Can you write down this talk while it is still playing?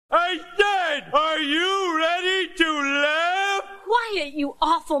I said, are you ready to laugh? Quiet, you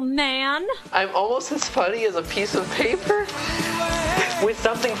awful man. I'm almost as funny as a piece of paper. With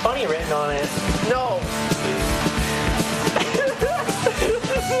something funny written on it. No.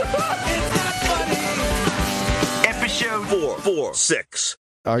 Episode 446.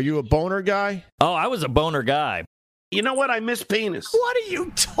 Are you a boner guy? Oh, I was a boner guy. You know what? I miss penis. What are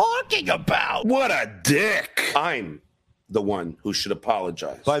you talking about? What a dick. I'm the one who should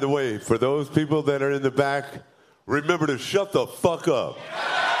apologize. By the way, for those people that are in the back, remember to shut the fuck up.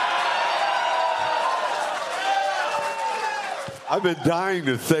 I've been dying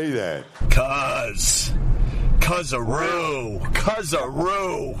to say that. Cuz-a-roo.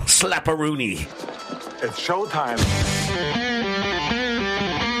 Slap-a-rooney. It's showtime.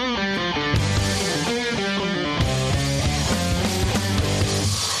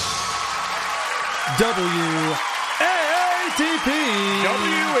 WATP.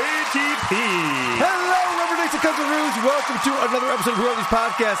 Hello, Rubbernecks and Cuz-a-roos. Welcome to another episode of Who Are These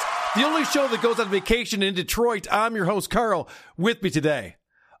Podcasts, the only show that goes on vacation in Detroit. I'm your host, Carl. With me today,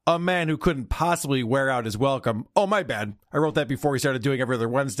 a man who couldn't possibly wear out his welcome. Oh, my bad. I wrote that before we started doing every other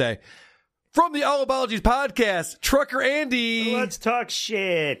Wednesday. From the All Apologies podcast, Trucker Andy. Let's talk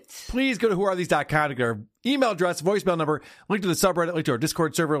shit. Please go to whoarethese.com to get our email address, voicemail number, link to the subreddit, link to our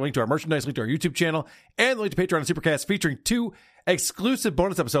Discord server, link to our merchandise, link to our YouTube channel, and link to Patreon and Supercast, featuring 2 exclusive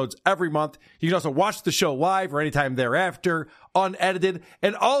bonus episodes every month. You can also watch the show live or anytime thereafter, unedited,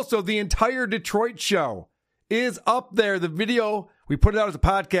 and also the entire Detroit show is up there. The video, we put it out as a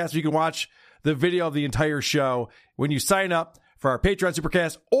podcast, so you can watch the video of the entire show when you sign up for our Patreon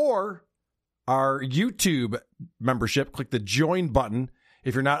Supercast or our YouTube membership. Click the join button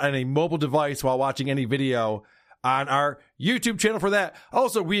if you're not on a mobile device while watching any video on our YouTube channel for that.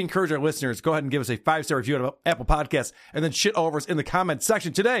 Also, we encourage our listeners, go ahead and give us a 5-star review on Apple Podcasts and then shit all over us in the comments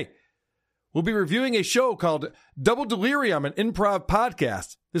section. Today, we'll be reviewing a show called Double Delirium, an improv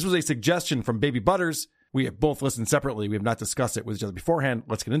podcast. This was a suggestion from Baby Butters. We have both listened separately. We have not discussed it with each other beforehand.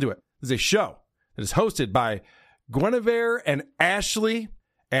 Let's get into it. This is a show that is hosted by Guinevere and Ashley.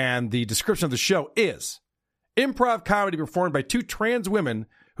 And the description of the show is improv comedy performed by 2 trans women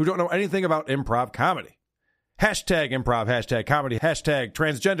who don't know anything about improv comedy. Hashtag improv, hashtag comedy, hashtag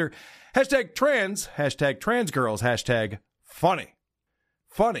transgender, hashtag trans, hashtag trans girls, hashtag funny.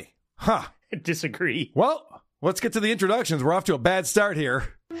 Funny. Huh. Disagree. Well, let's get to the introductions. We're off to a bad start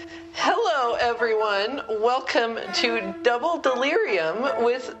here. Hello, everyone. Welcome to Double Delirium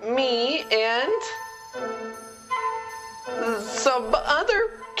with me and some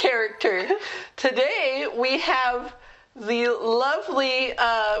other character. Today we have the lovely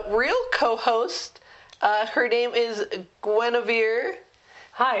real co-host. Her name is Guinevere.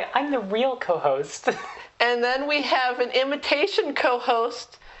 Hi, I'm the real co-host. And then we have an imitation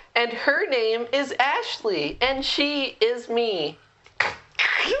co-host, and her name is Ashley, and she is me.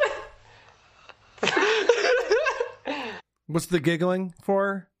 What's the giggling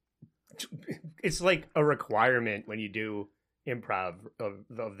for? It's like a requirement when you do improv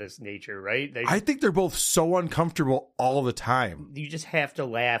of this nature, right? I think they're both so uncomfortable all the time. You just have to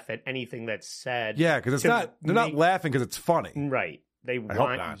laugh at anything that's said. Yeah, because they're not laughing because it's funny. Right. They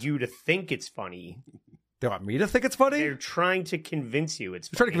want you to think it's funny. They want me to think it's funny? They're trying to convince you it's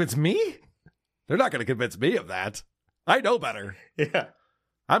funny. They're trying to convince me? They're not going to convince me of that. I know better. Yeah.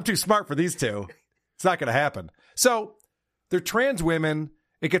 I'm too smart for these two. It's not going to happen. So, they're trans women.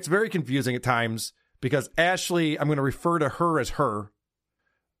 It gets very confusing at times because Ashley, I'm going to refer to her as her.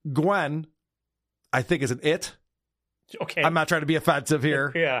 Gwen, I think, is an it. Okay. I'm not trying to be offensive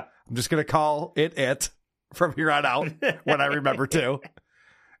here. Yeah. I'm just going to call it from here on out when I remember to.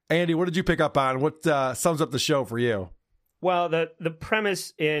 Andy, what did you pick up on? What sums up the show for you? Well, the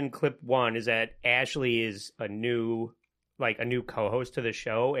premise in clip 1 is that Ashley is a new co-host to the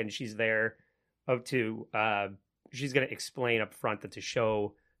show, and she's there she's going to explain up front that the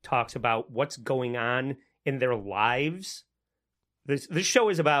show talks about what's going on in their lives. This show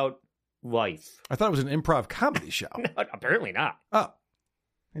is about life. I thought it was an improv comedy show. No, apparently not. Oh,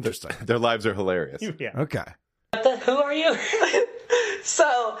 interesting. Their lives are hilarious. Yeah. Okay. Who are you?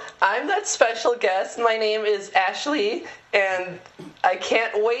 So, I'm that special guest. My name is Ashley, and I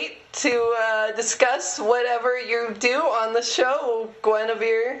can't wait to discuss whatever you do on the show,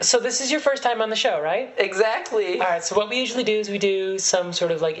 Guinevere. So this is your first time on the show, right? Exactly. All right, so what we usually do is we do some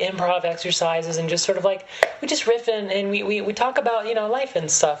sort of like improv exercises and just sort of like, we just riff and we talk about, life and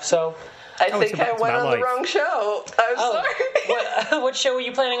stuff, so... I think I went on the wrong show. I'm sorry. What show were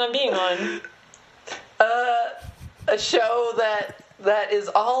you planning on being on? A show that is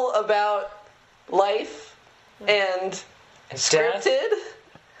all about life and scripted.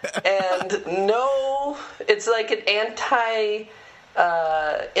 And no, it's like an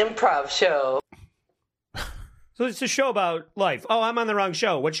anti-improv show. So it's a show about life. Oh, I'm on the wrong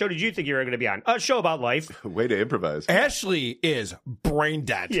show. What show did you think you were going to be on? A show about life. Way to improvise. Ashley is brain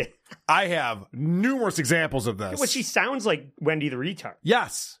dead. Yeah. I have numerous examples of this. Well, she sounds like Wendy the retard.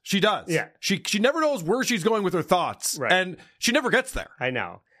 Yes, she does. Yeah. She never knows where she's going with her thoughts. Right. And she never gets there. I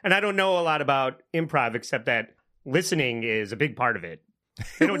know. And I don't know a lot about improv except that listening is a big part of it.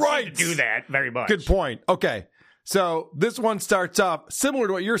 They don't seem to do that very much. Good point. Okay. So this one starts off similar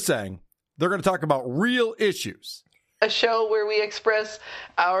to what you're saying. They're going to talk about real issues. A show where we express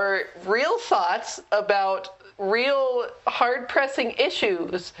our real thoughts about real hard-pressing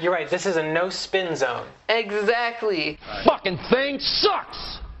issues. You're right. This is a no-spin zone. Exactly. Fucking thing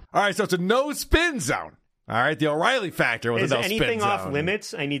sucks. All right, so it's a no spin zone. All right, the O'Reilly factor was Is a no spin zone. anything off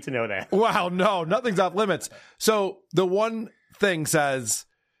limits? I need to know that. Wow, no, nothing's off limits. So the one thing says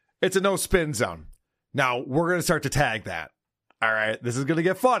it's a no spin zone. Now we're going to start to tag that. All right, this is going to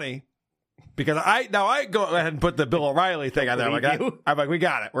get funny. Because I go ahead and put the Bill O'Reilly thing on there. I'm like, we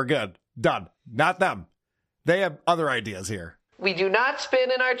got it. We're good. Done. Not them. They have other ideas here. We do not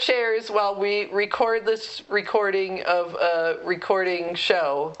spin in our chairs while we record this recording of a recording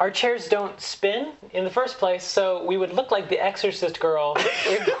show. Our chairs don't spin in the first place, so we would look like the Exorcist girl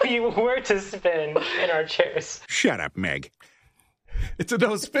if we were to spin in our chairs. Shut up, Meg. It's a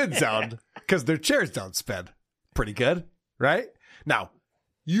no spin zone because their chairs don't spin. Pretty good, right? Now,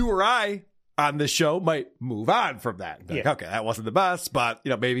 you or I on this show might move on from that. Like, okay, that wasn't the best, but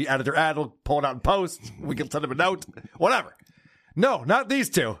maybe editor Ad will pull it out in post. We can send him a note, whatever. No, not these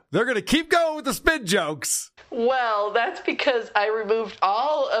two. They're going to keep going with the spin jokes. Well, that's because I removed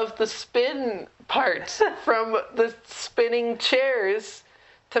all of the spin parts from the spinning chairs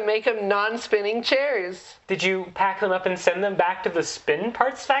to make them non-spinning chairs. Did you pack them up and send them back to the spin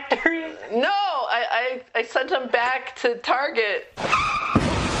parts factory? No, I sent them back to Target.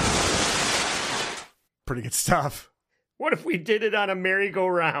 Pretty good stuff. What if we did it on a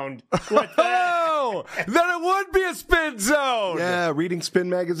merry-go-round? Oh, then it would be a spin zone. Yeah, reading Spin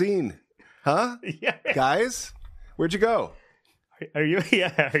Magazine. Huh? Yeah. Guys, where'd you go? Are you?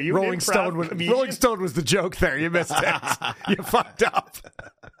 Yeah. Are you? Rolling Stone was the joke there. You missed it. You fucked up.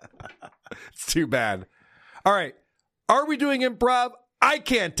 It's too bad. All right. Are we doing improv? I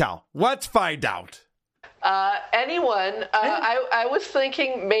can't tell. Let's find out. Anyone. I was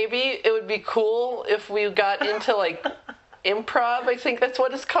thinking maybe it would be cool if we got into like improv. I think that's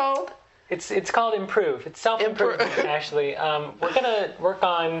what it's called. It's called Improve. It's self-improvement, Ashley. We're going to work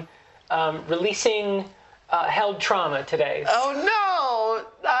on releasing held trauma today. Oh, no!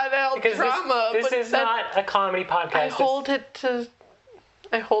 Not held because trauma. This is not a comedy podcast.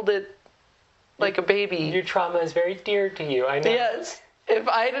 I hold it like a baby. Your trauma is very dear to you, I know. Yes. If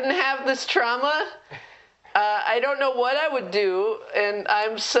I didn't have this trauma, I don't know what I would do, and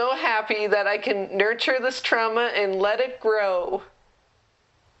I'm so happy that I can nurture this trauma and let it grow.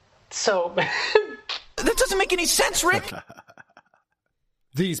 So... That doesn't make any sense, Rick.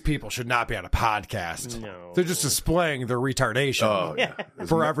 These people should not be on a podcast. No. They're just displaying their retardation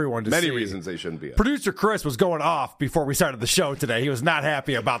for everyone to see. Many reasons they shouldn't be on. Producer Chris was going off before we started the show today. He was not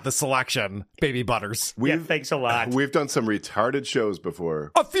happy about the selection, Baby Butters. Thanks a lot. We've done some retarded shows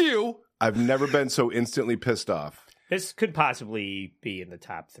before. A few. I've never been so instantly pissed off. This could possibly be in the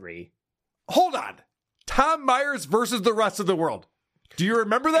top 3. Hold on. Tom Myers versus the rest of the world. Do you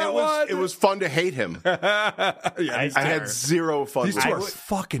remember that one? It was fun to hate him. I had zero fun These with two it. are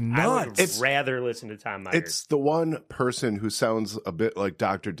fucking I nuts. would rather listen to Tom Myers. It's the one person who sounds a bit like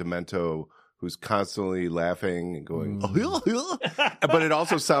Dr. Demento, who's constantly laughing and going, but it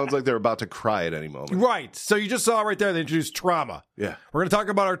also sounds like they're about to cry at any moment. Right. So you just saw right there, they introduced trauma. Yeah. We're going to talk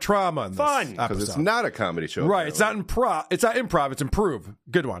about our trauma in this Fun. Because it's episode. not a comedy show. Right. It's not improv. It's not improv. It's improve.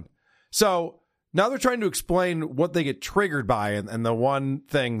 Good one. So now they're trying to explain what they get triggered by. And the one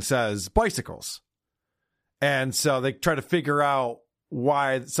thing says bicycles. And so they try to figure out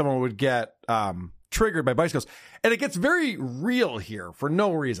why someone would get triggered by bicycles. And it gets very real here for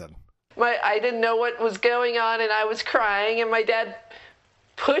no reason. I didn't know what was going on, and I was crying, and my dad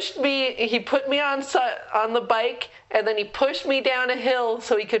pushed me. He put me on the bike, and then he pushed me down a hill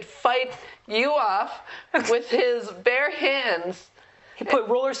so he could fight you off with his bare hands. He put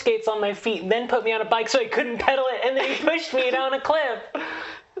roller skates on my feet, then put me on a bike so I couldn't pedal it, and then he pushed me down a cliff.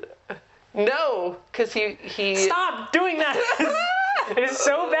 No, because he... Stop doing that! It is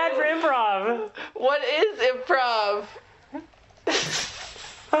so bad for improv. What is improv?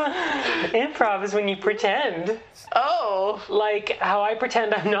 Improv is when you pretend. Oh. Like how I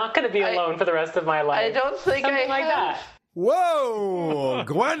pretend I'm not going to be alone for the rest of my life. I don't think Something I like have. that. Whoa,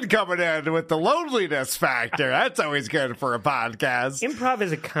 Gwen coming in with the loneliness factor. That's always good for a podcast. Improv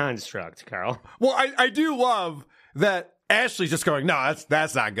is a construct, Carl. Well, I do love that Ashley's just going, no,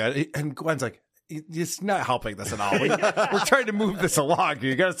 that's not good. And Gwen's like, it's not helping this at all. We're trying to move this along.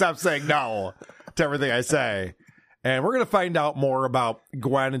 You got to stop saying no to everything I say. And we're going to find out more about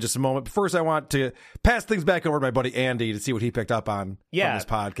Gwen in just a moment. But first, I want to pass things back over to my buddy Andy to see what he picked up on from this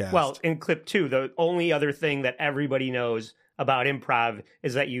podcast. Well, in clip 2, the only other thing that everybody knows about improv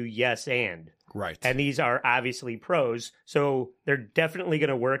is that you yes and. Right. And these are obviously pros, so they're definitely going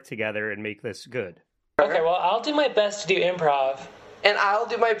to work together and make this good. Okay, well, I'll do my best to do improv. And I'll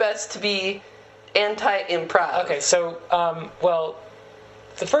do my best to be anti-improv. Okay, so,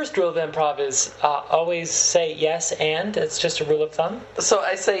 the first rule of improv is always say yes and. It's just a rule of thumb. So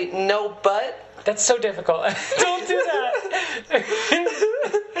I say no but? That's so difficult. Don't do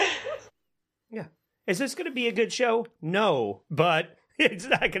that. Yeah. Is this going to be a good show? No, but it's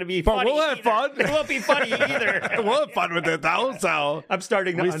not going to be funny. But we'll have fun. It won't be funny either. We'll have fun with it, though. So I'm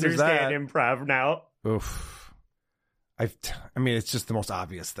starting to At least there's understand that. improv now. Oof. I mean, it's just the most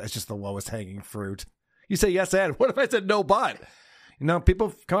obvious. It's just the lowest hanging fruit. You say yes and. What if I said no but? You know, people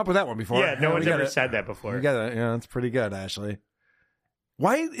have come up with that one before. Yeah, no one's ever said that before. You got it. Yeah, it's pretty good, Ashley.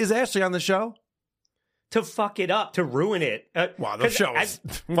 Why is Ashley on the show? To fuck it up, to ruin it. Well, the show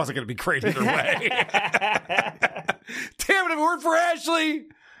wasn't going to be great either way. Damn it, if it weren't for Ashley,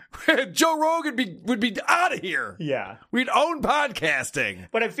 Joe Rogan would be out of here. Yeah. We'd own podcasting.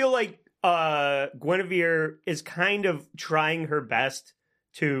 But I feel like Guinevere is kind of trying her best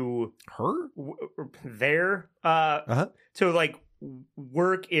to to like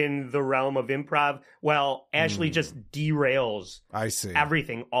work in the realm of improv while Ashley just derails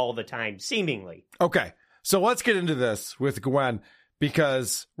everything all the time, seemingly. Okay, so let's get into this with Gwen,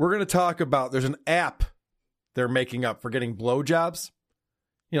 because we're going to talk about, there's an app they're making up for getting blowjobs.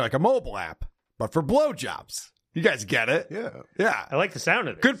 You know, like a mobile app, but for blowjobs. You guys get it? Yeah. I like the sound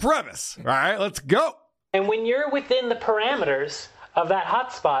of it. Good premise. All right, let's go. And when you're within the parameters of that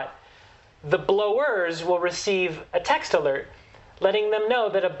hotspot, the blowers will receive a text alert letting them know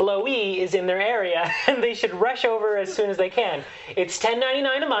that a blowee is in their area and they should rush over as soon as they can. It's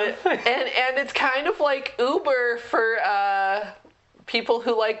 $10.99 a month. and it's kind of like Uber for people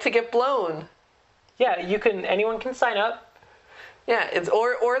who like to get blown. Yeah, anyone can sign up. Yeah, it's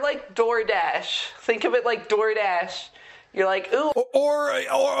or like DoorDash. Think of it like DoorDash. You're like, ooh. Or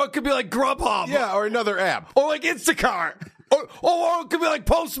it could be like Grubhub. Yeah, or another app. Or like Instacart. Or it could be like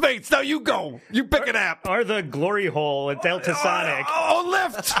Postmates. Now you go. You pick an app. Or the glory hole at Delta Sonic.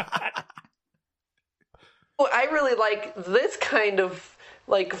 Lyft. I really like this kind of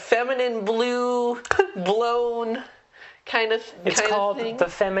like feminine blue, blown kind of thing. It's called the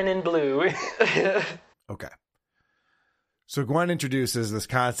feminine blue. Okay. So Gwen introduces this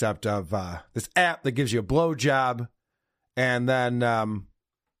concept of this app that gives you a blowjob, and then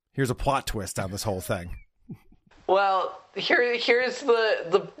here's a plot twist on this whole thing. Well, here's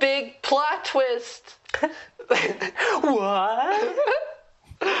the big plot twist. What?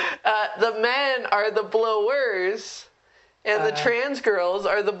 The men are the blowers, and the trans girls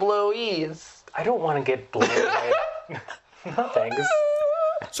are the blowees. I don't want to get blown. No thanks.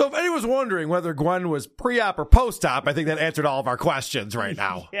 So if anyone's wondering whether Gwen was pre-op or post-op, I think that answered all of our questions right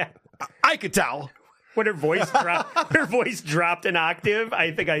now. Yeah. I could tell. When her voice dropped an octave,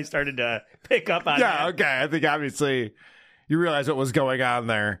 I think I started to pick up on that. Yeah, okay. I think obviously you realize what was going on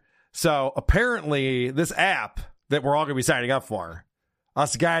there. So apparently this app that we're all going to be signing up for,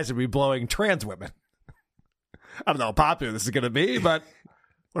 us guys would be blowing trans women. I don't know how popular this is going to be, but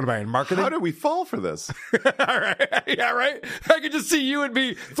what am I in marketing? How did we fall for this? All right. Yeah, right. I could just see you and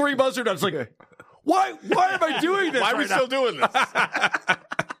me 3 months from now. It's like, why am I doing this? Why are we still doing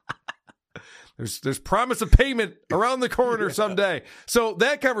this? There's promise of payment around the corner someday. So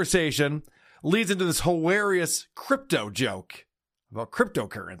that conversation leads into this hilarious crypto joke about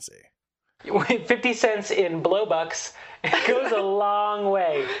cryptocurrency. 50 cents in blowbucks goes a long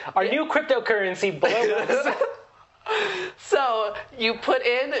way. Our new cryptocurrency, blowbucks. So you put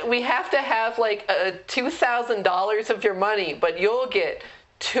in, we have to have like $2,000 of your money, but you'll get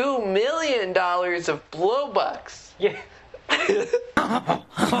 $2 million of blowbucks. Yeah.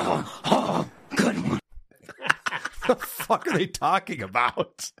 Good one. What the fuck are they talking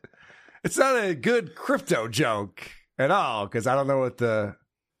about? It's not a good crypto joke at all, because I don't know the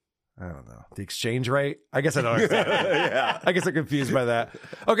exchange rate. I guess I don't understand. Yeah. I guess I'm confused by that.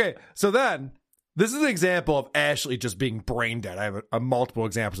 Okay, so then This is an example of Ashley just being brain dead. I have multiple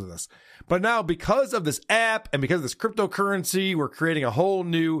examples of this. But now, because of this app and because of this cryptocurrency, we're creating a whole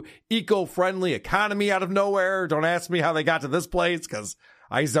new eco-friendly economy out of nowhere. Don't ask me how they got to this place because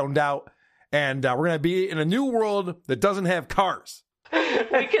I zoned out. And we're going to be in a new world that doesn't have cars.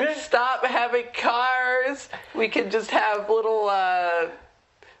 We can stop having cars. We can just have little...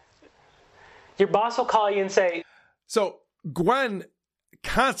 Your boss will call you and say... So Gwen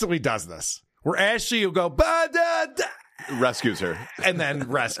constantly does this. Where Ashley will go, ba-da-da, Rescues her. and then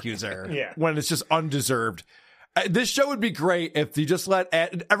rescues her. Yeah. When it's just undeserved. This show would be great if you just let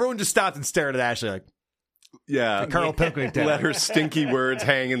everyone just stopped and stared at Ashley like, Yeah. Carl Pilkington did. Let her stinky words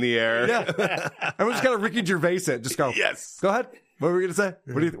hang in the air. Yeah. Everyone just kind of Ricky Gervais it. Just go, Yes. Go ahead. What were we going to say?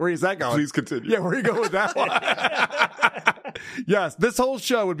 Where is that going? Please continue. Yeah, where are you going with that one? Yes, this whole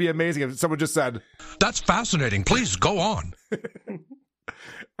show would be amazing if someone just said, That's fascinating. Please go on.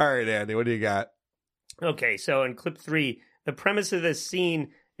 all right, Andy, what do you got? Okay, so in clip 3, the premise of this scene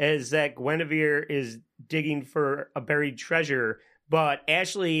is that Guinevere is digging for a buried treasure, but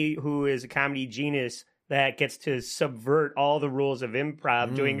Ashley, who is a comedy genius that gets to subvert all the rules of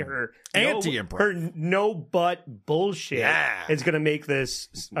improv, doing her Anti-improv. her no but bullshit, is going to make this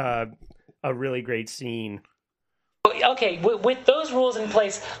a really great scene. Okay, with those rules in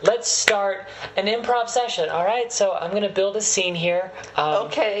place, let's start an improv session, all right? So I'm going to build a scene here.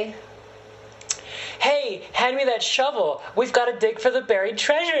 Okay. Hey, hand me that shovel. We've got to dig for the buried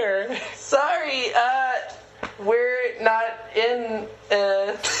treasure. Sorry, we're not in...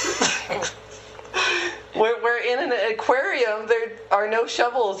 We're in an aquarium. There are no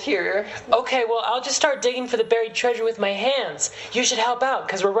shovels here. Okay, well, I'll just start digging for the buried treasure with my hands. You should help out,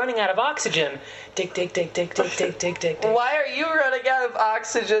 because we're running out of oxygen. Dig, dig, dig, dig, dig, dig, dig, dig, dig. Why are you running out of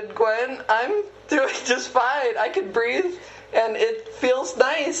oxygen, Gwen? I'm doing just fine. I can breathe, and it feels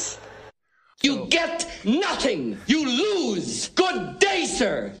nice. You get nothing. You lose. Good day,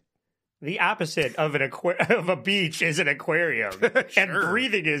 sir. The opposite of of a beach is an aquarium, and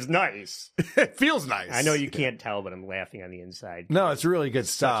breathing is nice. It feels nice. I know you can't tell, but I'm laughing on the inside. No, it's really good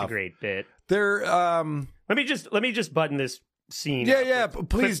stuff. Such a great bit. They're Let me just button this scene. Yeah, up.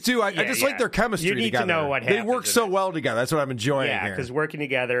 please do. I just like their chemistry You need together. to know what They happens work in so this. well together. That's what I'm enjoying Yeah, here. because working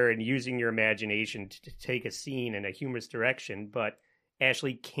together and using your imagination to take a scene in a humorous direction, but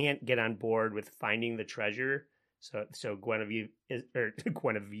Ashley can't get on board with finding the treasure. So Guinevere.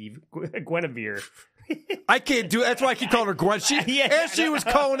 I can't do it. That's why I keep calling her Gwen. Ashley was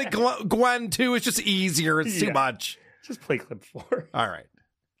calling it Gwen too. It's just easier. It's too much. Just play clip 4. All right.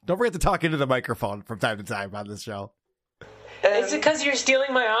 Don't forget to talk into the microphone from time to time on this show. Is it because you're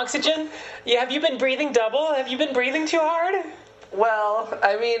stealing my oxygen? Yeah, have you been breathing double? Have you been breathing too hard? Well,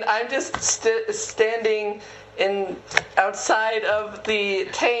 I mean, I'm just standing outside of the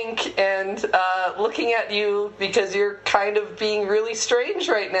tank and looking at you because you're kind of being really strange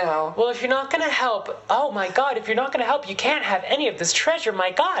right now. Well, if you're not going to help, oh my god, if you're not going to help, you can't have any of this treasure.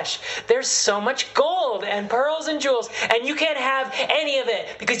 My gosh, there's so much gold and pearls and jewels, and you can't have any of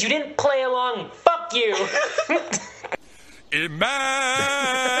it because you didn't play along. Fuck you.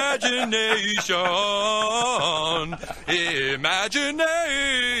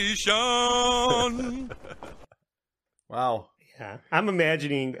 Imagination. Wow. Yeah, I'm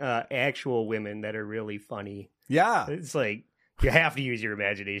imagining actual women that are really funny. Yeah. It's like you have to use your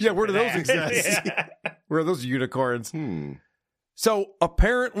imagination. Yeah, where do for those that. exist? Yeah. Where are those unicorns? So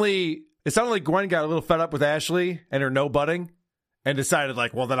apparently, it sounded like Gwen got a little fed up with Ashley and her no butting and decided,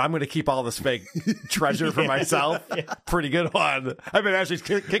 like, well, then I'm going to keep all this fake treasure for myself. Pretty good one. I bet Ashley's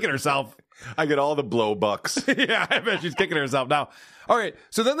kicking herself. I get all the blow bucks. Yeah, I bet she's kicking herself now. All right,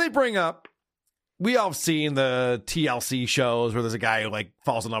 so then they bring up, we all have seen the TLC shows where there's a guy who, like,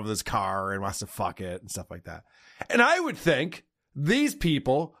 falls in love with his car and wants to fuck it and stuff like that. And I would think these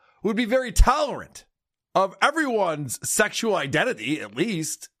people would be very tolerant of everyone's sexual identity, at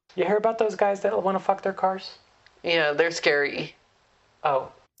least. You hear about those guys that want to fuck their cars? Yeah, they're scary.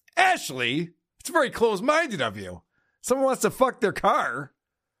 Oh. Ashley, it's very close-minded of you. Someone wants to fuck their car.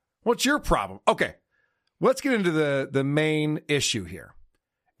 What's your problem? Okay, let's get into the main issue here.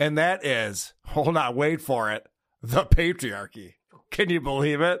 And that is, hold on, wait for it, the patriarchy. Can you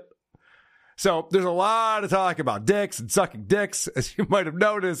believe it? So there's a lot of talk about dicks and sucking dicks, as you might have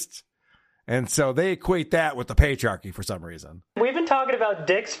noticed. And so they equate that with the patriarchy for some reason. We've been talking about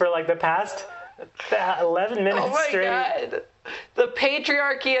dicks for like the past 11 minutes Oh my straight. god. The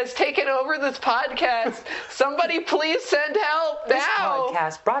patriarchy has taken over this podcast. Somebody please send help This now.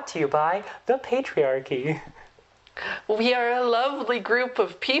 podcast brought to you by the patriarchy. We are a lovely group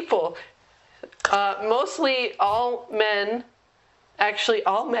of people. Mostly all men actually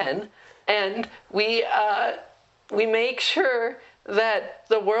all men, and we make sure that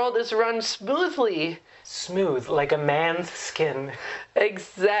the world is run smoothly. Smooth, like a man's skin.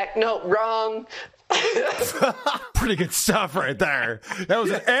 No, wrong. Pretty good stuff right there. That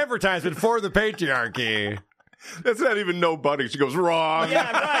was an advertisement for the patriarchy. That's not even no buddy. She goes, wrong.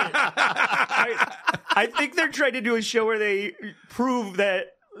 Yeah, right. I think they're trying to do a show where they prove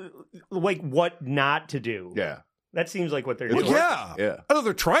that, like, what not to do. Yeah. That seems like what they're Well, doing. yeah. I know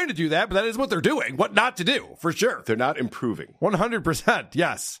they're trying to do that, but that is what they're doing. What not to do, for sure. They're not improving. 100%.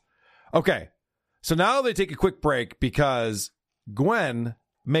 Yes. Okay. So now they take a quick break because Gwen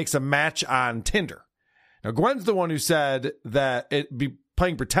makes a match on Tinder. Now, Gwen's the one who said that it'd be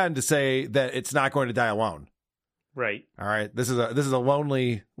playing pretend to say that it's not going to die alone. Right. All right. This is a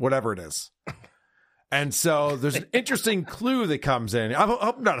lonely whatever it is. And so there's an interesting clue that comes in.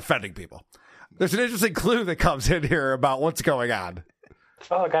 I'm not offending people. There's an interesting clue that comes in here about what's going on.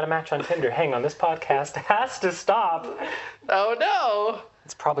 Oh, I got a match on Tinder. Hang on, this podcast has to stop. Oh no.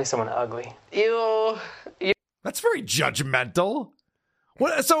 It's probably someone ugly. You That's very judgmental.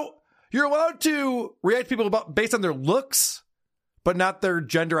 What? So you're allowed to react to people based on their looks, but not their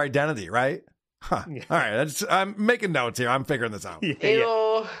gender identity, right? Huh. Yeah. All right. I'm making notes here. I'm figuring this out. You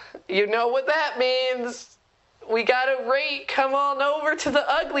know what that means. We gotta rate. Come on over to the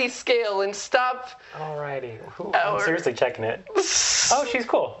ugly scale and stop. Alrighty. I'm seriously checking it. Oh, she's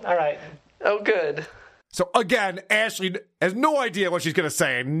cool. All right. Oh, good. So again, Ashley has no idea what she's going to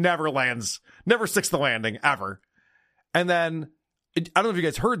say. Never sticks the landing ever. And then, I don't know if you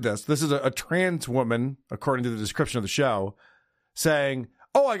guys heard this. This is a trans woman, according to the description of the show, saying,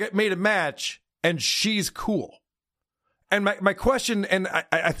 oh, I made a match and she's cool. And my question, and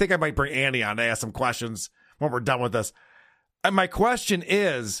I think I might bring Andy on to ask some questions when we're done with this. And my question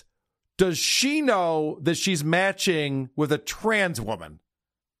is, does she know that she's matching with a trans woman?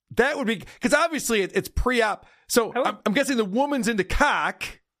 That would be, because obviously it's pre-op. So I'm guessing the woman's into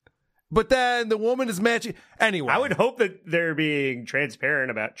cock, but then the woman is matching. Anyway. I would hope that they're being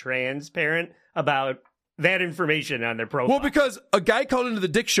transparent about that information on their profile. Well, because a guy called into the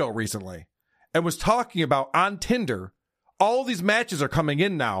Dick Show recently and was talking about on Tinder, all these matches are coming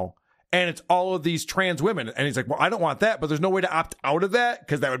in now, and it's all of these trans women. And he's like, well, I don't want that, but there's no way to opt out of that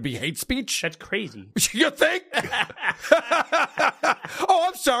because that would be hate speech. That's crazy. You think? Oh,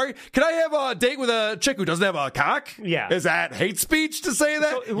 I'm sorry. Can I have a date with a chick who doesn't have a cock? Yeah. Is that hate speech to say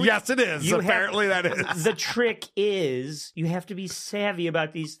that? So, yes, it is. Apparently that is. The trick is you have to be savvy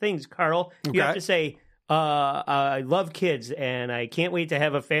about these things, Carl. You Okay. have to say, I love kids and I can't wait to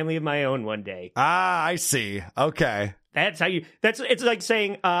have a family of my own one day. Ah, I see. Okay. That's how it's like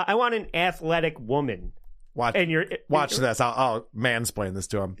saying, I want an athletic woman. Watch this. I'll mansplain this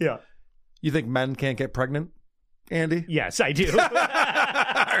to him. Yeah. You think men can't get pregnant, Andy? Yes, I do. All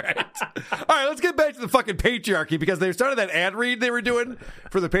right, let's get back to the fucking patriarchy because they started that ad read they were doing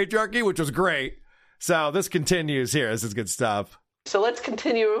for the patriarchy, which was great. So this continues here. This is good stuff. So let's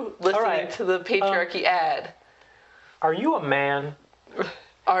continue listening to the patriarchy ad. Are you a man?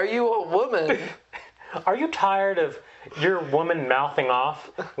 Are you a woman? Are you tired of your woman mouthing off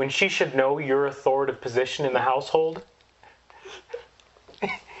when she should know your authoritative position in the household?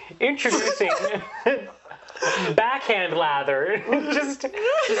 Introducing backhand lather. Just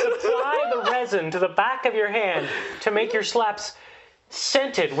apply the resin to the back of your hand to make your slaps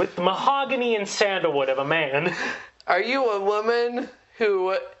scented with the mahogany and sandalwood of a man. Are you a woman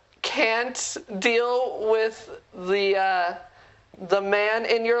who can't deal with the man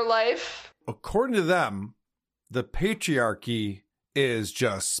in your life? According to them, the patriarchy is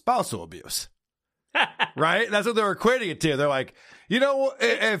just spousal abuse. Right? That's what they're equating it to. They're like,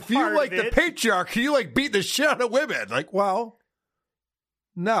 if you like the patriarchy, you like beat the shit out of women. Like, well,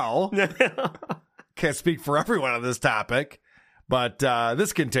 no. Can't speak for everyone on this topic, but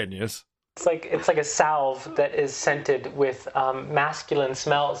this continues. It's like a salve that is scented with masculine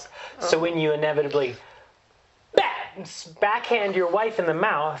smells. So when you inevitably backhand your wife in the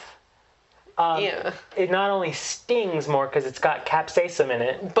mouth, it not only stings more because it's got capsaicin in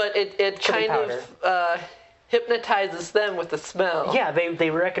it, but it kind of hypnotizes them with the smell. Yeah, they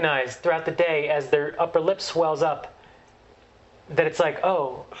recognize throughout the day as their upper lip swells up that it's like,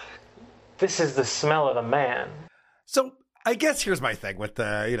 oh, this is the smell of a man. So I guess here's my thing with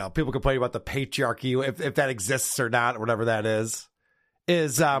the, people complain about the patriarchy, if that exists or not, or whatever that is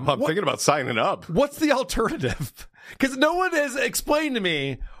I'm thinking about signing up. What's the alternative? Because no one has explained to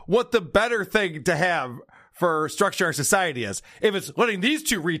me what the better thing to have for structure our society is. If it's letting these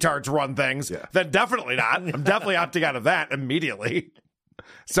two retards run things, then definitely not. I'm definitely opting out of that immediately.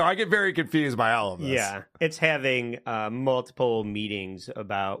 So I get very confused by all of this. Yeah, it's having multiple meetings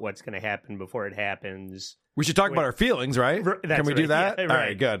about what's going to happen before it happens. We should talk about our feelings, right? Can we do that? Yeah, All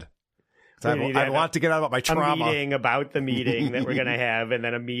right, good. So I have a lot to get out about my trauma. A meeting about the meeting that we're going to have, and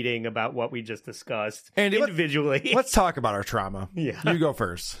then a meeting about what we just discussed Andy, individually. Let's talk about our trauma. Yeah. You go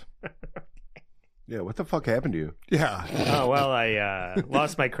first. Yeah, what the fuck happened to you? Yeah. Oh, well, I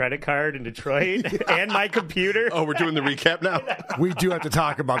lost my credit card in Detroit and my computer. Oh, we're doing the recap now? We do have to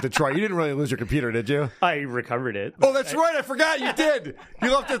talk about Detroit. You didn't really lose your computer, did you? I recovered it. Oh, that's right. I forgot you did.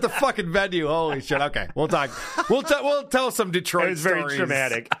 You left it at the fucking venue. Holy shit. Okay, we'll talk. We'll tell some Detroit It was very stories.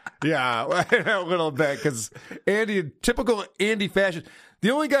 traumatic. Yeah, a little bit, because Andy, in typical Andy fashion,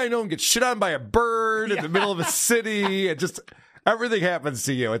 the only guy I know gets shit on by a bird in the middle of a city, and just... everything happens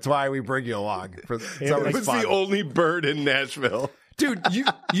to you. It's why we bring you along. It was the only bird in Nashville. Dude,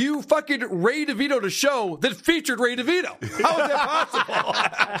 you fucking Ray DeVito'd a show that featured Ray DeVito. How is that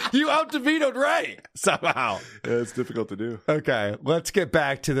possible? You out DeVito'd Ray somehow. Yeah, it's difficult to do. Okay, let's get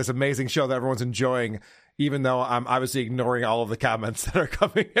back to this amazing show that everyone's enjoying, even though I'm obviously ignoring all of the comments that are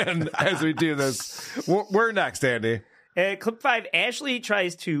coming in as we do this. We're next, Andy. Clip 5, Ashley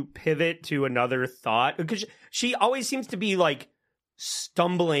tries to pivot to another thought because she always seems to be like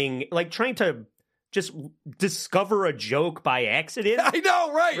stumbling, like trying to just discover a joke by accident. I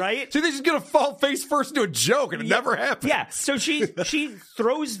know, right? Right? So they're just gonna fall face first into a joke, and it never happens. Yeah. So she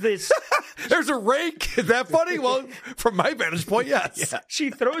throws this. There's a rake. Is that funny? Well, from my vantage point, yes. Yeah. She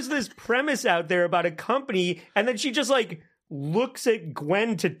throws this premise out there about a company, and then she just like looks at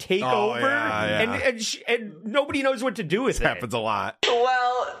Gwen to take over, and nobody knows what to do with it. Happens a lot.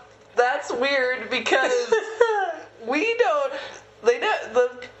 Well, that's weird because we don't. They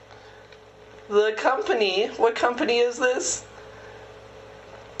don't. The company. What company is this?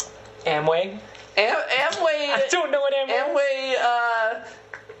 Amway. Amway. I don't know what Amway.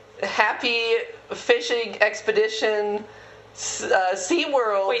 Amway. Happy Fishing Expedition.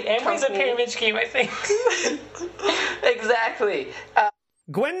 SeaWorld. Wait, Amway's a pyramid scheme, I think. Exactly.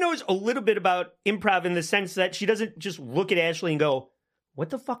 Gwen knows a little bit about improv in the sense that she doesn't just look at Ashley and go, "What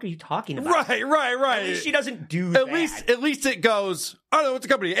the fuck are you talking about?" Right. At least she doesn't do that. At least it goes, "Oh no, it's a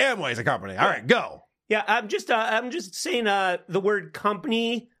company. Amway's a company. All right, go." Yeah, I'm just saying the word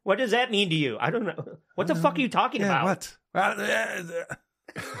company. What does that mean to you? I don't know. What the fuck are you talking about? What?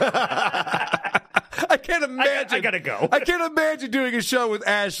 I can't imagine. I gotta go. I can't imagine doing a show with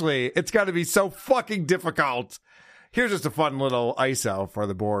Ashley. It's got to be so fucking difficult. Here's just a fun little ISO for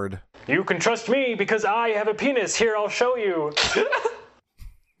the board. You can trust me because I have a penis. Here, I'll show you.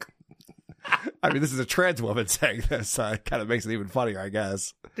 I mean, this is a trans woman saying this. It kind of makes it even funnier, I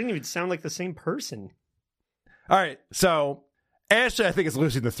guess. Didn't even sound like the same person. All right, so Ashley, I think, is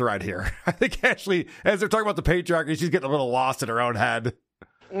losing the thread here. I think Ashley, as they're talking about the patriarchy, she's getting a little lost in her own head.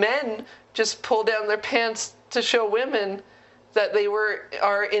 Men just pull down their pants to show women that they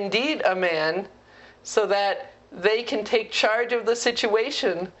are indeed a man, so that they can take charge of the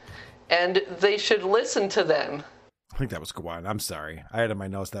situation, and they should listen to them. I think that was Gwen. I'm sorry. I had in my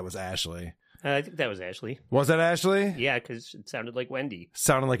notes that was Ashley. I think that was Ashley. Was that Ashley? Yeah, because it sounded like Wendy.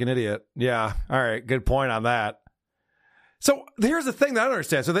 Sounded like an idiot. Yeah. All right. Good point on that. So here's the thing that I don't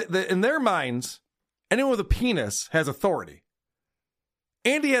understand. So in their minds, anyone with a penis has authority.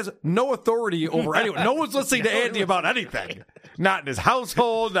 Andy has no authority over anyone. No one's listening to Andy about anything. Not in his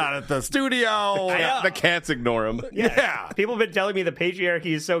household, not at the studio. The cats ignore him. Yeah. People have been telling me the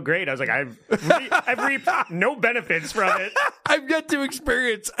patriarchy is so great. I was like, I've reaped no benefits from it. I've yet to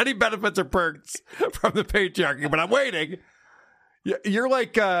experience any benefits or perks from the patriarchy, but I'm waiting. You're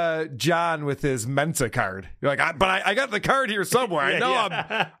like John with his Mensa card. You're like, I got the card here somewhere.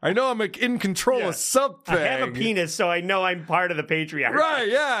 I know I'm in control of something. I have a penis, so I know I'm part of the patriarchy. Right?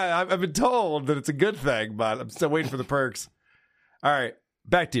 Yeah, I've been told that it's a good thing, but I'm still waiting for the perks. All right,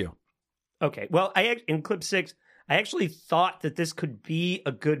 back to you. Okay. Well, in clip 6, I actually thought that this could be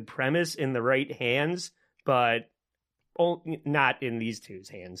a good premise in the right hands, but not in these two's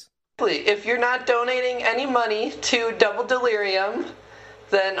hands. If you're not donating any money to Double Delirium,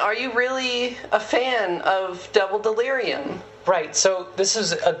 then are you really a fan of Double Delirium? Right, so this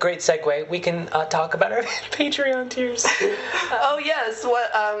is a great segue. We can talk about our Patreon tiers. Oh yes,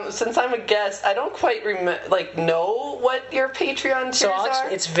 since I'm a guest, I don't quite know what your Patreon tiers are.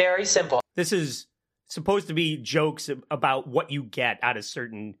 It's very simple. This is supposed to be jokes about what you get out of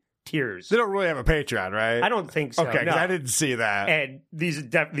certain tiers. They don't really have a Patreon, right? I don't think so. Okay, no. I didn't see that. And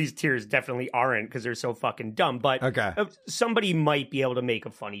these tiers definitely aren't because they're so fucking dumb. But Okay. Somebody might be able to make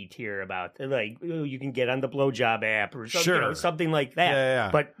a funny tier about like you can get on the blowjob app or something, Sure. Something like that. Yeah.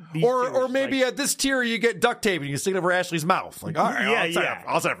 But these or tiers, maybe at this tier you get duct tape and you can stick it over Ashley's mouth. Like, all right,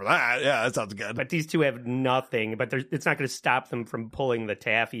 I'll sign up for that. Yeah, that sounds good. But these two have nothing. But it's not going to stop them from pulling the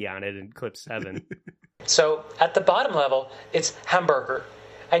taffy on it in clip 7. So at the bottom level, it's hamburger.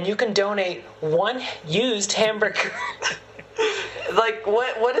 And you can donate one used hamburger. Like,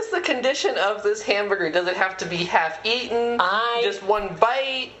 what is the condition of this hamburger? Does it have to be half eaten? Just one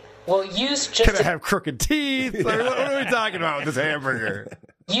bite? Well, used just... Can it have crooked teeth? Like, what are we talking about with this hamburger?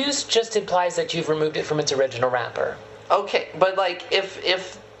 Used just implies that you've removed it from its original wrapper. Okay, but like,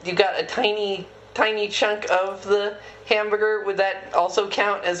 if you got a tiny chunk of the hamburger, would that also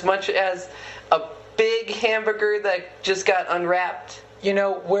count as much as a big hamburger that just got unwrapped? You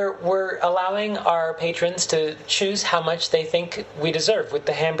know, we're allowing our patrons to choose how much they think we deserve with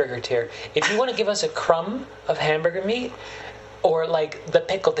the hamburger tier. If you want to give us a crumb of hamburger meat, or like the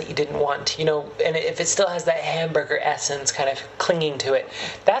pickle that you didn't want, you know, and if it still has that hamburger essence kind of clinging to it,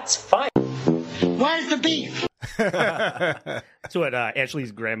 that's fine. Where's the beef? That's what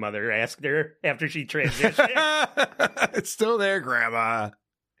Ashley's grandmother asked her after she transitioned. It's still there, Grandma.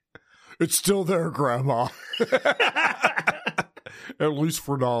 It's still there, Grandma. At least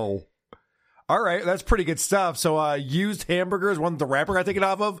for now. All right, that's pretty good stuff. So used hamburgers, one the wrapper I take it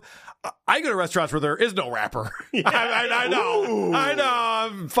off of. I go to restaurants where there is no wrapper. Yeah. I know. Ooh. I know.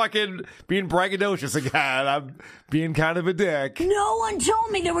 I'm fucking being braggadocious again. I'm being kind of a dick. No one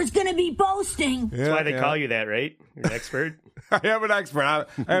told me there was going to be boasting. That's why they call you that, right? You're an expert. I am an expert. I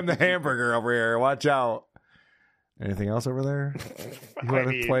am the hamburger over here. Watch out. Anything else over there? You want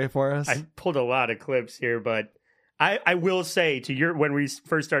to play for us? I pulled a lot of clips here, but I will say to when we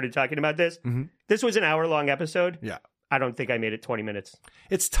first started talking about this, this was an hour-long episode. Yeah. I don't think I made it 20 minutes.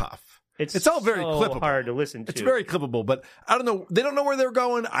 It's tough. It's all very so clippable. hard to listen to. It's very clippable, but I don't know. They don't know where they're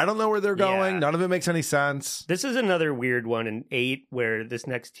going. I don't know where they're going. Yeah. None of it makes any sense. This is another weird one in 8 where this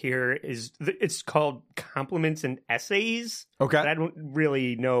next tier it's called compliments and essays. Okay. I don't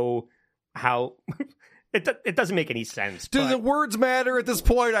really know how... It doesn't make any sense. Do the words matter at this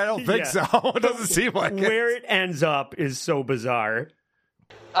point? I don't think so. It doesn't seem like it. Where it ends up is so bizarre.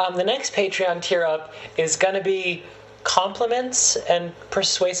 The next Patreon tier up is going to be compliments and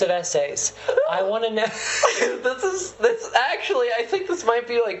persuasive essays. I want to know... this actually, I think this might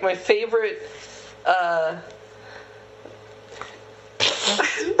be like my favorite...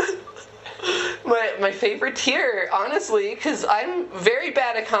 my favorite tier, honestly, because I'm very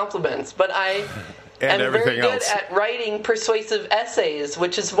bad at compliments, but I... And I'm very good else. at writing persuasive essays,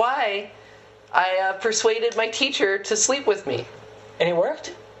 which is why I persuaded my teacher to sleep with me. And it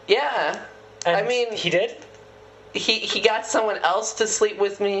worked? Yeah. And I mean... He did? He got someone else to sleep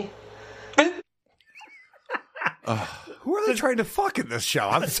with me. Who are they trying to fuck in this show?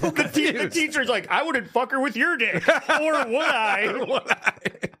 I'm so confused. The teacher's like, I wouldn't fuck her with your dick. Or would I?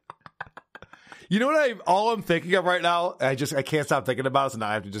 You know what all I'm thinking of right now? I can't stop thinking about it, so now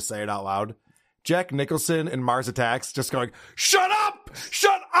I have to just say it out loud. Jack Nicholson in Mars Attacks just going, shut up!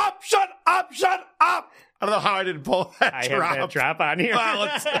 Shut up! Shut up! Shut up! I don't know how I didn't pull that I drop. have that drop on here. Well,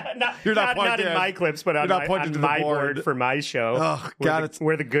 not in my clips, but on my board for my show. Oh, God.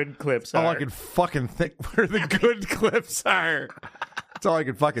 Where the good clips all are. I can fucking think where the good clips are. That's all I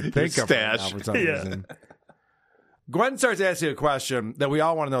can fucking think of right now for some reason. Gwen starts asking a question that we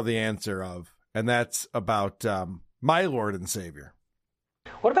all want to know the answer of, and that's about my Lord and Savior.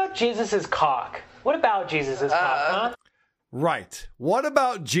 What about Jesus' cock? What about Jesus' cock, huh? Right. What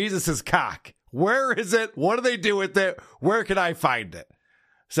about Jesus' cock? Where is it? What do they do with it? Where can I find it?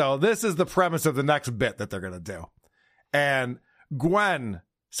 So this is the premise of the next bit that they're going to do. And Gwen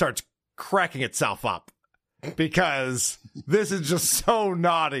starts cracking itself up because this is just so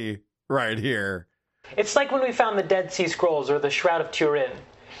naughty right here. It's like when we found the Dead Sea Scrolls or the Shroud of Turin.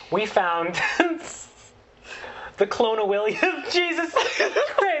 We found the clone of William. Jesus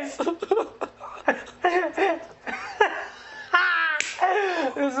Christ.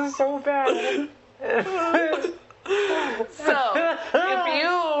 This is so bad. So, if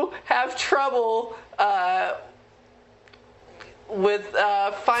you have trouble with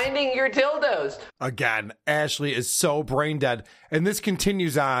finding your dildos... Again, Ashley is so brain dead. And this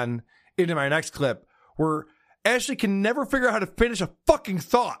continues on into my next clip where Ashley can never figure out how to finish a fucking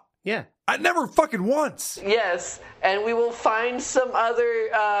thought. Yeah. I never fucking once. Yes, and we will find some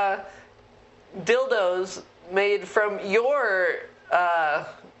other dildos made from your...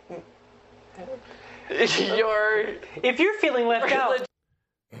 If you're feeling left out,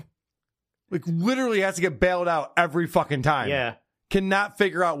 Like, literally has to get bailed out every fucking time. Yeah. Cannot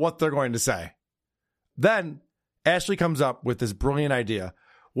figure out what they're going to say. Then Ashley comes up with this brilliant idea.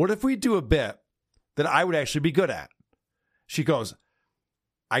 What if we do a bit that I would actually be good at? She goes,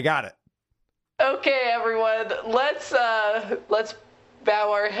 I got it. Okay, everyone, let's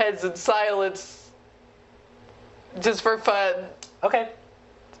bow our heads in silence, just for fun. Okay.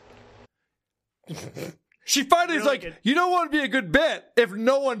 She finally is Really like, good. you don't want to be a good bit if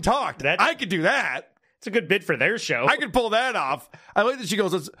no one talked. I could do that. It's a good bit for their show. I could pull that off. I like that she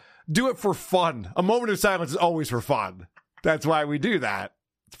goes, let's do it for fun. A moment of silence is always for fun. That's why we do that.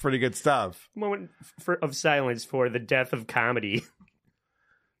 It's pretty good stuff. Moment of silence for the death of comedy.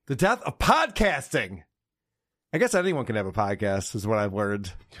 The death of podcasting. I guess anyone can have a podcast, is what I've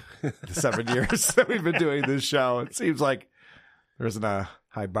learned the 7 years that we've been doing this show. It seems like there isn't a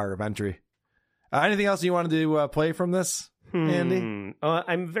high bar of entry. Anything else you wanted to play from this, Andy?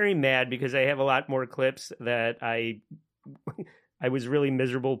 I'm very mad because I have a lot more clips that I was really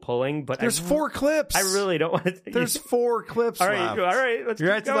miserable pulling. But There's 4 clips. I really don't want to. There's 4 clips All right, left. all right. Let's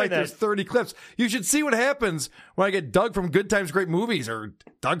You're keep acting going like then. there's 30 clips. You should see what happens when I get Doug from Good Times, Great Movies or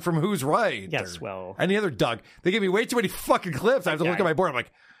Doug from Who's Right. Yes, or well. any other Doug. They give me way too many fucking clips. I have to look at my board. I'm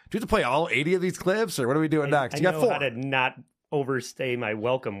like, do you have to play all 80 of these clips or what are we doing next? I You got know 4. how to not overstay my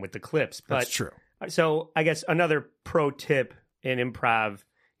welcome with the clips. But, That's true. So I guess another pro tip in improv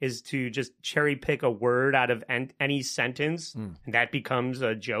is to just cherry pick a word out of any sentence, and that becomes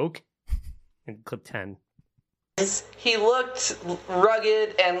a joke. In clip 10. He looked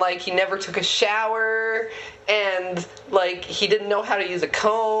rugged and like he never took a shower and like he didn't know how to use a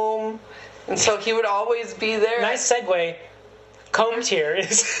comb, and so he would always be there. Nice segue. Comb tier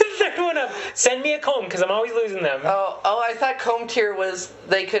is everyone up. Send me a comb because I'm always losing them. Oh, I thought comb tier was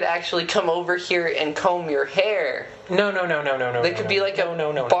they could actually come over here and comb your hair. No. They could be like a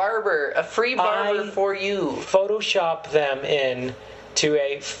barber, a free barber for you. Photoshop them in to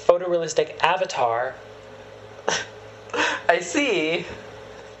a photorealistic avatar. I see.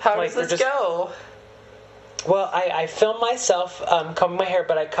 How Like, does this go? Well, I film myself combing my hair,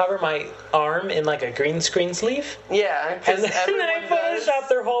 but I cover my arm in like a green screen sleeve. Yeah, And then I Photoshop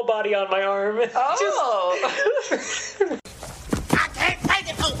their whole body on my arm. Oh! I can't take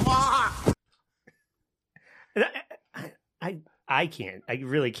it no more. I can't. I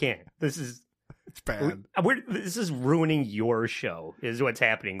really can't. This is It's bad. This is ruining your show, is what's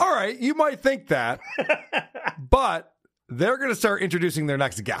happening. All right, you might think that, but they're going to start introducing their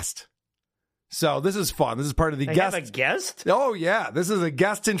next guest. So this is fun. This is part of the They guest. have a guest? Oh, yeah. This is a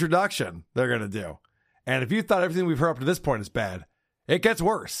guest introduction they're going to do. And if you thought everything we've heard up to this point is bad, it gets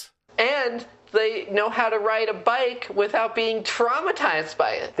worse. And they know how to ride a bike without being traumatized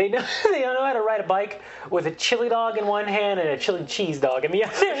by it. They don't know how to ride a bike with a chili dog in one hand and a chili cheese dog in the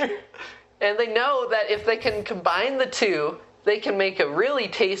other. And they know that if they can combine the two, they can make a really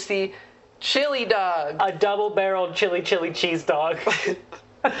tasty chili dog. A double-barreled chili cheese dog.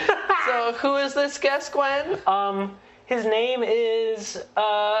 So who is this guest, Gwen? His name is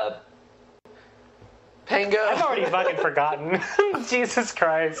Pango. I've already fucking forgotten. Jesus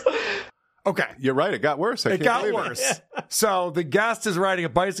Christ. Okay. You're right. It got worse. It got worse. So the guest is riding a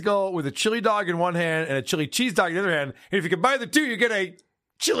bicycle with a chili dog in one hand and a chili cheese dog in the other hand. And if you combine the two, you get a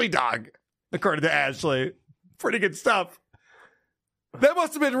chili dog, according to Ashley. Pretty good stuff. That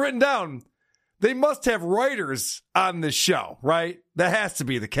must have been written down. They must have writers on this show, right? That has to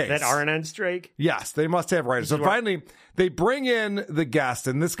be the case. That aren't on strike? Yes, they must have writers. So finally, they bring in the guest,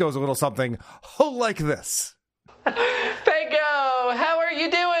 and this goes a little something like this. Pango, how are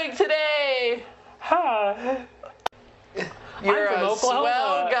you doing today? You're I'm from a Oklahoma.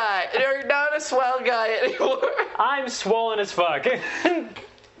 swell guy. You're not a swell guy anymore. I'm swollen as fuck.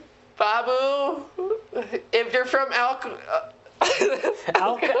 Babu, if you're from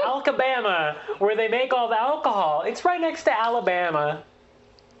Alabama, where they make all the alcohol. It's right next to Alabama.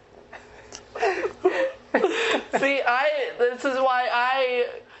 See, this is why I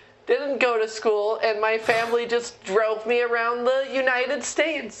didn't go to school, and my family just drove me around the United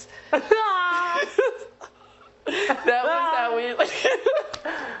States. That was how we.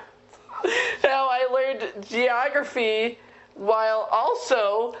 How I learned geography while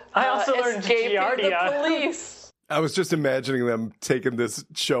also learned escaping Giardia. the police. I was just imagining them taking this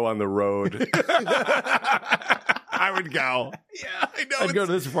show on the road. I would go. Yeah, I know. I'd go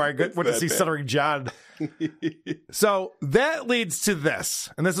to this before I went to see Stuttering John. So that leads to this.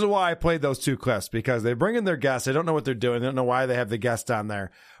 And this is why I played those two clips, because they bring in their guests. They don't know what they're doing. They don't know why they have the guest on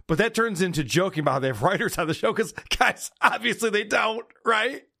there. But that turns into joking about how they have writers on the show, because, guys, obviously they don't,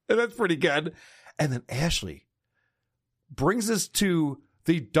 right? And that's pretty good. And then Ashley brings us to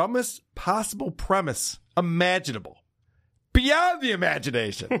the dumbest possible premise imaginable. Beyond the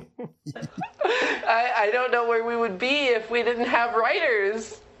imagination. I don't know where we would be if we didn't have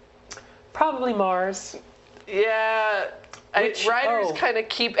writers. Probably Mars. Yeah, writers kind of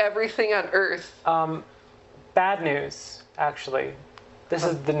keep everything on Earth. Bad news, actually. This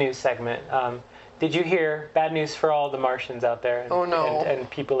is the news segment. Did you hear bad news for all the Martians out there? Oh, no. And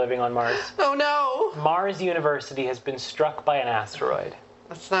people living on Mars. Oh, no. Mars University has been struck by an asteroid.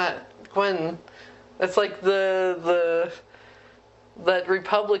 That's not Gwen. That's like that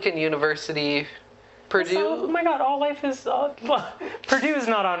Republican university, Purdue. Oh my God! All life is Purdue's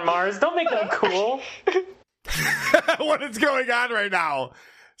not on Mars. Don't make them cool. What is going on right now?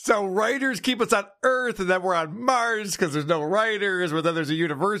 So writers keep us on Earth, and then we're on Mars because there's no writers. But then there's a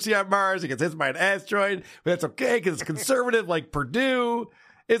university on Mars. It gets hit by an asteroid, but that's okay because it's conservative. Like Purdue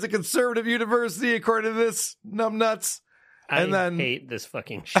is a conservative university according to this numbnuts. And I then hate this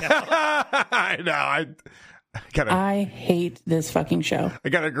fucking show. I know. I hate this fucking show. I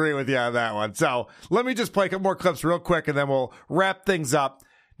gotta agree with you on that one. So let me just play a couple more clips real quick, and then we'll wrap things up.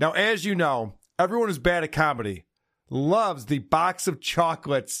 Now, as you know, everyone who's bad at comedy loves the box of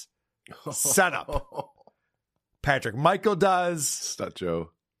chocolates setup. Patrick Michael does. Stud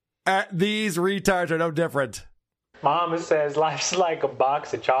Joe. These retards are no different. Mama says life's like a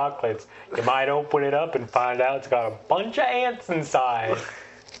box of chocolates. You might open it up and find out it's got a bunch of ants inside.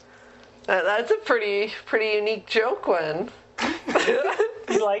 That's a pretty unique joke, Gwen.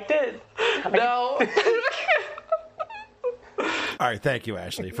 You liked it? No. All right, thank you,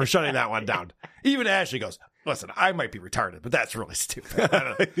 Ashley, for shutting that one down. Even Ashley goes, listen, I might be retarded, but that's really stupid.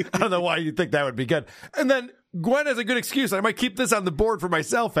 I don't know why you think that would be good. And then Gwen has a good excuse. I might keep this on the board for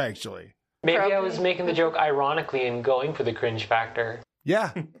myself, actually. Maybe Probably. I was making the joke ironically and going for the cringe factor.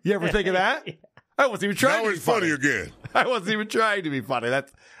 Yeah. You ever think of that? I wasn't even trying Now to be it's funny again. I wasn't even trying to be funny.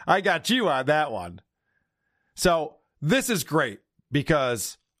 I got you on that one. So this is great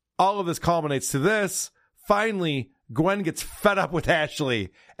because all of this culminates to this. Finally, Gwen gets fed up with Ashley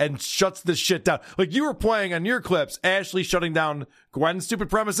and shuts this shit down. Like you were playing on your clips, Ashley shutting down Gwen's stupid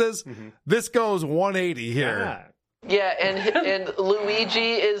premises. Mm-hmm. This goes 180 here. Yeah, and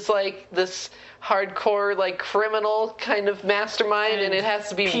Luigi is like this hardcore like criminal kind of mastermind, and it has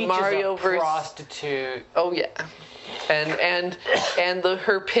to be Peach Mario is a versus prostitute. Oh yeah, and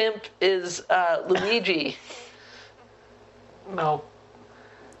her pimp is Luigi. No.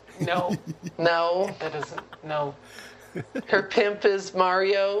 No. That doesn't. No. Her pimp is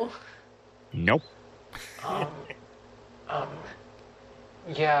Mario. Nope.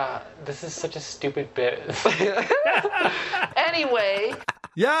 Yeah, this is such a stupid bit. Anyway.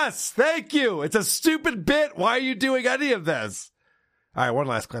 Yes, thank you. It's a stupid bit. Why are you doing any of this? All right, one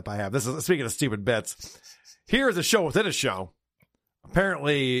last clip I have. This is speaking of stupid bits. Here is a show within a show.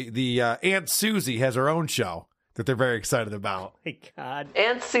 Apparently, the Aunt Susie has her own show that they're very excited about. Oh my God.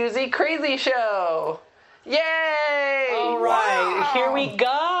 Aunt Susie Crazy Show. Yay! All right, Wow. here we go.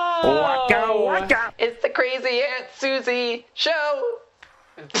 Waka. It's the Crazy Aunt Susie Show.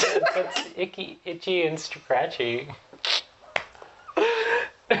 That's itchy and scratchy.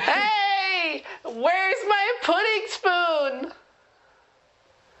 Hey! Where's my pudding spoon?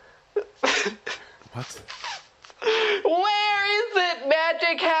 What? Where is it,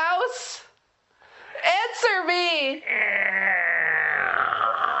 Magic House? Answer me!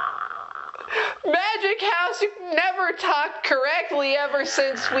 Magic House, you've never talked correctly ever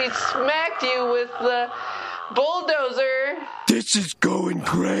since we smacked you with the bulldozer. This is going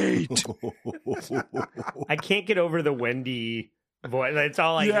great. I can't get over the Wendy voice. That's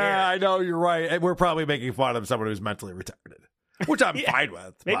all I hear. Yeah, I know, you're right. And we're probably making fun of someone who's mentally retarded, which I'm fine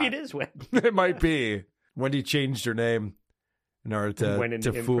with. Maybe but it is Wendy. It might be. Wendy changed her name in order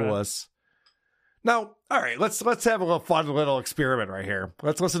to fool Improv. us. Now, all right, let's have a little fun little experiment right here.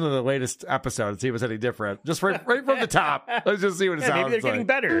 Let's listen to the latest episode and see if it's any different. Just right from the top. Let's just see what it sounds like. Maybe they're getting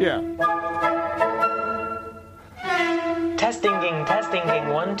better. Yeah. Testing,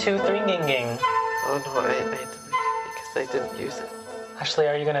 1, 2, 3, ging. Oh no, because I didn't use it. Ashley,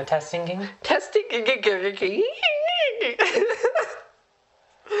 are you gonna test singing? Testing.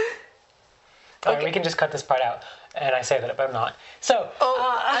 All right, we can just cut this part out, and I say that, but I'm not. So,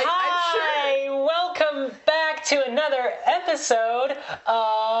 hi, welcome back to another episode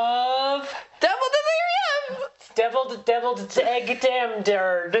of Deviled Egg Damn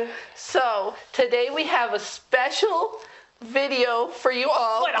Derd. So, today we have a special video for you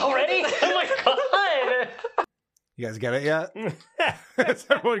all. What, already? Oh my god! You guys get it yet? Has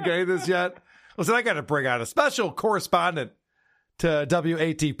everyone getting this yet? Listen, I got to bring out a special correspondent to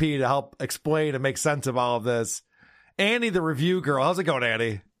WATP to help explain and make sense of all of this. Annie, the review girl. How's it going,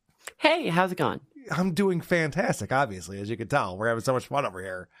 Annie? Hey, how's it going? I'm doing fantastic, obviously, as you can tell. We're having so much fun over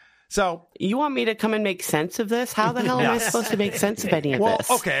here. So you want me to come and make sense of this? How the hell am I supposed to make sense of any of this?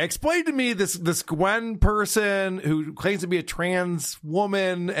 Okay, explain to me this Gwen person who claims to be a trans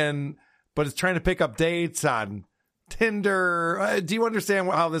woman but is trying to pick up dates on Tinder. Do you understand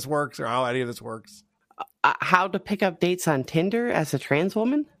how this works or how any of this works? How to pick up dates on Tinder as a trans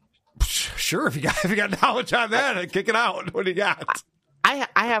woman? Sure, if you got knowledge on that, kick it out. What do you got? I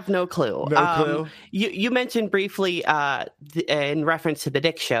have no clue. No clue. You mentioned briefly in reference to the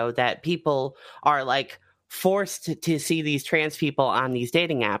Dick Show that people are like forced to see these trans people on these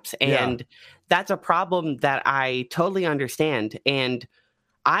dating apps, and that's a problem that I totally understand. And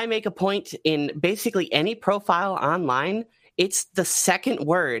I make a point in basically any profile online. It's the second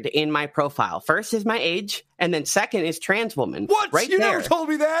word in my profile. First is my age, and then second is trans woman. What? Right you there. never told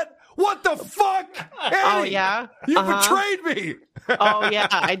me that? What the fuck? Annie, oh, yeah? You betrayed me. Oh, yeah,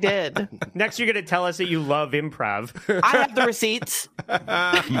 I did. Next, you're going to tell us that you love improv. I have the receipts.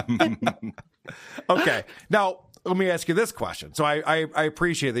 Okay. Now, let me ask you this question. So I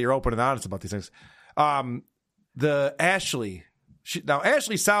appreciate that you're open and honest about these things. The Ashley...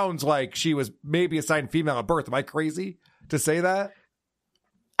 Ashley sounds like she was maybe assigned female at birth. Am I crazy to say that?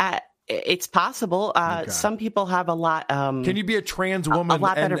 It's possible. Some people have a lot. Can you be a trans woman? A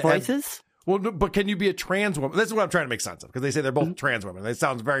lot better voices? But can you be a trans woman? This is what I'm trying to make sense of, because they say they're both trans women. It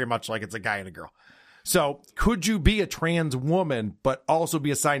sounds very much like it's a guy and a girl. So could you be a trans woman, but also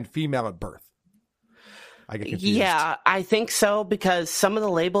be assigned female at birth? I get confused. Yeah, I think so, because some of the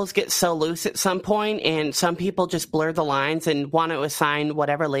labels get so loose at some point, and some people just blur the lines and want to assign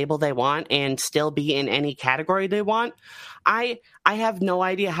whatever label they want and still be in any category they want. I have no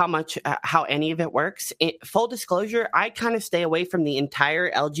idea how any of it works. Full disclosure, I kind of stay away from the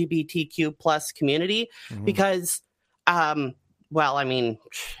entire LGBTQ plus community because, well, I mean...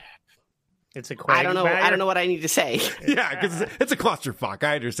 It's a I don't know what I need to say. Yeah, because it's a clusterfuck.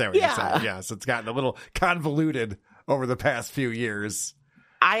 I understand what you're saying. Yes, it's gotten a little convoluted over the past few years.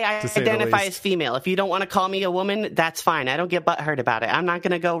 I identify as female. If you don't want to call me a woman, that's fine. I don't get butthurt about it. I'm not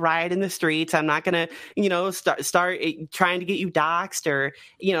going to go riot in the streets. I'm not going to, start trying to get you doxxed or,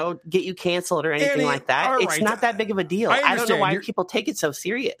 get you canceled or anything like that. It's not that big of a deal. I don't know why people take it so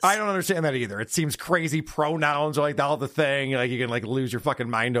serious. I don't understand that either. It seems crazy. Pronouns are like all the thing. Like you can like lose your fucking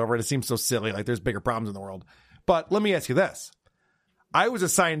mind over it. It seems so silly. Like there's bigger problems in the world. But let me ask you this. I was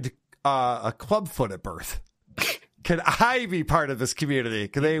assigned a clubfoot at birth. Can I be part of this community?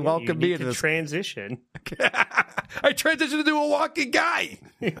 Can they welcome me into this transition? I transitioned into a walking guy.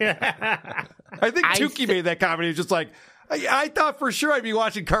 I think Tukey made that comment. He was just like, I thought for sure I'd be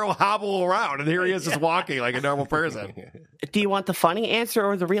watching Carl hobble around, and here he is just walking like a normal person. Do you want the funny answer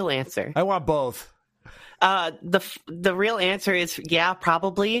or the real answer? I want both. The real answer is yeah,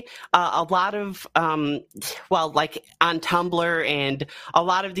 probably. A lot of like on Tumblr and a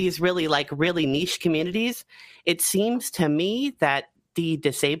lot of these really niche communities, it seems to me that the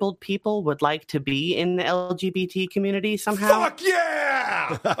disabled people would like to be in the LGBT community somehow. Fuck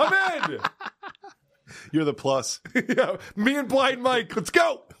yeah! I'm in. You're the plus. Yeah, me and Blind Mike, let's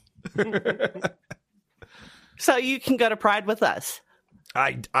go. So you can go to Pride with us.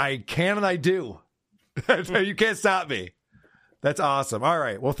 I can and I do. You can't stop me. That's awesome. All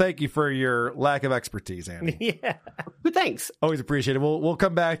right. Well, thank you for your lack of expertise, Andy. Yeah. Thanks. Always appreciate it. We'll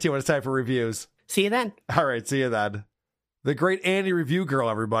come back to you when it's time for reviews. See you then. All right. See you then. The great Andy review girl,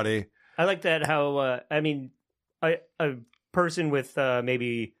 everybody. I like that how, a person with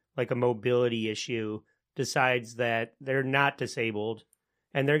maybe like a mobility issue decides that they're not disabled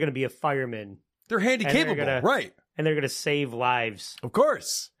and they're going to be a fireman. They're handicapable, right? And they're going to save lives. Of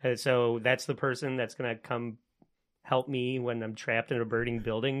course. And so that's the person that's going to come help me when I'm trapped in a burning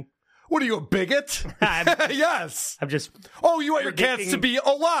building. What are you, a bigot? Yes. I'm just... Oh, you want your cats to be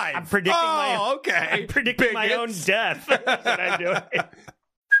alive. I'm predicting I'm predicting my own death. That's what I'm doing.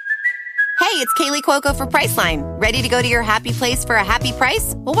 Hey, it's Kaylee Cuoco for Priceline. Ready to go to your happy place for a happy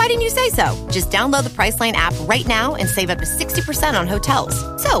price? Well, why didn't you say so? Just download the Priceline app right now and save up to 60% on hotels.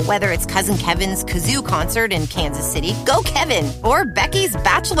 So whether it's Cousin Kevin's Kazoo Concert in Kansas City, go Kevin, or Becky's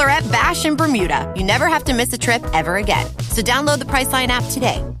Bachelorette Bash in Bermuda, you never have to miss a trip ever again. So download the Priceline app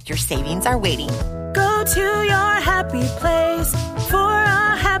today. Your savings are waiting. Go to your happy place for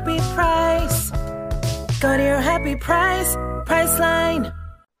a happy price. Go to your happy price, Priceline.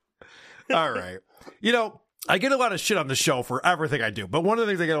 All right. I get a lot of shit on the show for everything I do. But one of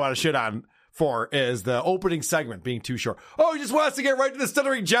the things I get a lot of shit on for is the opening segment being too short. Oh, he just wants to get right to the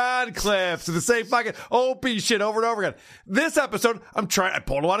Stuttering John clips and the same fucking Opie shit over and over again. This episode, I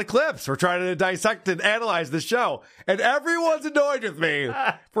pulled a lot of clips. We're trying to dissect and analyze the show, and everyone's annoyed with me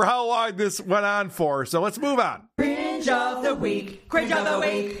for how long this went on for. So let's move on. Cringe of the week. Cringe of the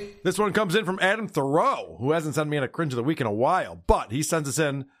week. This one comes in from Adam Thoreau, who hasn't sent me in a cringe of the week in a while, but he sends us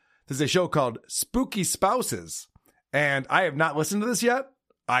in. This is a show called Spooky Spouses, and I have not listened to this yet.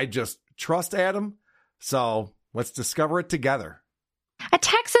 I just trust Adam, so let's discover it together. A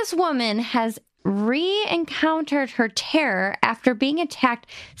Texas woman has re-encountered her terror after being attacked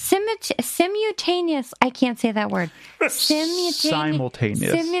simultaneous. I can't say that word. Simultaneous.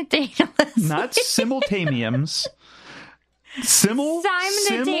 Not simultaneums.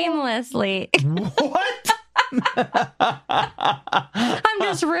 Simultaneously. What? I'm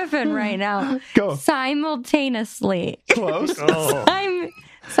just riffing right now. Go. Simultaneously. Close. Oh.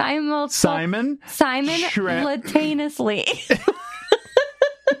 Simultaneously.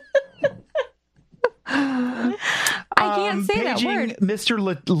 I can't say that word. Mr.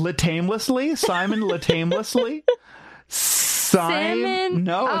 Latamelessly? Simon Latamelessly? Simon?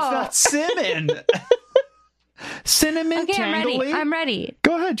 No, it's not Simon. Cinnamon Okay, Tangly? I'm ready.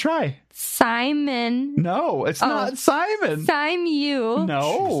 Go ahead, try. Simon. No, it's not Simon. Simu.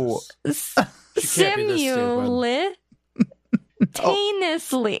 No.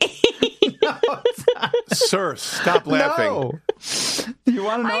 Simultaneously. Sir, stop laughing. No. You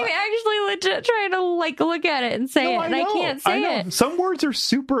want to know? I'm actually legit trying to look at it and say it, and I can't say it. Some words are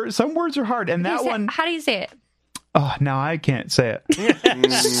hard, and that one. How do you say it? Oh, now I can't say it.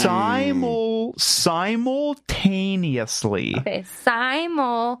 Simultaneously. Okay,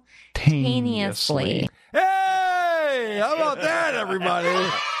 simultaneously. Hey, how about that, everybody?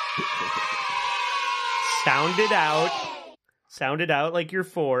 Sound it out like you're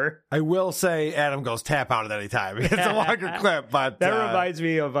 4. I will say Adam goes tap out at any time. It's a longer clip, but that reminds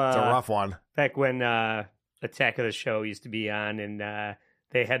me of it's a rough one. Back when Attack of the Show used to be on, and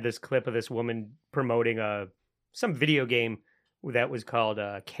they had this clip of this woman promoting some video game that was called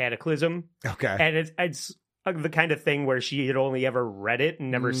Cataclysm. Okay. And it's the kind of thing where she had only ever read it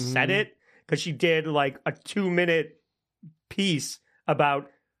and never said it, because she did like a 2-minute piece about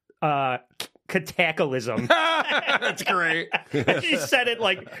cataclysm. That's great. And she said it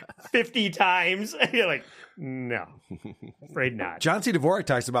like 50 times. And you're like, no, afraid not. John C. Dvorak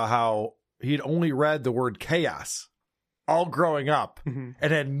talks about how he'd only read the word chaos all growing up and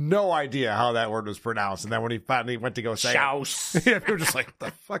had no idea how that word was pronounced. And then when he finally went to go say Shouse. it, we were just like, what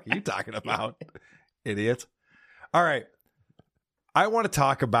the fuck are you talking about? Idiot. All right. I want to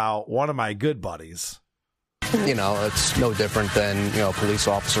talk about one of my good buddies. You know, it's no different than, a police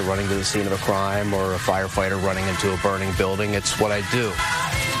officer running to the scene of a crime or a firefighter running into a burning building. It's what I do.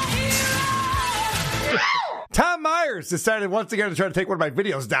 Tom Myers decided once again to try to take one of my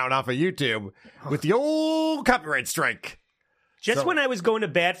videos down off of YouTube with the old copyright strike. Just when I was going to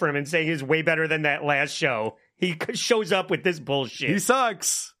bat for him and saying he's way better than that last show, he shows up with this bullshit. He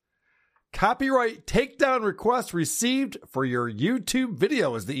sucks. Copyright takedown request received for your YouTube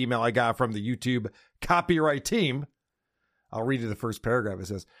video is the email I got from the YouTube copyright team. I'll read you the first paragraph. It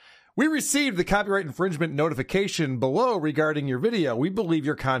says, "We received the copyright infringement notification below regarding your video. We believe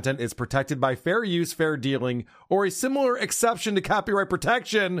your content is protected by fair use, fair dealing, or a similar exception to copyright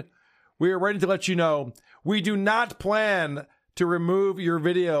protection. We are ready to let you know we do not plan to remove your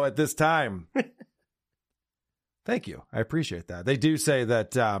video at this time." Thank you. I appreciate that. They do say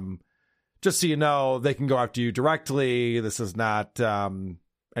that, just so you know, they can go after you directly. This is not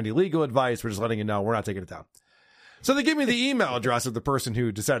any legal advice. We're just letting you know we're not taking it down. So they give me the email address of the person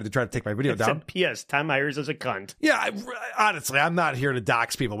who decided to try to take my video down. P.S. Tom Myers is a cunt. Yeah, honestly, I'm not here to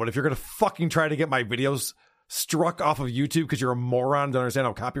dox people, but if you're going to fucking try to get my videos struck off of YouTube because you're a moron, don't understand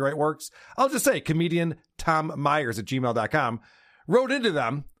how copyright works, I'll just say comedian Tom Myers at gmail.com wrote into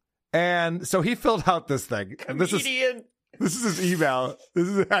them. And so he filled out this thing. And this is his email.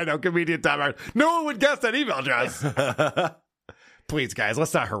 I know, comedian Tom Myers. No one would guess that email address. Please, guys,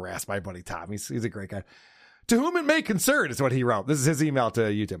 let's not harass my buddy Tom. He's a great guy. To whom it may concern is what he wrote. This is his email to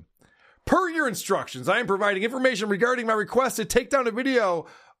YouTube. Per your instructions, I am providing information regarding my request to take down a video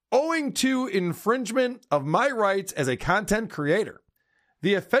owing to infringement of my rights as a content creator.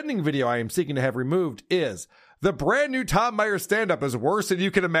 The offending video I am seeking to have removed is the brand new Tom Myers stand-up is worse than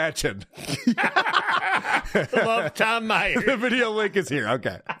you can imagine. Love Tom Myers. The video link is here.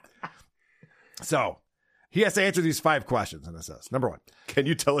 Okay. So he has to answer these 5 questions, and it says, number 1. Can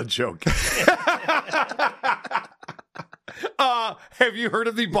you tell a joke? Have you heard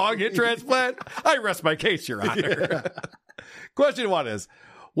of the bong hit transplant? I rest my case, Your Honor. Question 1 is,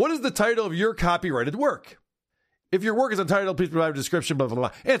 What is the title of your copyrighted work? If your work is untitled, please provide a description, blah, blah,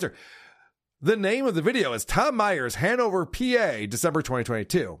 blah. Answer. The name of the video is Tom Myers, Hanover, PA, December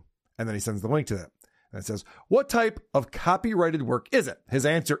 2022. And then he sends the link to that. And it says, what type of copyrighted work is it? His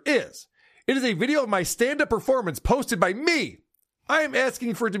answer is, it is a video of my stand-up performance posted by me. I am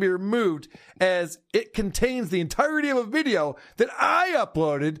asking for it to be removed as it contains the entirety of a video that I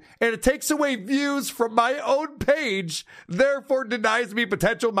uploaded and it takes away views from my own page, therefore denies me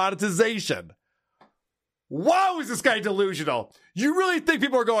potential monetization. Wow, is this guy delusional? You really think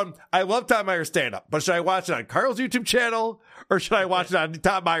people are going, I love Tom Myers stand-up, but should I watch it on Carl's YouTube channel or should I watch it on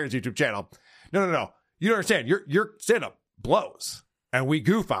Tom Myers' YouTube channel? No. You don't understand. Your stand-up blows. And we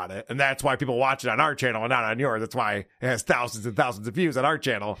goof on it, and that's why people watch it on our channel and not on yours. That's why it has thousands and thousands of views on our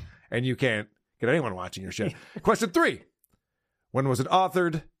channel, and you can't get anyone watching your shit. Question 3. When was it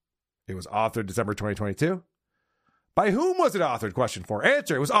authored? It was authored December 2022. By whom was it authored? Question 4.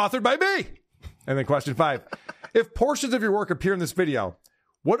 Answer, it was authored by me. And then question 5. If portions of your work appear in this video,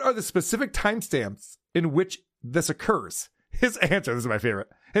 what are the specific timestamps in which this occurs? His answer, this is my favorite.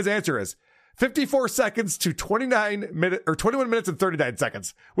 His answer is 54 seconds to 21 minutes and 39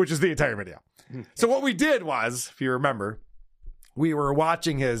 seconds, which is the entire video. So what we did was, if you remember, we were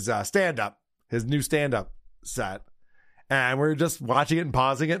watching his stand-up, his new stand-up set, and we were just watching it and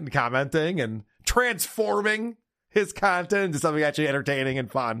pausing it and commenting and transforming his content into something actually entertaining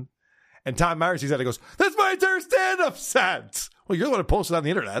and fun. And Tom Myers, he said, he goes, that's my entire stand-up set. Well, you're the one who posted it on the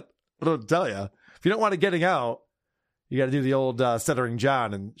internet. I don't tell you. If you don't want it getting out, you got to do the old Stuttering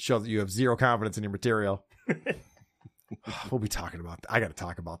John and show that you have zero confidence in your material. We'll be talking about that. I got to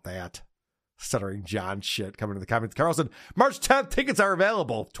talk about that. Stuttering John shit coming to the comments. Carl said, March 10th, tickets are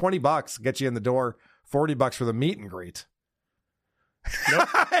available. $20, get you in the door. $40 for the meet and greet. Nope.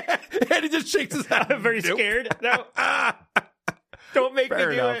 And he just shakes his head. I'm very scared. No. Don't make me do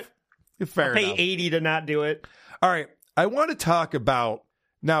it. Fair enough. Pay $80 to not do it. All right. I want to talk about,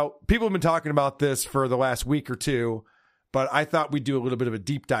 now, people have been talking about this for the last week or two, but I thought we'd do a little bit of a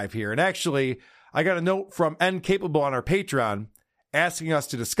deep dive here. And actually, I got a note from N Capable on our Patreon asking us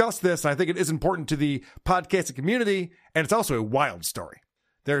to discuss this. And I think it is important to the podcasting community. And it's also a wild story.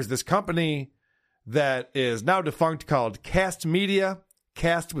 There's this company that is now defunct called Cast Media,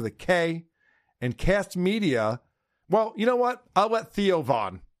 Cast with a K. And Cast Media, well, you know what? I'll let Theo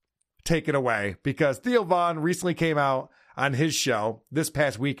Vaughn take it away because Theo Vaughn recently came out on his show this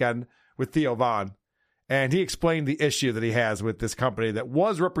past weekend with Theo Vaughn. And he explained the issue that he has with this company that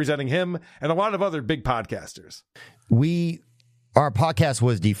was representing him and a lot of other big podcasters. Our podcast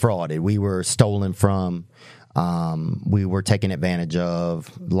was defrauded. We were stolen from. We were taken advantage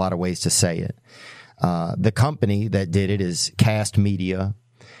of. A lot of ways to say it. The company that did it is Cast Media.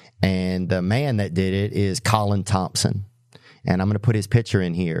 And the man that did it is Colin Thompson. And I'm going to put his picture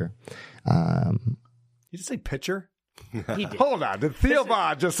in here. You just say picture? Hold on. Did Theo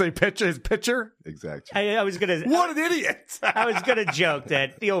Vaughn just say his picture? Exactly. I was gonna. What an idiot! I was gonna joke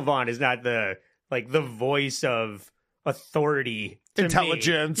that Theo Vaughn is not the voice of authority, to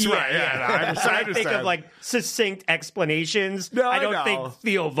intelligence, me. right? Yeah, no, I understand. I think of like succinct explanations. No, I don't know. think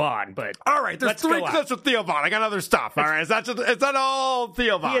Theo Vaughn, but all right. There's 3 clips with Theo Vaughn. I got other stuff. All right, it's not all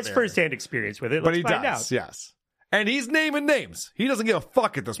Theo Vaughn. He has firsthand experience with it, but Let's he find does. out. Yes, and he's naming names. He doesn't give a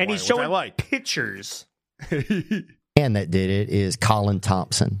fuck at this point. And he's showing which I like. pictures. Man that did it is Colin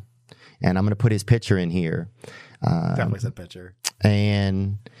Thompson, and I'm going to put his picture in here. Definitely said picture.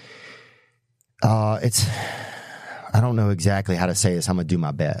 And it's, I don't know exactly how to say this. I'm going to do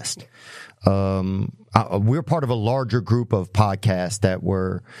my best. We're part of a larger group of podcasts that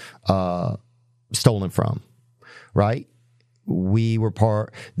were stolen from, right? We were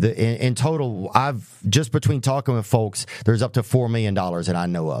in total, I've just between talking with folks, there's up to $4 million that I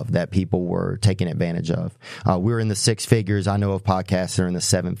know of that people were taking advantage of. We're in the 6 figures. I know of podcasts that are in the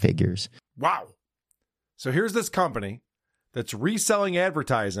 7 figures. Wow. So here's this company that's reselling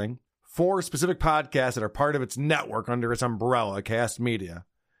advertising for specific podcasts that are part of its network under its umbrella, Cast Media.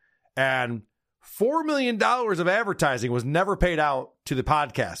 And $4 million of advertising was never paid out to the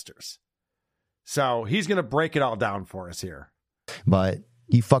podcasters. So he's going to break it all down for us here. But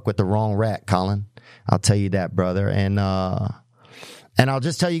you fuck with the wrong rat, Colin. I'll tell you that, brother. And I'll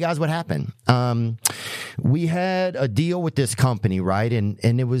just tell you guys what happened. We had a deal with this company, right?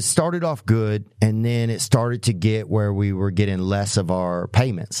 And it was started off good, and then it started to get where we were getting less of our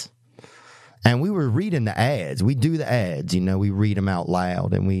payments. And we were reading the ads. We do the ads, we read them out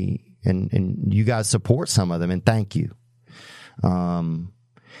loud, and and you guys support some of them, and thank you. And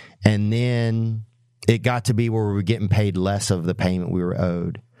then it got to be where we were getting paid less of the payment we were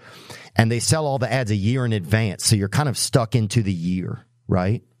owed. And they sell all the ads a year in advance, so you're kind of stuck into the year.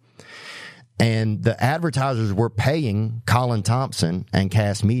 right? And the advertisers were paying Colin Thompson and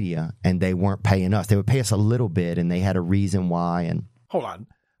Cast Media, and they weren't paying us. They would pay us a little bit, and they had a reason why. And hold on.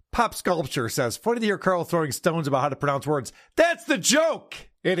 Pop Sculpture says, funny to hear Carl throwing stones about how to pronounce words. That's the joke,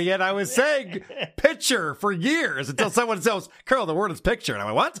 idiot. I was saying picture for years until someone says, Carl, the word is picture. And I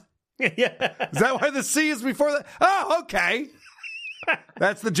went, what? Yeah. Is that why the C is before that? Oh, okay.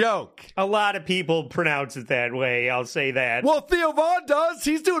 That's the joke. A lot of people pronounce it that way. I'll say that. Well, Theo Vaughn does.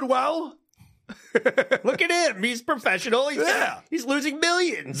 He's doing well. Look at him. He's professional. He's losing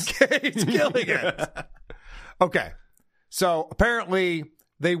millions. He's killing it. Okay. So apparently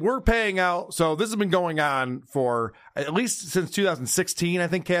they were paying out. So this has been going on for at least since 2016. I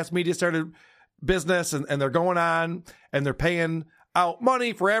think Cast Media started business and they're going on and they're paying out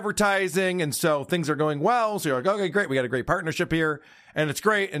money for advertising. And so things are going well. So you're like, okay, great. We got a great partnership here and it's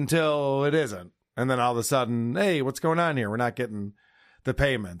great until it isn't. And then all of a sudden, hey, what's going on here? We're not getting the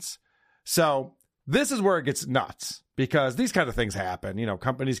payments. So this is where it gets nuts because these kind of things happen. You know,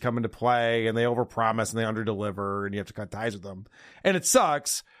 companies come into play and they overpromise and they underdeliver and you have to cut ties with them. And it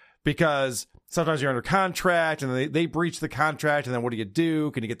sucks because sometimes you're under contract and they breach the contract. And then what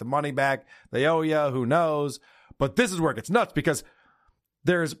do? Can you get the money back? They owe you. Who knows? But this is where it gets nuts because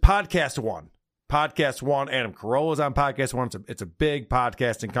there's Podcast One. Podcast One. Adam Carolla's on Podcast One. It's a big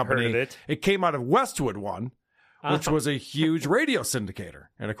podcasting company. Heard of it. It came out of Westwood One, which was a huge radio syndicator.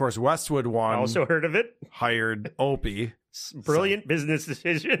 And of course, Westwood One. Also heard of it. Hired Opie. Brilliant business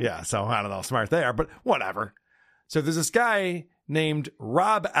decision. Yeah, so I don't know how smart they are, but whatever. So there's this guy named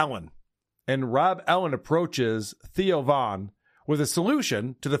Rob Ellen. And Rob Ellen approaches Theo Vaughn with a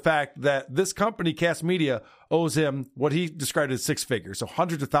solution to the fact that this company, Cast Media, owes him what he described as six figures. So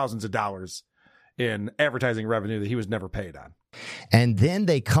hundreds of thousands of dollars in advertising revenue that he was never paid on. And then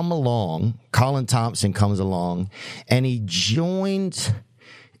they come along, Colin Thompson comes along, and he joins,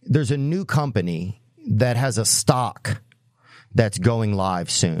 there's a new company that has a stock that's going live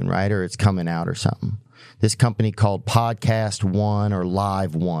soon, right? Or it's coming out or something. This company called Podcast One or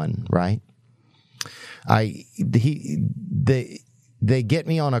Live One, right? They get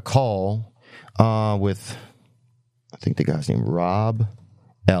me on a call with, I think the guy's name, Rob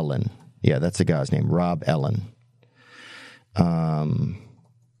Ellen. Yeah, that's the guy's name, Rob Ellen. And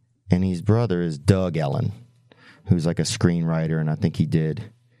his brother is Doug Ellen, who's like a screenwriter, and I think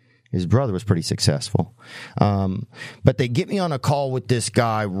his brother was pretty successful. But they get me on a call with this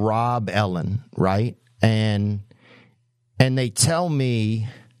guy, Rob Ellen, right? And they tell me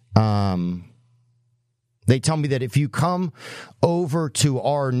that if you come over to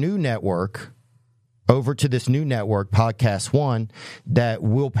our new network, over to this new network, Podcast One, that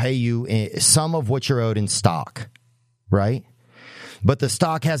we'll pay you some of what you're owed in stock, right? But the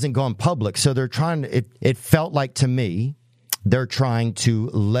stock hasn't gone public, so they're trying to, it felt like to me, they're trying to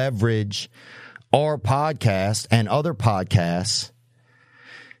leverage our podcast and other podcasts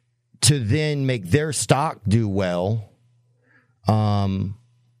to then make their stock do well. And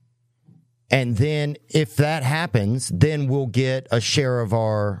then if that happens, then we'll get a share of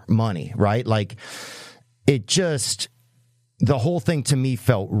our money, right? Like the whole thing to me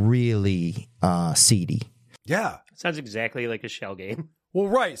felt really seedy. Yeah. Sounds exactly like a shell game. Well,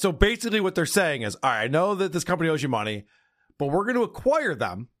 right. So basically what they're saying is, all right, I know that this company owes you money, but we're going to acquire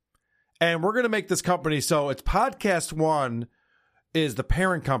them and we're going to make this company. So it's Podcast One is the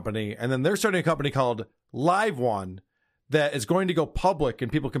parent company. And then they're starting a company called Live One that is going to go public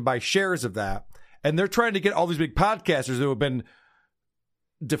and people can buy shares of that. And they're trying to get all these big podcasters who have been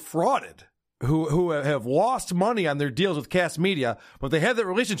defrauded, who have lost money on their deals with Cast Media, but they have that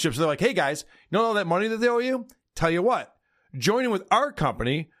relationship. So they're like, hey guys, you know all that money that they owe you? Tell you what, joining with our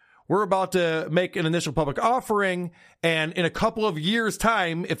company, we're about to make an initial public offering. And in a couple of years'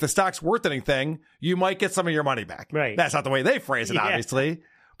 time, if the stock's worth anything, you might get some of your money back. Right. That's not the way they phrase it, obviously,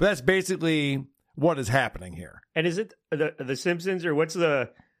 but that's basically what is happening here. And is it the Simpsons or what's the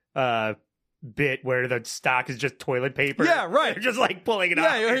bit where the stock is just toilet paper? Yeah, right. They're just like pulling it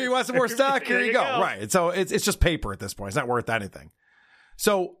out. Yeah, you want some more stock? Here you go. Right. So it's just paper at this point. It's not worth anything.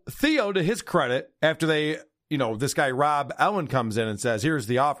 So Theo, to his credit, after this guy Rob Ellen comes in and says, here's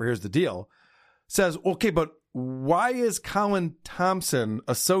the offer, here's the deal, says, okay, but why is Colin Thompson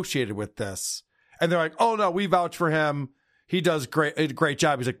associated with this? And they're like, oh no, we vouch for him. He does a great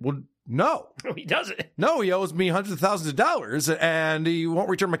job. He's like, well, no, he doesn't. No, he owes me hundreds of thousands of dollars and he won't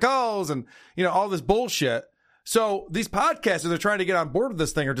return my calls and, all this bullshit. So these podcasters that are trying to get on board with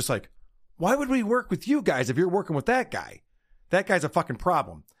this thing are just like, why would we work with you guys if you're working with that guy? That guy's a fucking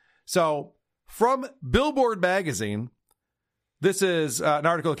problem. So from Billboard magazine, This is an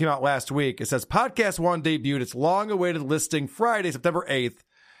article that came out last week. It says Podcast One debuted its long-awaited listing Friday, September 8th,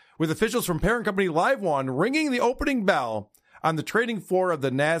 with officials from parent company Live One ringing the opening bell on the trading floor of the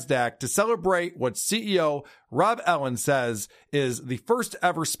NASDAQ to celebrate what CEO Rob Ellin says is the first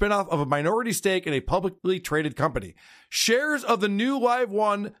ever spinoff of a minority stake in a publicly traded company. Shares of the new Live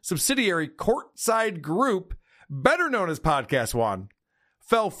One subsidiary Courtside Group, better known as Podcast One,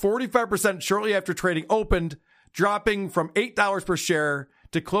 fell 45% shortly after trading opened, dropping from $8 per share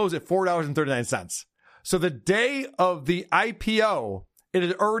to close at $4.39. So the day of the IPO, it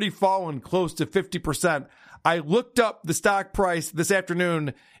had already fallen close to 50%. I looked up the stock price this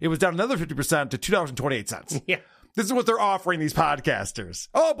afternoon. It was down another 50% to $2.28. Yeah. This is what they're offering these podcasters.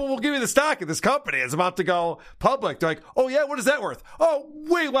 Oh, but we'll give you the stock of this company. It's about to go public. They're like, oh, yeah, what is that worth? Oh,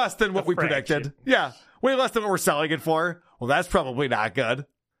 way less than what we predicted. Yeah, way less than what we're selling it for. Well, that's probably not good.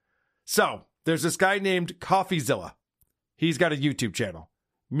 So there's this guy named CoffeeZilla. He's got a YouTube channel.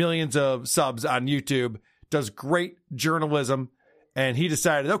 Millions of subs on YouTube. Does great journalism. And he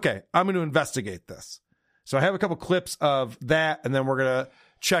decided, okay, I'm going to investigate this. So I have a couple clips of that, and then we're going to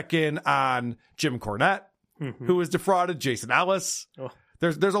check in on Jim Cornette, who was defrauded, Jason Ellis. Oh.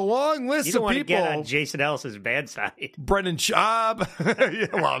 There's a long list of people. You don't want to get on Jason Ellis's bad side. Brendan Schaub.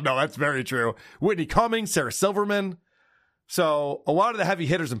 Yeah, well, no, that's very true. Whitney Cummings, Sarah Silverman. So a lot of the heavy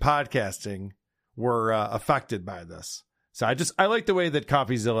hitters in podcasting were affected by this. So I like the way that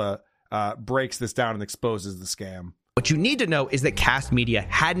CoffeeZilla breaks this down and exposes the scam. What you need to know is that Cast Media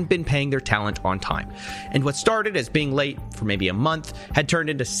hadn't been paying their talent on time. And what started as being late for maybe a month had turned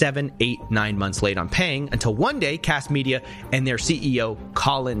into 7, 8, 9 months late on paying until one day Cast Media and their CEO,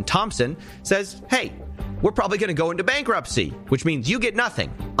 Colin Thompson, says, hey, we're probably going to go into bankruptcy, which means you get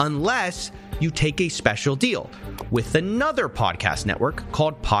nothing unless you take a special deal with another podcast network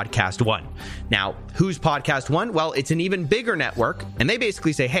called Podcast One. Now, who's Podcast One? Well, it's an even bigger network, and they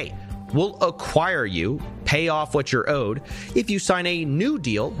basically say, hey, we'll acquire you, pay off what you're owed, if you sign a new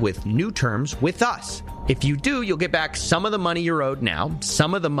deal with new terms with us. If you do, you'll get back some of the money you're owed now,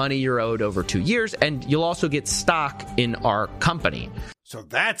 some of the money you're owed over 2 years, and you'll also get stock in our company. So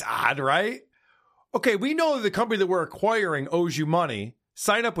that's odd, right? Okay, we know the company that we're acquiring owes you money.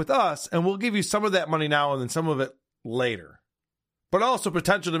 Sign up with us, and we'll give you some of that money now and then some of it later. But also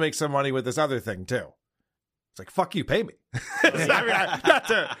potential to make some money with this other thing, too. It's like, fuck you, pay me. Not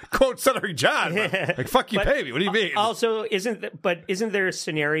to quote Stuttering John, but like, fuck you, pay me. What do you mean? Also, isn't there a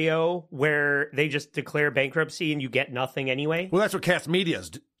scenario where they just declare bankruptcy and you get nothing anyway? Well, that's what Cast Media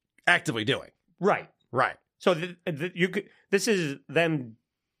is actively doing. Right. So this is them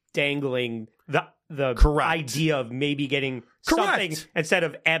dangling the idea of maybe getting something instead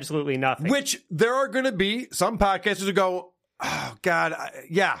of absolutely nothing. Which there are going to be some podcasters who go, oh, God,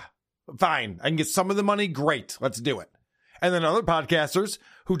 yeah. Fine, I can get some of the money. Great, let's do it. And then other podcasters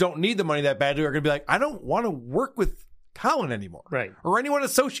who don't need the money that badly are going to be like, I don't want to work with Colin anymore. Right. Or anyone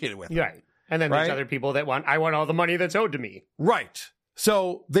associated with him. Right. And then there's other people that I want all the money that's owed to me. Right.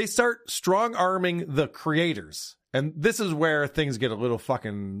 So they start strong arming the creators. And this is where things get a little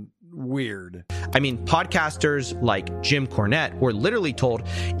fucking weird. I mean, podcasters like Jim Cornette were literally told,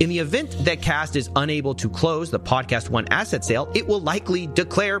 in the event that Cast is unable to close the Podcast One asset sale, it will likely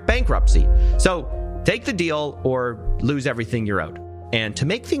declare bankruptcy. So take the deal or lose everything you're owed. And to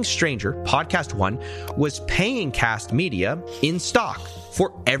make things stranger, Podcast One was paying Cast Media in stock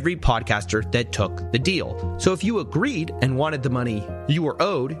for every podcaster that took the deal. So if you agreed and wanted the money you were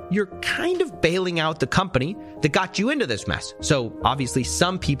owed, you're kind of bailing out the company that got you into this mess. So obviously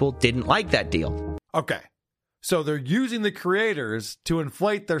some people didn't like that deal. Okay. So they're using the creators to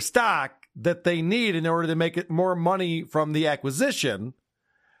inflate their stock that they need in order to make it more money from the acquisition.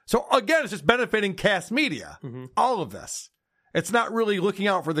 So again, it's just benefiting Cast Media. All of this. It's not really looking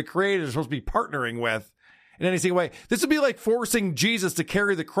out for the creators they're supposed to be partnering with in any single way. This would be like forcing Jesus to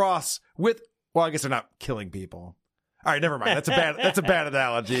carry the cross with, well, I guess they're not killing people. All right, never mind. That's a bad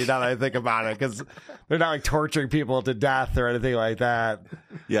analogy now that I think about it, because they're not like torturing people to death or anything like that.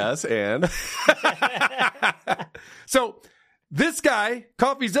 Yes, and so this guy,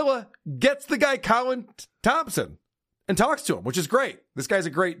 CoffeeZilla, gets the guy Colin Thompson and talks to him, which is great. This guy's a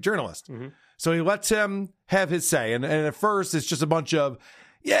great journalist. So he lets him have his say. And at first, it's just a bunch of,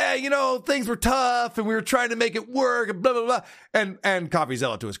 yeah, you know, things were tough and we were trying to make it work and blah, blah, blah. And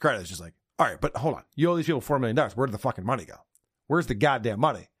CoffeeZilla, to his credit, is just like, all right, but hold on. You owe these people $4 million. Where did the fucking money go? Where's the goddamn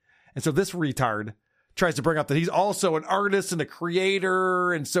money? And so this retard tries to bring up that he's also an artist and a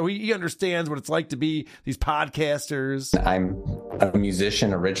creator. And so he understands what it's like to be these podcasters. I'm a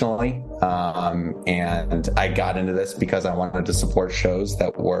musician originally. And I got into this because I wanted to support shows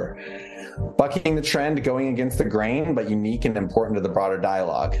that were bucking the trend, going against the grain, but unique and important to the broader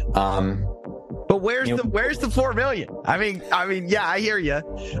dialogue. But where's the 4 million? I mean, yeah, I hear you.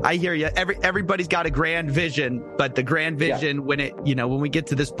 Everybody's got a grand vision, but the grand vision, when we get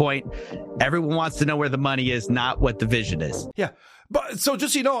to this point, everyone wants to know where the money is, not what the vision is. Yeah. But so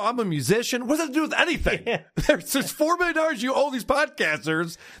just so you know, I'm a musician. What does that do with anything? Yeah. There's $4 million you owe these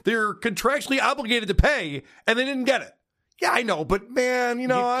podcasters. They're contractually obligated to pay, and they didn't get it. Yeah, I know, but man, you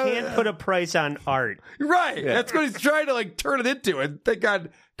can't put a price on art. Right. Yeah. That's what he's trying to turn it into. And thank God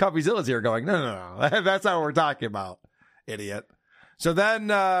CoffeeZilla's here going, no. That's not what we're talking about, idiot. So then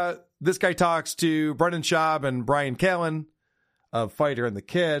this guy talks to Brendan Schaub and Brian Callen of Fighter and the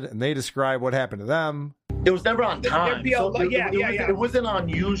Kid, and they describe what happened to them. It was never on time. It wasn't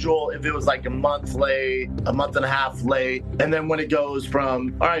unusual if it was like a month late, a month and a half late. And then when it goes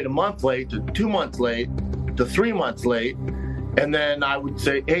from, all right, a month late to 2 months late to 3 months late. And then I would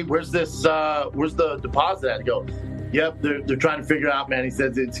say, hey, where's the deposit at? I go, yep, they're trying to figure out, man. He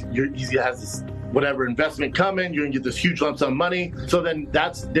says he has this whatever investment coming. You're going to get this huge lump sum of money. So then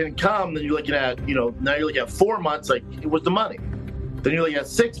that's didn't come. Then you're looking at, now you're looking at 4 months, like, it was the money. Then you're looking at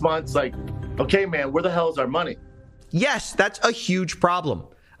 6 months, like, okay, man, where the hell is our money? Yes, that's a huge problem.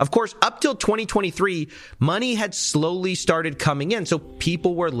 Of course, up till 2023, money had slowly started coming in, so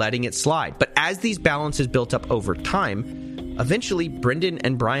people were letting it slide. But as these balances built up over time, eventually Brendan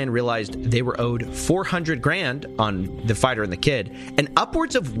and Brian realized they were owed $400,000 on The Fighter and the Kid and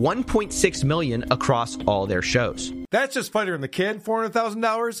upwards of $1.6 million across all their shows. That's just Fighter and the Kid,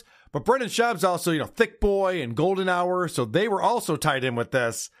 $400,000. But Brendan Schaub's also, Thick Boy and Golden Hour, so they were also tied in with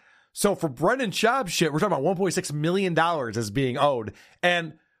this. So for Brendan Schaub's shit, we're talking about $1.6 million as being owed.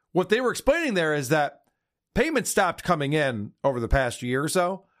 And what they were explaining there is that payments stopped coming in over the past year or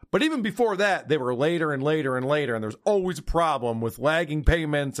so. But even before that, they were later and later and later. And there's always a problem with lagging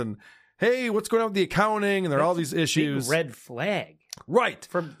payments. And, hey, what's going on with the accounting? And there are all these issues. Big red flag. Right.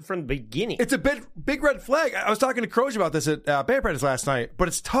 From the beginning. It's a big red flag. I was talking to Croge about this at Band Practice last night. But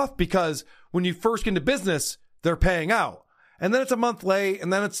it's tough because when you first get into business, they're paying out. And then it's a month late.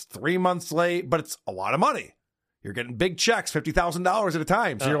 And then it's 3 months late. But it's a lot of money. You're getting big checks, $50,000 at a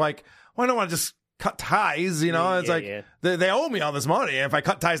time. So you're like, well, I don't want to just cut ties. They owe me all this money. And if I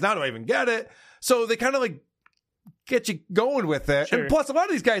cut ties now, do I even get it? So they kind of get you going with it. Sure. And plus, a lot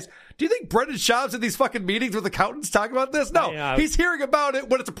of these guys, do you think Brendan Schaub's at these fucking meetings with accountants talking about this? No, he's hearing about it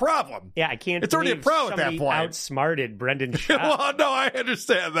when it's a problem. Yeah, I can't. It's already a problem at that point. Outsmarted Brendan Schaub. Well, no, I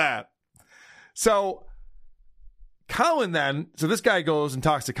understand that. So Colin then, so this guy goes and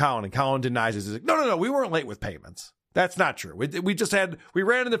talks to Colin, and Colin denies it. He's like, no, we weren't late with payments. That's not true. We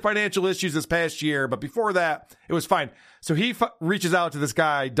ran into financial issues this past year, but before that, it was fine. So he reaches out to this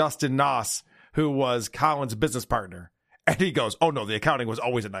guy, Dustin Noss, who was Colin's business partner. And he goes, oh no, the accounting was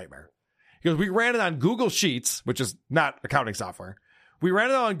always a nightmare. He goes, we ran it on Google Sheets, which is not accounting software. We ran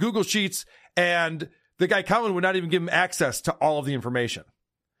it on Google Sheets, and the guy Colin would not even give him access to all of the information.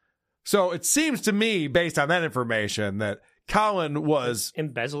 So it seems to me, based on that information, that Colin was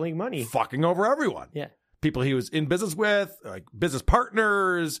embezzling money, fucking over everyone. Yeah. People he was in business with, like business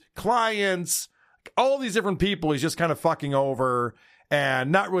partners, clients, all these different people he's just kind of fucking over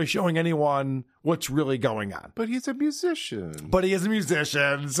and not really showing anyone what's really going on. But he's a musician.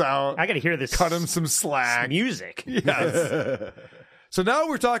 So I got to hear this. Cut him some slack. Music. Yes. So now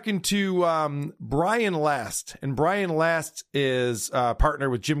we're talking to Brian Last. And Brian Last is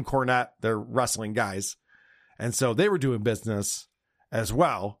partner with Jim Cornette. They're wrestling guys. And so they were doing business as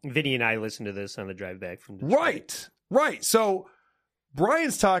well. Vinny and I listened to this on the drive back from Detroit. Right. So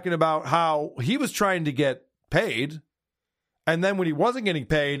Brian's talking about how he was trying to get paid. And then when he wasn't getting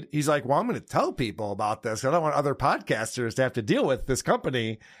paid, he's like, well, I'm going to tell people about this. I don't want other podcasters to have to deal with this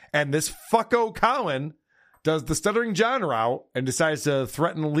company. And this fucko Colin does the Stuttering John route and decides to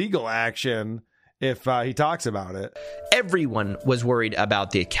threaten legal action if he talks about it. Everyone was worried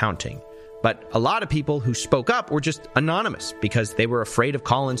about the accounting, but a lot of people who spoke up were just anonymous because they were afraid of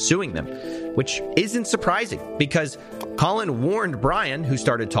Colin suing them, which isn't surprising because Colin warned Brian, who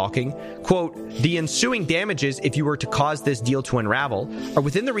started talking, quote, the ensuing damages if you were to cause this deal to unravel are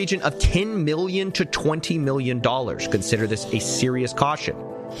within the region of $10 million to $20 million. Consider this a serious caution.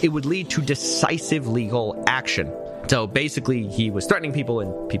 It would lead to decisive legal action. So basically, he was threatening people,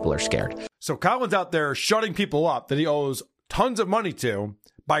 and people are scared. So Colin's out there shutting people up that he owes tons of money to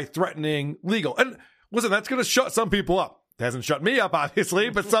by threatening legal. And listen, that's going to shut some people up. It hasn't shut me up, obviously,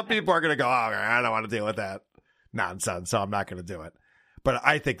 but some people are going to go, oh, I don't want to deal with that nonsense, so I'm not going to do it. But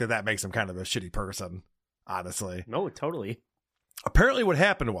I think that makes him kind of a shitty person, honestly. No, totally. Apparently what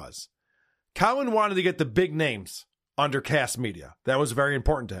happened was Colin wanted to get the big names under Cast Media. That was very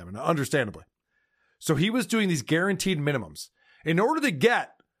important to him, and understandably. So he was doing these guaranteed minimums. In order to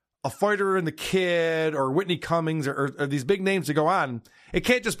get a Fighter and the Kid or Whitney Cummings or these big names to go on, it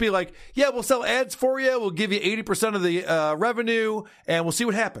can't just be like, yeah, we'll sell ads for you, we'll give you 80% of the revenue, and we'll see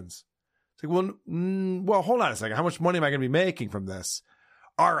what happens. It's like, well, hold on a second. How much money am I going to be making from this?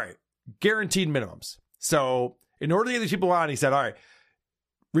 All right, guaranteed minimums. So in order to get these people on, he said, all right,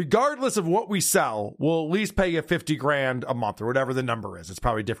 regardless of what we sell, we'll at least pay you $50,000 a month or whatever the number is. It's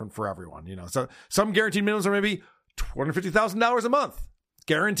probably different for everyone, you know. So some guaranteed minimums are maybe $250,000 a month,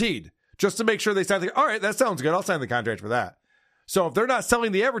 guaranteed, just to make sure they sign. All right, that sounds good. I'll sign the contract for that. So if they're not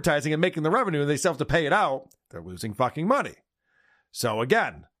selling the advertising and making the revenue, and they still have to pay it out, they're losing fucking money. So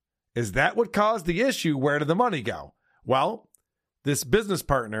again, is that what caused the issue? Where did the money go? Well, this business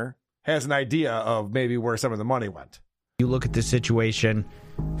partner has an idea of maybe where some of the money went. You look at the situation,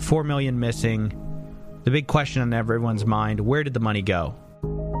 4 million missing. The big question on everyone's mind, where did the money go?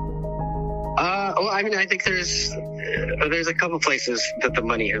 Well, I mean, I think there's a couple places that the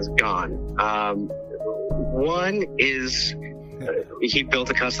money has gone. One is he built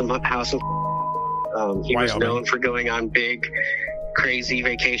a custom house. He was known for going on big, crazy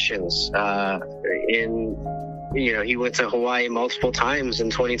vacations. He went to Hawaii multiple times in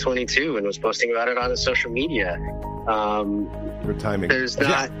 2022 and was posting about it on his social media. Good timing. There's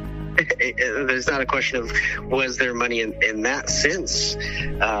not a question of was there money in that sense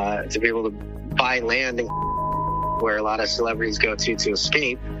to be able to buy land where a lot of celebrities go to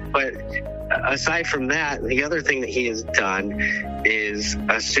escape. But aside from that, the other thing that he has done is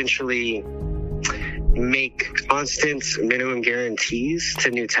essentially make constant minimum guarantees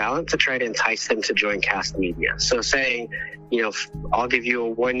to new talent to try to entice them to join Cast Media. So saying, I'll give you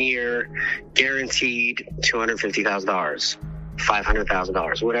a 1-year guaranteed $250,000,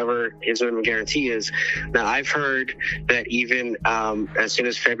 $500,000, whatever his minimum guarantee is. Now, I've heard that even as soon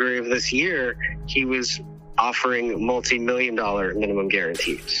as February of this year, he was offering multi-million-dollar minimum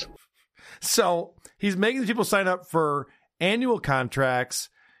guarantees. So he's making people sign up for annual contracts.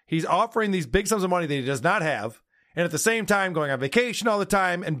 He's offering these big sums of money that he does not have, and at the same time going on vacation all the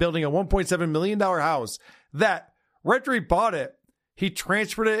time and building a $1.7 million house that right after he bought it, he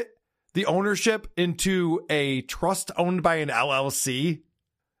transferred the ownership into a trust owned by an LLC.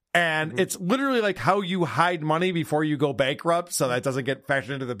 And it's literally like how you hide money before you go bankrupt so that doesn't get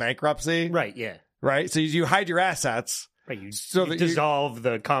factored into the bankruptcy. Right, yeah. Right? So you hide your assets. Right, you dissolve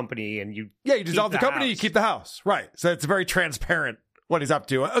the company and you dissolve the company, you keep the house. Right. So it's very transparent what he's up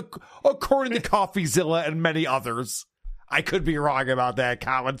to, according to CoffeeZilla and many others. I could be wrong about that,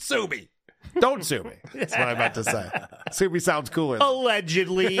 Colin. Sue me. Don't sue me. That's what I meant to say. Sue me sounds cooler.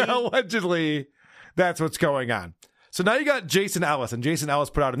 Allegedly. Allegedly. That's what's going on. So now you got Jason Ellis, and Jason Ellis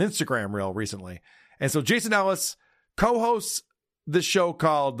put out an Instagram reel recently. And so Jason Ellis co-hosts this show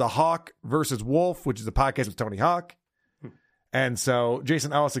called The Hawk versus Wolf, which is a podcast with Tony Hawk. And so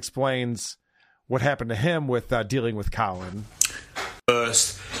Jason Ellis explains what happened to him with dealing with Colin.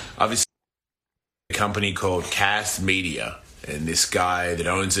 First, obviously, a company called Cast Media, and this guy that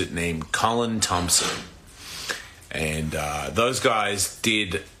owns it named Colin Thompson. And those guys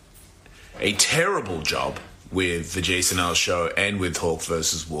did a terrible job with the Jason Ellis show and with Hawk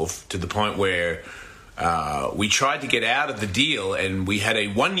versus Wolf, to the point where we tried to get out of the deal, and we had a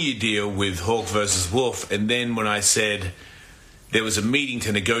 1-year deal with Hawk versus Wolf. And then when I said there was a meeting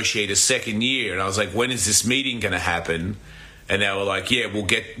to negotiate a second year, and I was like, when is this meeting going to happen? And they were like, yeah, we'll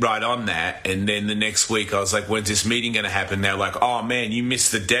get right on that. And then the next week I was like, when's this meeting going to happen? They're like, oh man, you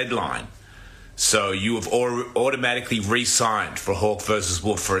missed the deadline. So you have automatically re-signed for Hawk versus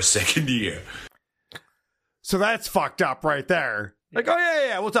Wolf for a second year. So that's fucked up right there. Like, oh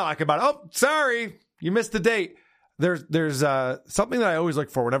yeah, we'll talk about it. Oh, sorry, you missed the date. There's something that I always look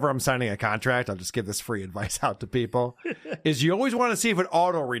for whenever I'm signing a contract. I'll just give this free advice out to people, is you always want to see if it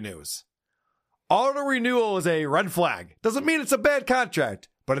auto-renews. Auto-renewal is a red flag. Doesn't mean it's a bad contract,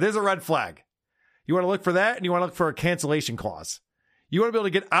 but it is a red flag. You want to look for that, and you want to look for a cancellation clause. You want to be able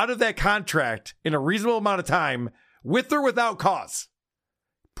to get out of that contract in a reasonable amount of time, with or without cause.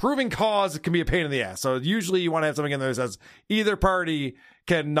 Proving cause can be a pain in the ass. So usually you want to have something in there that says either party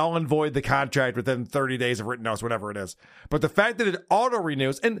can null and void the contract within 30 days of written notice, whatever it is. But the fact that it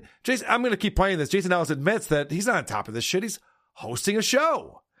auto-renews, and Jason, I'm going to keep playing this. Jason Ellis admits that he's not on top of this shit. He's hosting a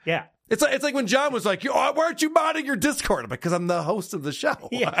show. Yeah. It's like when John was like, why aren't you modding your Discord? Because I'm the host of the show.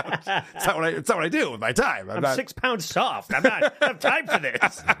 Yeah. It's not what I do with my time. I'm 6 pounds soft. I don't have time for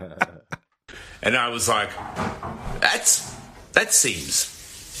this. And I was like, that seems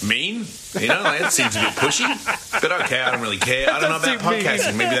mean. That seems a bit pushy. But okay, I don't really care. I don't know about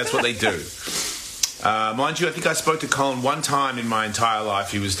podcasting. Maybe that's what they do. Mind you, I think I spoke to Colin one time in my entire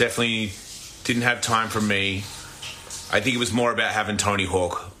life. He was definitely didn't have time for me. I think it was more about having Tony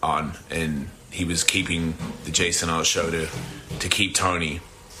Hawk on, and he was keeping the Jason Ellis show to keep Tony.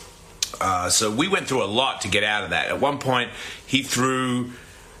 So we went through a lot to get out of that. At one point, he threw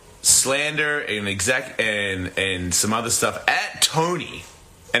slander and some other stuff at Tony,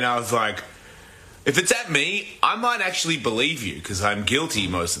 and I was like, if it's at me, I might actually believe you because I'm guilty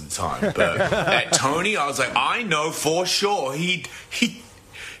most of the time. But at Tony, I was like, I know for sure he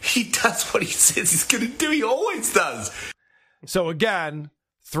does what he says he's going to do. He always does. So again,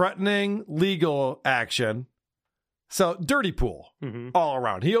 threatening legal action. So dirty pool all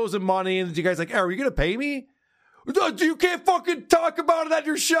around. He owes him money, and the guy's like, hey, are you going to pay me? You can't fucking talk about it on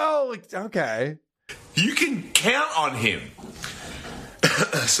your show. Like, okay. You can count on him.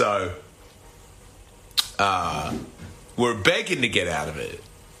 So we're begging to get out of it.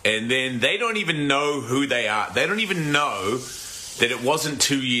 And then they don't even know who they are. They don't even know that it wasn't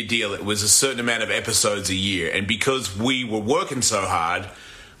a 2-year deal. It was a certain amount of episodes a year. And because we were working so hard,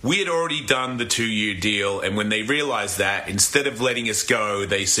 we had already done the 2-year deal. And when they realized that, instead of letting us go,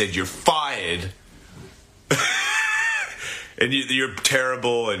 they said, you're fired. And you're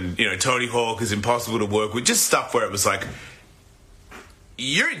terrible. And, Tony Hawk is impossible to work with. Just stuff where it was like,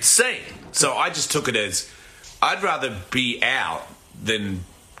 you're insane. So I just took it as, I'd rather be out than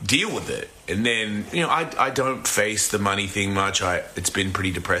deal with it. And then, I don't face the money thing much. It's been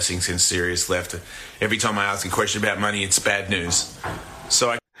pretty depressing since Sirius left. Every time I ask a question about money, it's bad news.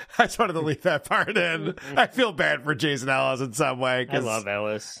 So I just wanted to leave that part in. I feel bad for Jason Ellis in some way. I love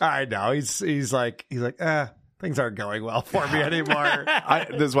Ellis. I know. He's like, things aren't going well for me anymore.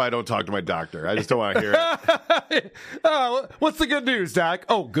 This is why I don't talk to my doctor. I just don't want to hear it. What's the good news, Doc?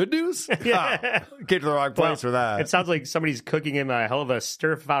 Oh, good news? Yeah. Came to the wrong place for that. It sounds like somebody's cooking him a hell of a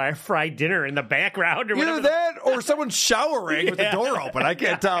stir-fried dinner in the background or whatever. Either that or someone's showering with the door open. I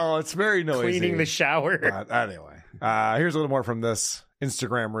can't tell. It's very noisy. Cleaning the shower. But anyway, here's a little more from this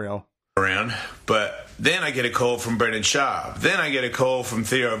Instagram reel. Around, but then I get a call from Brendan Sharp. Then I get a call from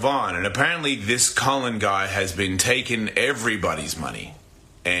Theo Vaughn, and apparently this Colin guy has been taking everybody's money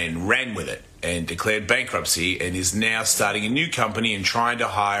and ran with it and declared bankruptcy and is now starting a new company and trying to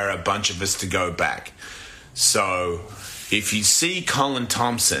hire a bunch of us to go back. So if you see Colin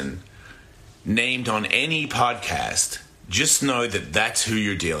Thompson named on any podcast, just know that that's who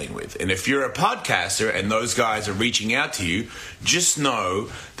you're dealing with. And if you're a podcaster and those guys are reaching out to you, just know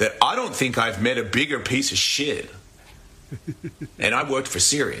that I don't think I've met a bigger piece of shit. And I worked for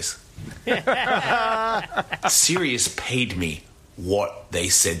Sirius. Sirius paid me what they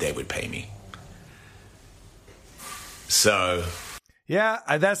said they would pay me. So... yeah,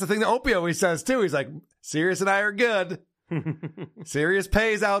 that's the thing that Opie always says, too. He's like, Sirius and I are good. Sirius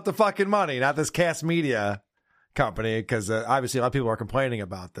pays out the fucking money, not this Cast Media company, because obviously a lot of people are complaining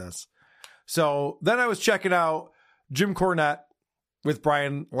about this. So then I was checking out Jim Cornette with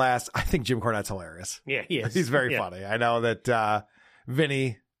Brian Last. I think Jim Cornette's hilarious. Yeah, he is. He's very funny. I know that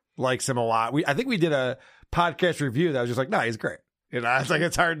Vinny likes him a lot. I think we did a podcast review that was just like, no, he's great. It's like,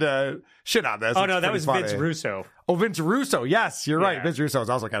 it's hard to shit on this. Oh, no, that was funny. Vince Russo. Oh, Vince Russo. Yes, you're right. Vince Russo is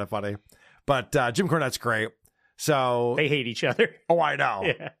also kind of funny. But Jim Cornette's great. So they hate each other. Oh, I know.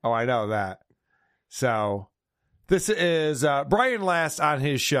 Yeah. Oh, I know that. So this is Brian Last on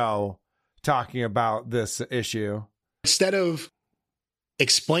his show talking about this issue. Instead of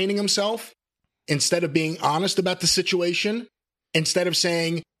explaining himself, instead of being honest about the situation, instead of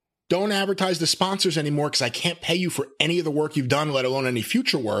saying, don't advertise the sponsors anymore because I can't pay you for any of the work you've done, let alone any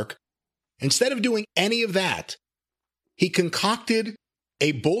future work. Instead of doing any of that, he concocted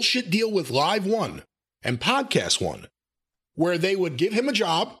a bullshit deal with Live One and Podcast One, where they would give him a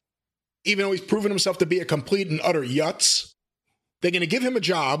job, even though he's proven himself to be a complete and utter yutz. They're going to give him a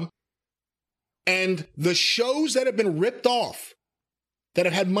job, and the shows that have been ripped off, that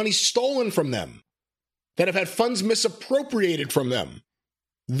have had money stolen from them, that have had funds misappropriated from them,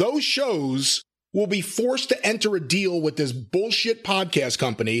 those shows will be forced to enter a deal with this bullshit podcast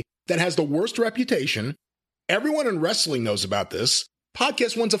company that has the worst reputation. Everyone in wrestling knows about this.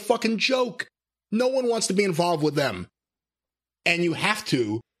 Podcast One's a fucking joke. No one wants to be involved with them. And you have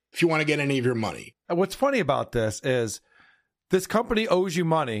to if you want to get any of your money. What's funny about this is this company owes you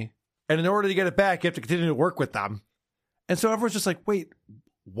money, and in order to get it back, you have to continue to work with them. And so everyone's just like, wait,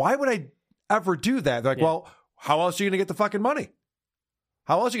 why would I ever do that? They're like, well, how else are you going to get the fucking money?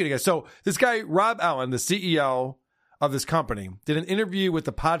 How else are you going to get? So this guy, Rob Ellen, the CEO of this company, did an interview with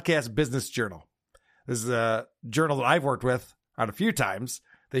the Podcast Business Journal. This is a journal that I've worked with on a few times.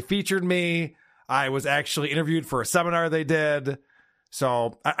 They featured me. I was actually interviewed for a seminar they did.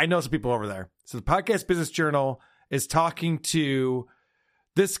 So I know some people over there. So the Podcast Business Journal is talking to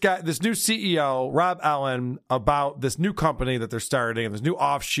this guy, this new CEO, Rob Ellen, about this new company that they're starting, this new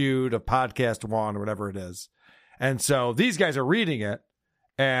offshoot of Podcast One or whatever it is. And so these guys are reading it,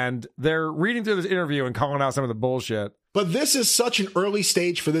 and they're reading through this interview and calling out some of the bullshit. But this is such an early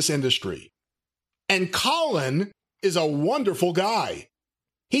stage for this industry. And Colin is a wonderful guy.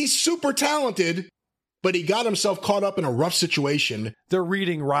 He's super talented, but he got himself caught up in a rough situation. They're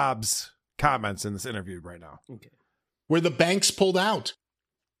reading Rob's comments in this interview right now. Okay. Where the banks pulled out.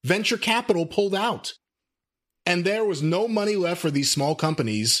 Venture capital pulled out. And there was no money left for these small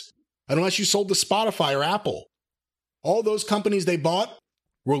companies unless you sold to Spotify or Apple. All those companies they bought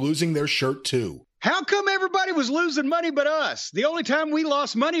were losing their shirt too. How come everybody was losing money but us? The only time we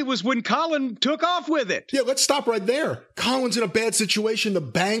lost money was when Colin took off with it. Yeah, let's stop right there. Colin's in a bad situation. The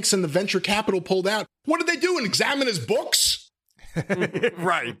banks and the venture capital pulled out. What did they do? Examine his books?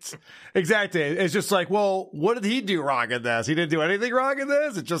 Right. Exactly. It's just like, well, what did he do wrong in this? He didn't do anything wrong in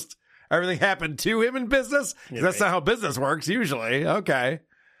this. It just, everything happened to him in business. Yeah, that's not how business works usually. Okay.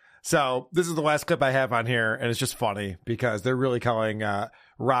 So this is the last clip I have on here, and it's just funny because they're really calling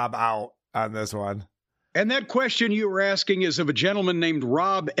Rob out on this one. And that question you were asking is of a gentleman named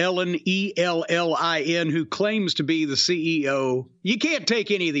Rob Ellen, Ellin, who claims to be the CEO. You can't take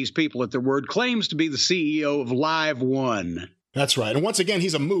any of these people at their word. Claims to be the CEO of Live One. That's right. And once again,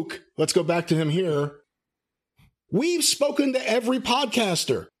 he's a mook. Let's go back to him here. We've spoken to every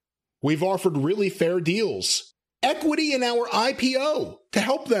podcaster. We've offered really fair deals. Equity in our IPO to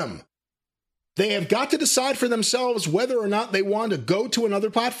help them. They have got to decide for themselves whether or not they want to go to another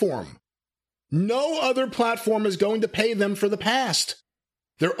platform. No other platform is going to pay them for the past.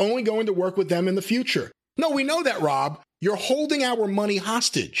 They're only going to work with them in the future. No, we know that, Rob. You're holding our money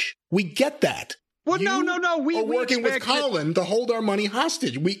hostage. We get that. Well, no. We are working with Colin to hold our money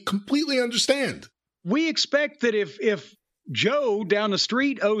hostage. We completely understand. We expect that if Joe down the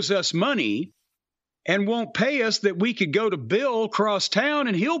street owes us money and won't pay us, that we could go to Bill across town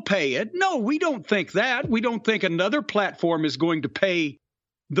and he'll pay it. No, we don't think that. We don't think another platform is going to pay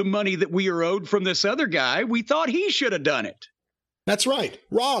the money that we are owed from this other guy. We thought he should have done it. That's right.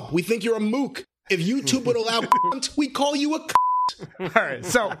 Rob, we think you're a mook. If YouTube would allow we call you a All right.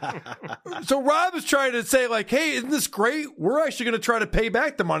 So Rob is trying to say, like, hey, isn't this great? We're actually going to try to pay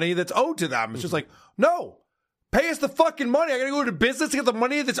back the money that's owed to them. It's just like, no, pay us the fucking money. I got to go to business to get the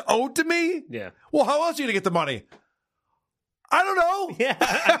money that's owed to me? Yeah. Well, how else are you going to get the money? I don't know.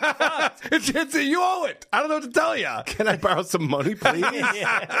 Yeah. it's you owe it. I don't know what to tell you. Can I borrow some money, please?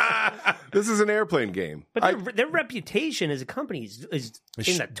 This is an airplane game. But their reputation as a company is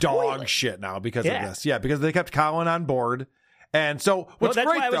in the dog toilet. shit now because of this. Yeah, because they kept Colin on board. And so what's that's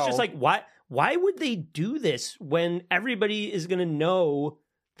great, why I was though, just like, why would they do this when everybody is going to know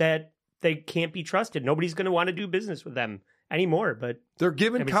that they can't be trusted? Nobody's going to want to do business with them anymore. But they're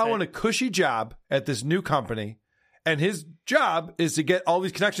giving Colin a cushy job at this new company. And his job is to get all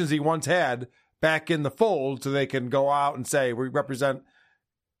these connections he once had back in the fold so they can go out and say, we represent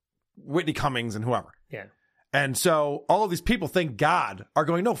Whitney Cummings and whoever. Yeah. And so all of these people, thank God, are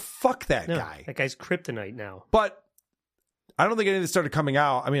going, no, fuck that guy. That guy's kryptonite now. But I don't think any of this started coming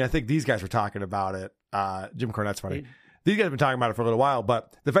out. I mean, I think these guys were talking about it. Jim Cornette's funny. These guys have been talking about it for a little while.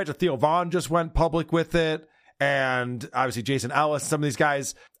 But the fact that Theo Vaughn just went public with it, and obviously Jason Ellis, some of these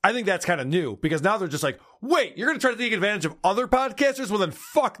guys, I think that's kind of new because now they're just like, wait, you're going to try to take advantage of other podcasters? Well, then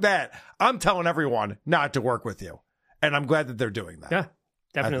fuck that. I'm telling everyone not to work with you. And I'm glad that they're doing that. Yeah,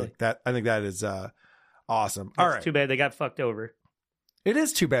 definitely. I think that is awesome. It's all right. Too bad they got fucked over. It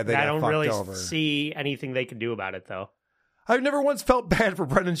is too bad they got fucked over. I don't really see anything they could do about it, though. I've never once felt bad for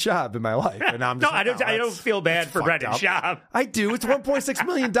Brendan Schaub in my life. And I'm just I don't feel bad for Brendan Schaub. I do. It's $1.6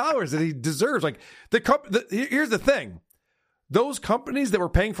 million that he deserves. Like here's the thing. Those companies that were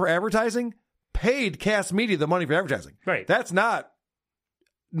paying for advertising paid Cast Media the money for advertising. Right. That's not,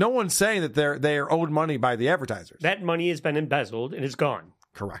 no one's saying that they are owed money by the advertisers. That money has been embezzled and is gone.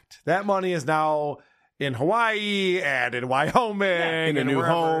 Correct. That money is now in Hawaii and in Wyoming. In a new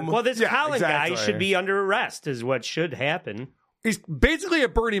home. Well, this Colin guy should be under arrest is what should happen. He's basically a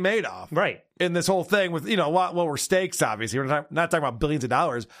Bernie Madoff. Right. In this whole thing with, a lot lower stakes, obviously. We're not talking about billions of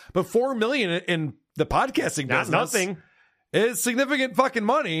dollars, but $4 million in the podcasting business. Nothing. Is significant fucking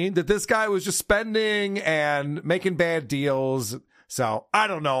money that this guy was just spending and making bad deals. So I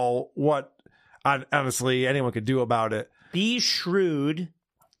don't know what, honestly, anyone could do about it. Be shrewd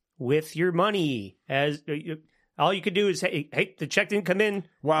with your money. As all you could do is, hey, the check didn't come in.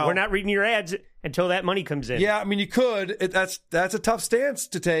 Wow. We're not reading your ads until that money comes in. Yeah, I mean, you could. That's a tough stance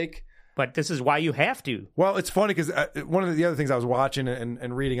to take. But this is why you have to. Well, it's funny because one of the other things I was watching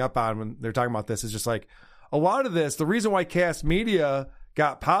and reading up on when they're talking about this is just like a lot of this. The reason why Cast Media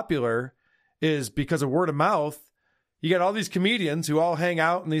got popular is because of word of mouth. You got all these comedians who all hang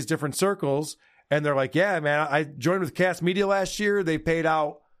out in these different circles, and they're like, "Yeah, man, I joined with Cast Media last year. They paid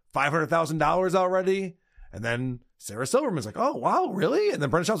out $500,000 already." And then Sarah Silverman's like, "Oh, wow, really?" And then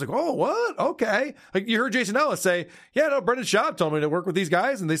Brendan Schaub's like, "Oh, what? Okay." Like you heard Jason Ellis say, "Yeah, no, Brendan Schaub told me to work with these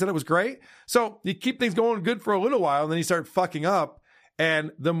guys and they said it was great." So you keep things going good for a little while and then you start fucking up.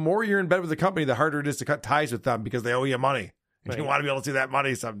 And the more you're in bed with the company, the harder it is to cut ties with them because they owe you money. Right. You want to be able to see that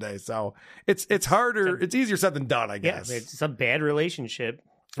money someday. So it's harder. It's easier said than done, I guess. Yeah, it's a bad relationship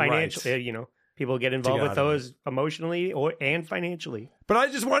financially, Right. You know. People get involved with those emotionally and financially. But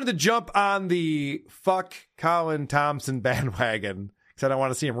I just wanted to jump on the fuck Colin Thompson bandwagon because I don't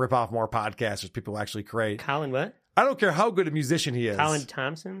want to see him rip off more podcasters people actually create. Colin what? I don't care how good a musician he is. Colin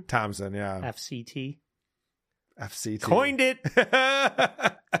Thompson? Thompson, yeah. FCT. FCT. Coined it.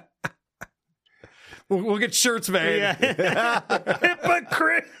 We'll get shirts made. Yeah.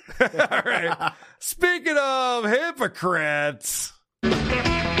 Hypocrite. All right. Speaking of hypocrites.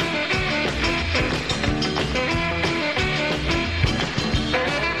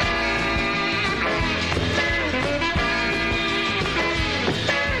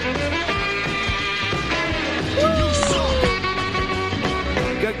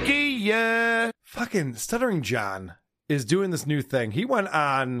 Yeah. Fucking Stuttering John is doing this new thing. He went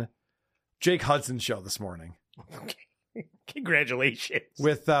on Jake Hudson's show this morning. Okay. Congratulations.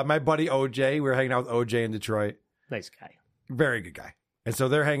 With my buddy OJ. We were hanging out with OJ in Detroit. Nice guy. Very good guy. And so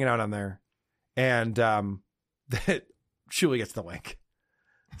they're hanging out on there. And Shuli gets the link.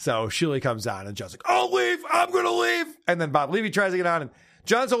 So Shuli comes on and John's like, "I'll leave. I'm going to leave." And then Bob Levy tries to get on. And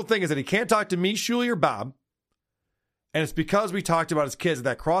John's whole thing is that he can't talk to me, Shuli, or Bob. And it's because we talked about his kids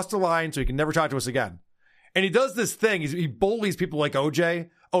that crossed the line so he can never talk to us again. And he does this thing. He bullies people like OJ.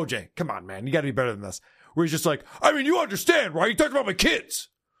 OJ, come on, man. You got to be better than this. Where he's just like, "I mean, you understand, right? You talked about my kids,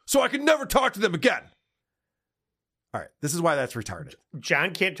 so I can never talk to them again." All right. This is why that's retarded.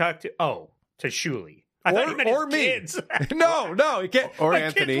 John can't talk to Shuli. Or me. Kids. No, he can't. Or my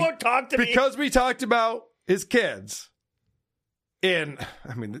Anthony. kids won't talk to me. Because we talked about his kids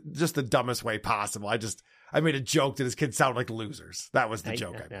just the dumbest way possible. I made a joke that his kids sound like losers. That was the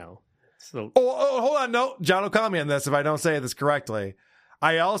joke. I know. So, hold on. No, John will call me on this if I don't say this correctly.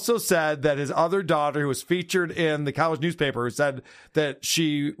 I also said that his other daughter, who was featured in the college newspaper, who said that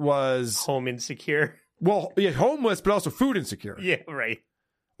she was home insecure. Well, yeah, homeless, but also food insecure. Yeah, right.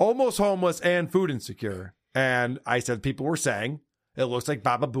 Almost homeless and food insecure. And I said people were saying it looks like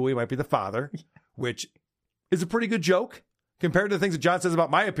Baba Booey might be the father, which is a pretty good joke compared to the things that John says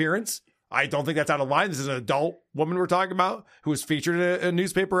about my appearance. I don't think that's out of line. This is an adult woman we're talking about who was featured in a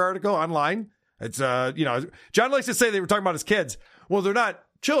newspaper article online. It's, John likes to say they were talking about his kids. Well, they're not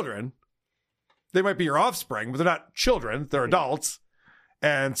children. They might be your offspring, but they're not children. They're adults.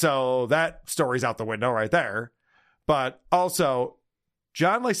 And so that story's out the window right there. But also,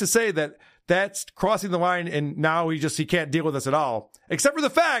 John likes to say that that's crossing the line and now he can't deal with us at all. Except for the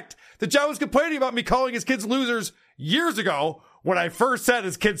fact that John was complaining about me calling his kids losers years ago when I first said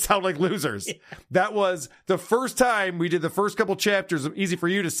his kids sound like losers. Yeah. That was the first time we did the first couple chapters of Easy for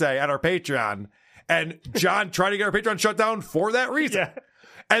You to Say at our Patreon. And John tried to get our Patreon shut down for that reason. Yeah.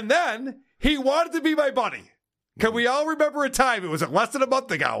 And then he wanted to be my buddy. Can we all remember a time, it was less than a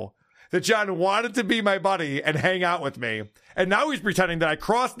month ago, that John wanted to be my buddy and hang out with me. And now he's pretending that I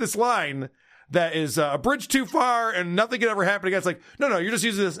crossed this line that is a bridge too far and nothing can ever happen again. It's like, no, you're just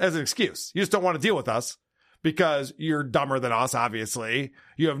using this as an excuse. You just don't want to deal with us because you're dumber than us, obviously.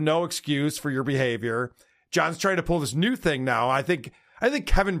 You have no excuse for your behavior. John's trying to pull this new thing now. I think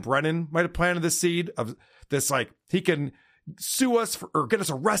Kevin Brennan might have planted the seed of this, like, he can sue us or get us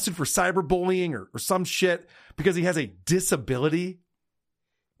arrested for cyberbullying or some shit because he has a disability.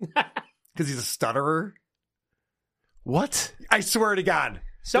 Because he's a stutterer. What? I swear to God.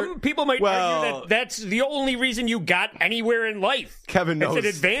 Some people might argue that that's the only reason you got anywhere in life. Kevin knows. It's an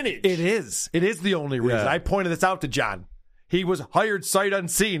advantage. It is. It is the only reason. Yeah. I pointed this out to John. He was hired sight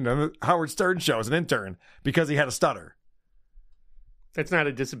unseen on the Howard Stern show as an intern because he had a stutter. That's not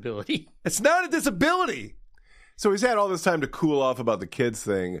a disability. It's not a disability. So he's had all this time to cool off about the kids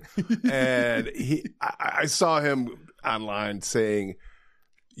thing. And I saw him online saying,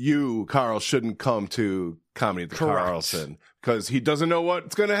 "You, Carl, shouldn't come to Comedy at the Carlson because he doesn't know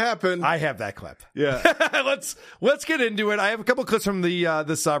what's going to happen." I have that clip. Yeah. Let's get into it. I have a couple clips from the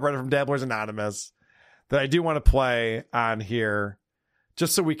subreddit from Dabblers Anonymous that I do want to play on here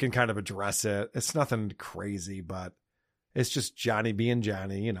just so we can kind of address it. It's nothing crazy, but It's just Johnny being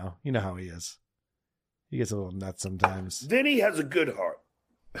Johnny, you know how he is. He gets a little nuts sometimes. Vinny has a good heart.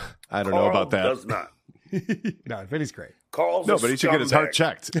 I don't know about that. Does not. No, Vinny's great. Carl's no, but he should get his heart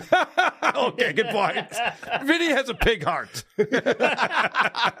checked. Okay, good point. Vinny has a pig heart.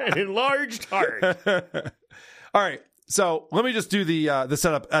 An enlarged heart. All right. So let me just do the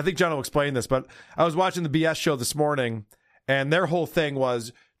setup. I think John will explain this, but I was watching the BS show this morning, and their whole thing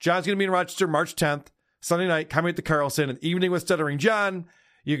was John's going to be in Rochester March 10th, Sunday night, Comedy at the Carlson, an evening with Stuttering John.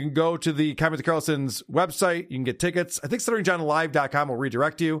 You can go to the Comedy at the Carlson's website. You can get tickets. I think StutteringJohnLive.com will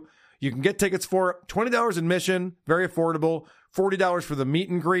redirect you. You can get tickets for $20 admission, very affordable, $40 for the meet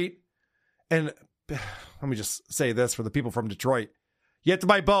and greet. And let me just say this for the people from Detroit. You have to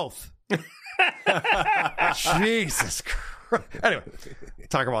buy both. Jesus Christ. Anyway,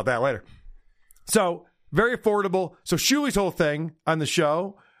 talk about that later. So, very affordable. So, Shuli's whole thing on the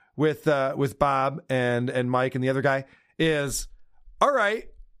show with Bob and Mike and the other guy is, all right,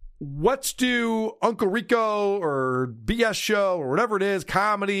 let's do Uncle Rico or BS show or whatever it is,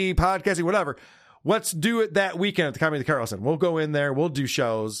 comedy, podcasting, whatever. Let's do it that weekend at the Comedy at the Carlson. We'll go in there. We'll do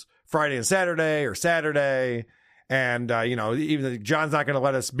shows Friday and Saturday or Saturday. And, even if John's not going to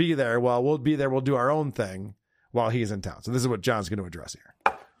let us be there, well, we'll be there. We'll do our own thing while he's in town. So this is what John's going to address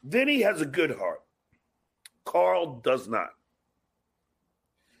here. Vinny has a good heart. Carl does not.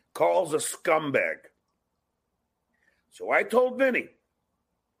 Carl's a scumbag. So I told Vinny,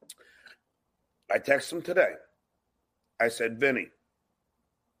 I texted him today. I said, Vinny,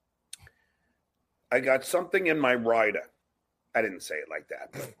 I got something in my rider. I didn't say it like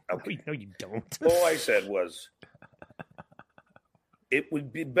that. But okay. No, you don't. All I said was, it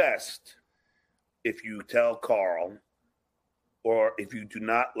would be best if you tell Carl or if you do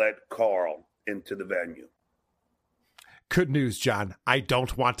not let Carl into the venue. Good news, John. I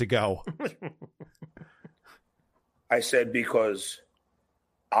don't want to go. I said, because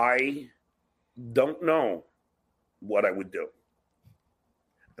I don't know what I would do.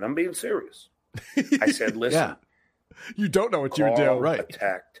 And I'm being serious. I said, listen. Yeah. You don't know what you would do. Right.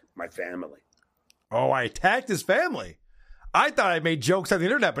 Attacked my family. Oh, I attacked his family. I thought I made jokes on the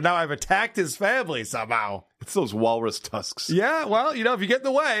internet, but now I've attacked his family somehow. It's those walrus tusks. Yeah, well, if you get in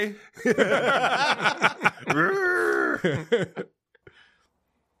the way.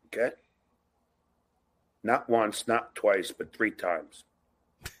 Okay? Not once, not twice, but 3 times.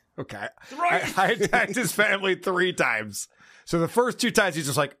 Okay. Right. I attacked his family 3 times. So the first 2 times he's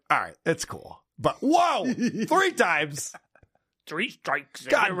just like, all right, it's cool. But whoa, 3 times. 3 strikes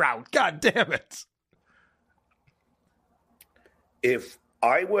and you're out. God damn it. If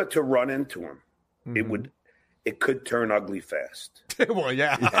I were to run into him, it could turn ugly fast. Well,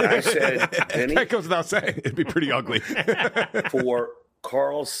 yeah. And I said, Vinny, that goes without saying. It'd be pretty ugly. For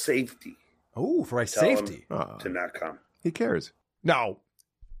Carl's safety. Oh, for my safety. To not come. He cares. No.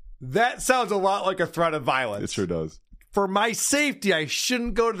 That sounds a lot like a threat of violence. It sure does. For my safety, I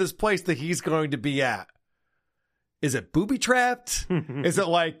shouldn't go to this place that he's going to be at. Is it booby-trapped? Is it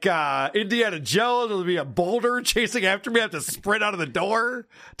like Indiana Jones? Will there be a boulder chasing after me? I have to sprint out of the door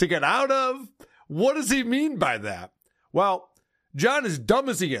to get out of? What does he mean by that? Well, John, as dumb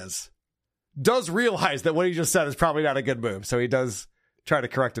as he is, does realize that what he just said is probably not a good move. So he does try to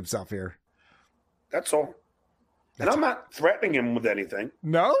correct himself here. That's all. And I'm not threatening him with anything.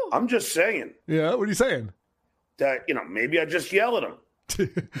 No? I'm just saying. Yeah, what are you saying? That, maybe I just yell at him.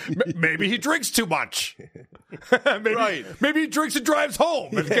 Maybe he drinks too much. Maybe he drinks and drives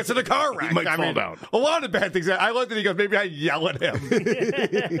home and gets in a car wreck. He might fall down. A lot of bad things. I like that he goes, maybe I yell at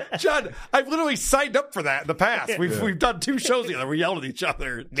him. John, I've literally signed up for that in the past. We've done 2 shows together. We yelled at each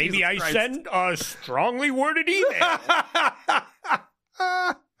other. Maybe Jesus I Christ. send a strongly worded email.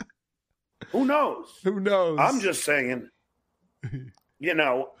 Who knows? Who knows? I'm just saying,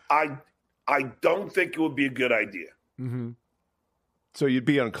 I don't think it would be a good idea. Mm-hmm. So you'd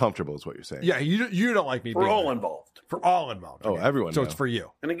be uncomfortable is what you're saying. Yeah, you don't like me For being all there. involved. For all involved. Oh, okay. everyone. So now. it's for you.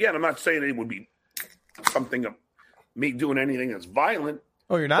 And again, I'm not saying it would be something of me doing anything that's violent.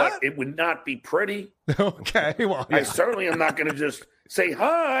 Oh, you're not? But it would not be pretty. Okay, well, yeah. I certainly am not going to just say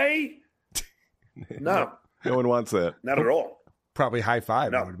hi. No. No one wants that. Not at all. Probably high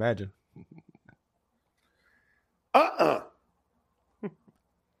five, No. I would imagine. It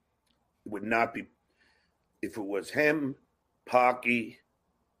would not be. If it was him, Pocky,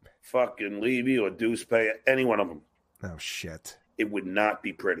 fucking Levy, or Deuce Pay, any one of them. Oh, shit. It would not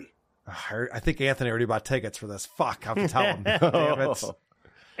be pretty. I think Anthony already bought tickets for this. Fuck, I'll have to tell him. Damn it.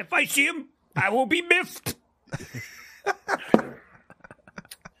 If I see him, I will be miffed.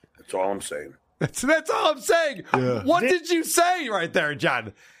 That's all I'm saying. That's all I'm saying. Yeah. What did you say right there,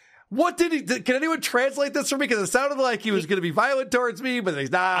 John? What did he? Can anyone translate this for me? Because it sounded like he was going to be violent towards me, but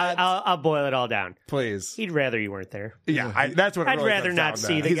he's not. I'll boil it all down. Please. He'd rather you weren't there. Yeah, that's what. It I'd really rather comes not down to.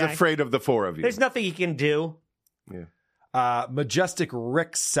 see the He's guy. afraid of the four of you. There's nothing he can do. Yeah. Majestic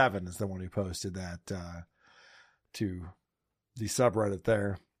Rick 7 is the one who posted that to the subreddit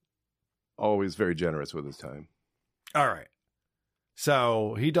there. Always very generous with his time. All right.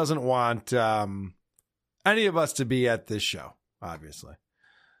 So he doesn't want any of us to be at this show, obviously.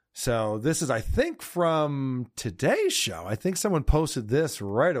 So this is, I think, from today's show. I think someone posted this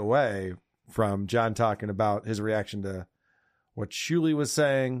right away from John talking about his reaction to what Shuli was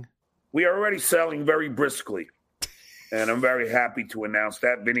saying. We are already selling very briskly, and I'm very happy to announce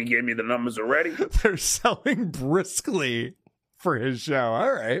that. Vinny gave me the numbers already. They're selling briskly for his show.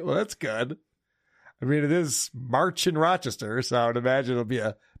 All right. Well, that's good. I mean, it is March in Rochester, so I would imagine it'll be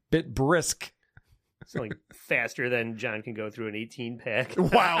a bit brisk. It's like faster than John can go through an 18-pack.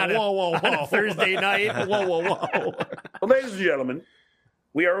 Wow, whoa. On a Thursday night. Whoa. Well, ladies and gentlemen,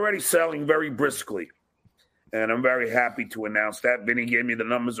 we are already selling very briskly, and I'm very happy to announce that. Vinny gave me the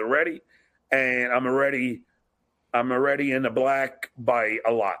numbers already, and I'm already in the black by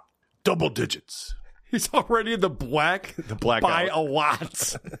a lot. Double digits. He's already in the black. The black by a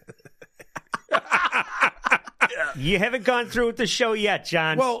lot. You haven't gone through with the show yet,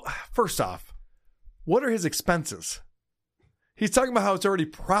 John. Well, first off, what are his expenses? He's talking about how it's already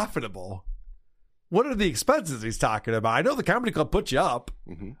profitable. What are the expenses he's talking about? I know the comedy club put you up.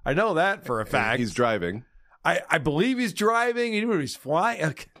 Mm-hmm. I know that for a fact. He's driving. I believe he's driving. Even when he's flying.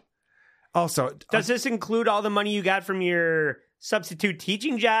 Okay. Also, does this include all the money you got from your substitute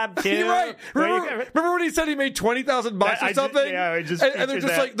teaching job too? You're right. Remember when he said he made $20,000 or something? I just and they're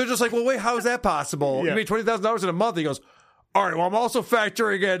just like, well, wait, how is that possible? Yeah. You made $20,000 in a month. He goes, all right, well, I'm also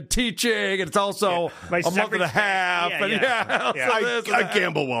factoring in teaching, and it's also a month and a half. I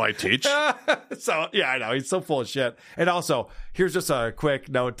gamble while I teach. So, yeah, I know. He's so full of shit. And also, here's just a quick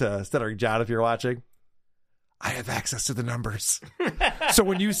note to Stuttering John, if you're watching. I have access to the numbers. So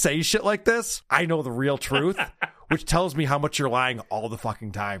when you say shit like this, I know the real truth, which tells me how much you're lying all the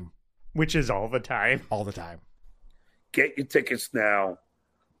fucking time. Which is all the time. All the time. Get your tickets now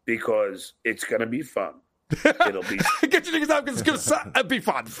because it's going to be fun. It'll be Get your tickets now because it's going to be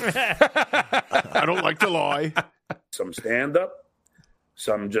fun. I don't like to lie. Some stand-up,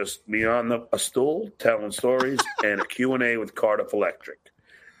 some just me on a stool telling stories, and a Q&A with Cardiff Electric.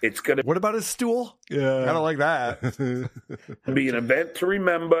 It's going to. What about his stool? Yeah. I don't like that. Be an event to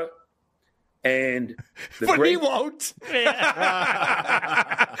remember. And but he won't.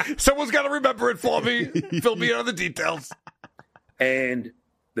 Someone's got to remember it for me. Fill me in on the details. And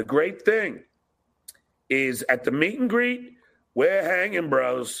the great thing is at the meet and greet, we're hanging,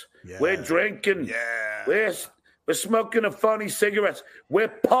 bros. Yeah. We're drinking. Yeah. We're smoking a funny cigarettes. We're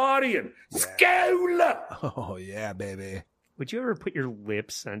partying. Yeah. Skål! Oh, yeah, baby. Would you ever put your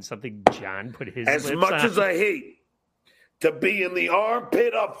lips on something John put his lips on? As much as I hate to be in the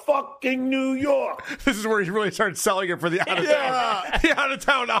armpit of fucking New York. This is where he really starts selling it for the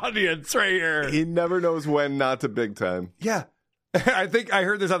out-of-town audience right here. He never knows when not to big time. Yeah. I think I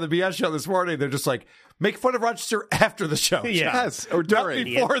heard this on the BS show this morning. They're just like, make fun of Rochester after the show. Yes, or during. Not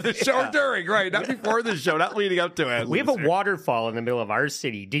before the show, or during, right. Not before the show, not leading up to it. We have a waterfall in the middle of our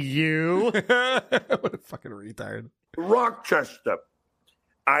city. Do you? What a fucking retard. Rochester,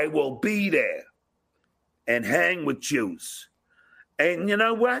 I will be there and hang with Jews. And you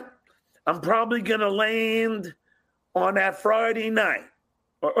know what? I'm probably going to land on that Friday night.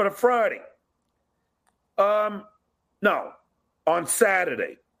 Or the Friday. No, on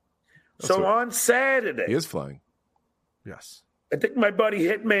Saturday. On Saturday. He is flying. Yes. I think my buddy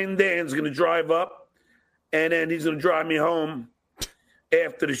Hitman Dan's going to drive up, and then he's going to drive me home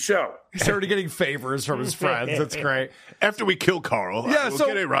after the show. He's already getting favors from his friends. That's great. After we kill Carl, we'll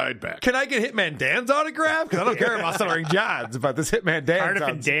get a ride back. Can I get Hitman Dan's autograph? Because I don't care about Stuttering John's, but this Hitman Dan. Cardiff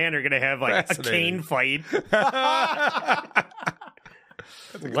and Dan are going to have like a cane fight.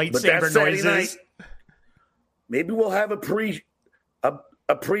 Lightsaber noises. Night, maybe we'll have a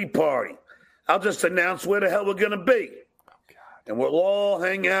pre-party. I'll just announce where the hell we're going to be. Oh, God. And we'll all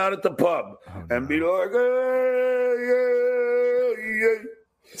hang out at the pub and be like,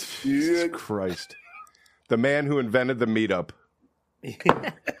 Jesus Christ. The man who invented the meetup.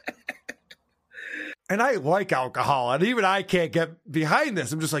 And I like alcohol, and even I can't get behind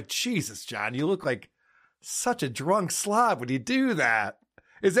this. I'm just like, Jesus, John, you look like such a drunk slob when you do that.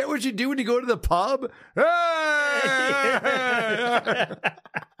 Is that what you do when you go to the pub?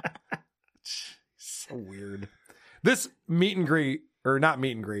 So weird. This meet and greet, or not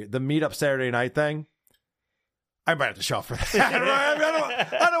meet and greet, the meetup Saturday night thing, I might have to show up for that.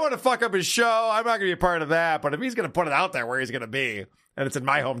 I don't want to fuck up his show. I'm not going to be a part of that. But if he's going to put it out there where he's going to be, and it's in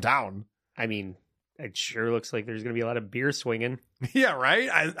my hometown. I mean, it sure looks like there's going to be a lot of beer swinging. Yeah,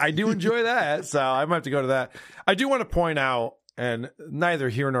 right? I do enjoy that. So I might have to go to that. I do want to point out, and neither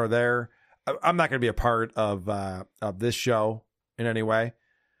here nor there, I'm not going to be a part of this show in any way.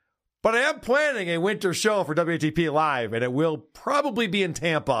 But I am planning a winter show for WATP Live, and it will probably be in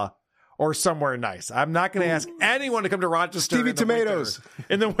Tampa or somewhere nice. I'm not going to ask anyone to come to Rochester Stevie Tomatoes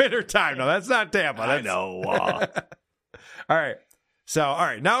in the winter time. No, that's not Tampa. I know. All right. So, all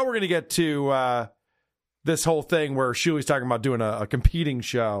right. Now we're going to get to this whole thing where Shuli's talking about doing a competing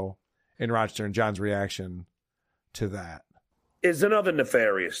show in Rochester and John's reaction to that. Is another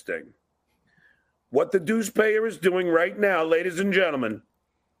nefarious thing. What the dues payer is doing right now, ladies and gentlemen,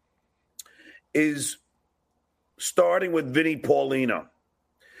 is starting with Vinnie Paulino.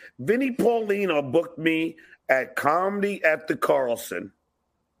 Vinnie Paulino booked me at Comedy at the Carlson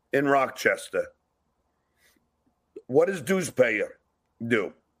in Rochester. What does dues payer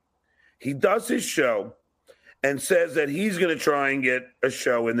do? He does his show and says that he's going to try and get a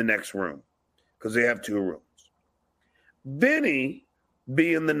show in the next room because they have 2 rooms. Vinny,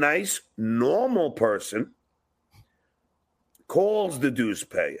 being the nice, normal person, calls the dues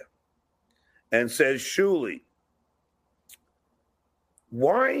payer and says, Shuli,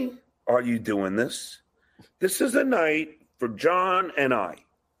 why are you doing this? This is a night for John and I.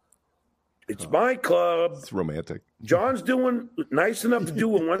 It's my club. It's romantic. John's doing nice enough to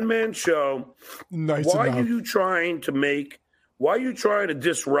do a one-man show. Nice why enough. are you trying to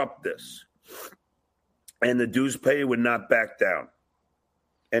disrupt this? And the dues payer would not back down.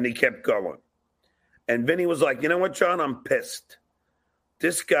 And he kept going. And Vinny was like, you know what, John? I'm pissed.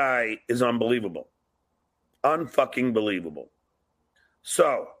 This guy is unbelievable. Unfucking believable.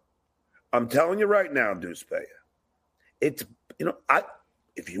 So, I'm telling you right now, dues payer, it's,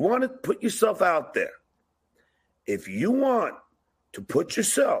 if you want to put yourself out there, if you want to put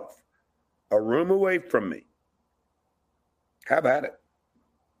yourself a room away from me, have at it.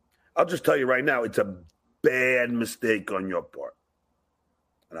 I'll just tell you right now, it's a bad mistake on your part.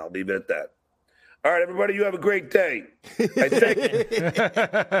 And I'll leave it at that. All right, everybody, you have a great day. I think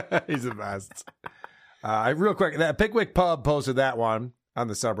he's the best. Real quick, that Pickwick Pub posted that one on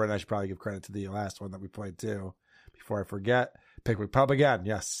the subreddit. I should probably give credit to the last one that we played too, before I forget. Pickwick Pub again,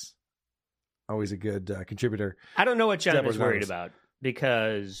 yes, always a good contributor. I don't know what John is worried about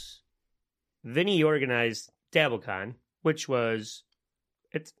because Vinny organized DabbleCon, which was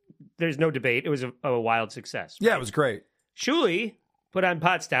there's no debate. It was a wild success. Right? Yeah, it was great. Shuli put on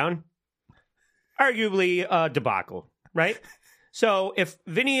Pottstown, arguably a debacle, right? So if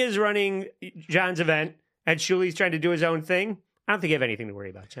Vinny is running John's event and Shuli's trying to do his own thing, I don't think you have anything to worry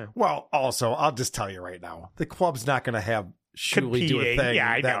about, John. Well, also, I'll just tell you right now, the club's not going to have Shuli do a thing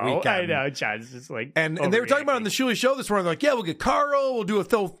that weekend. I know. John's just like, and they were talking about it on the Shuli show this morning. They're like, yeah, we'll get Carl. We'll do a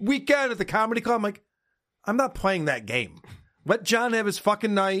full weekend at the comedy club. I'm like, I'm not playing that game. Let John have his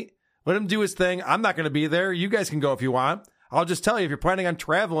fucking night. Let him do his thing. I'm not going to be there. You guys can go if you want. I'll just tell you, if you're planning on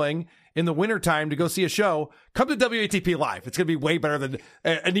traveling in the wintertime to go see a show, come to WATP Live. It's going to be way better than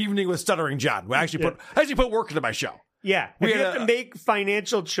an evening with Stuttering John. We actually put work into my show. Yeah. If you have to make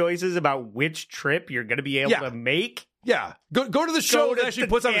financial choices about which trip you're going to be able to make. Yeah. Go to the show that actually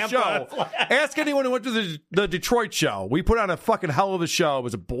puts on a show. Ask anyone who went to the Detroit show. We put on a fucking hell of a show. It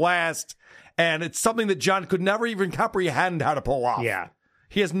was a blast. And it's something that John could never even comprehend how to pull off. Yeah.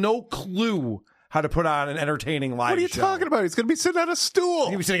 He has no clue how to put on an entertaining live show. What are you talking about? He's going to be sitting on a stool. He's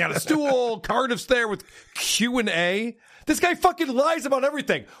going to be sitting on a stool. Cardiff's there with Q&A. This guy fucking lies about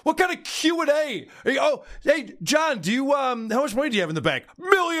everything. What kind of Q&A? Oh, hey, John, do you, how much money do you have in the bank?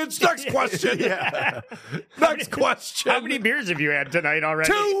 Millions. Next question. Next question. How many beers have you had tonight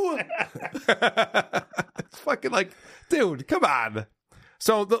already? 2. It's fucking like, dude, come on.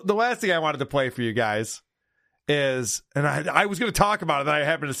 So the last thing I wanted to play for you guys is, and I was going to talk about it, then I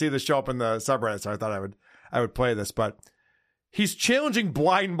happened to see this show up in the subreddit, so I thought I would play this, but he's challenging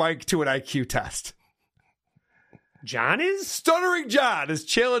Blind Mike to an IQ test. John is? Stuttering John is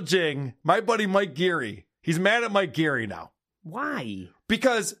challenging my buddy Mike Geary. He's mad at Mike Geary now. Why?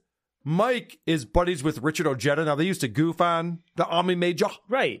 Because Mike is buddies with Richard Ojeda. Now, they used to goof on the Omni Major.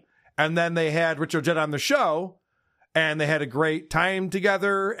 Right. And then they had Richard Ojeda on the show, and they had a great time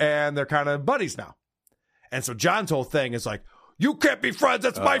together, and they're kind of buddies now. And so John's whole thing is like, you can't be friends.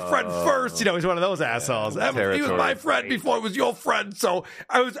 That's my friend first. You know, he's one of those assholes. He was my friend before it was your friend. So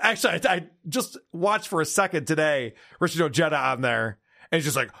I just watched for a second today, Richard Ojeda on there. And he's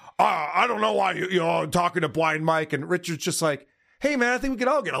just like, I don't know why you're talking to Blind Mike. And Richard's just like, hey, man, I think we can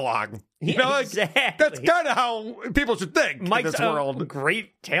all get along. You know, exactly. That's kind of how people should think Mike's in this world. A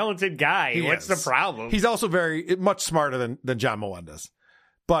great, talented guy. What's the problem? He's also much smarter than John Melendez.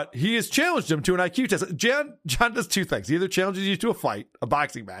 But he has challenged him to an IQ test. John does two things. He either challenges you to a fight, a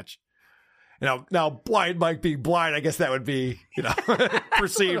boxing match. Now, blind Mike being blind, I guess that would be,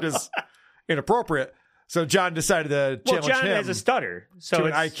 perceived as inappropriate. So John decided to challenge John him has a stutter, so to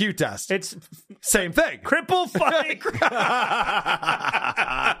an IQ test. It's same thing. Cripple fight.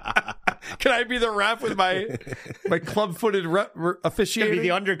 Can I be the ref with my club-footed officiating? Could be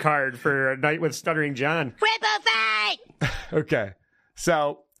the undercard for a night with Stuttering John. Cripple fight! Okay.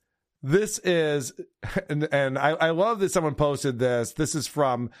 So this is, and I love that someone posted this. This is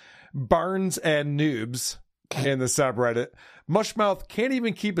from Barnes and Noobs in the subreddit. Mushmouth can't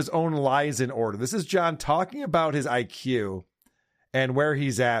even keep his own lies in order. This is John talking about his IQ and where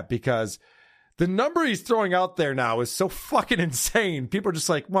he's at, because the number he's throwing out there now is so fucking insane. People are just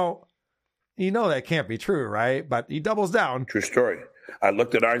like, well, that can't be true, right? But he doubles down. True story. I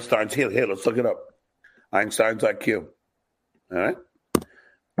looked at Einstein's. Here, let's look it up. Einstein's IQ. All right.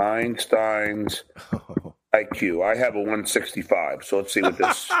 Einstein's IQ. I have a 165, so let's see what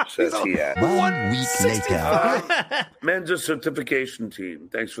this says he had. 1 week later. Men's certification team.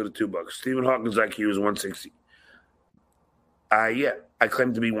 Thanks for the $2. Stephen Hawking's IQ is 160. I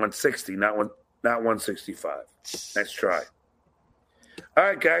claim to be 160, not 165. Nice try. All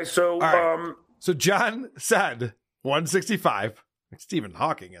right, guys. So, so John said 165. Stephen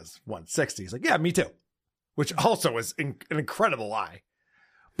Hawking is 160. He's like, yeah, me too. Which also is an incredible lie.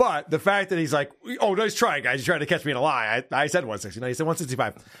 But the fact that he's like, oh, nice try, guys. He's trying to catch me in a lie. I said 160. No, he said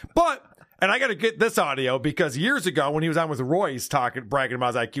 165. But, and I got to get this audio because years ago when he was on with Royce bragging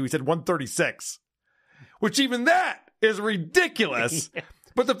about his IQ, he said 136. Which even that is ridiculous. Yeah.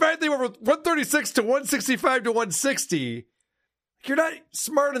 But the fact that they went from 136 to 165 to 160, you're not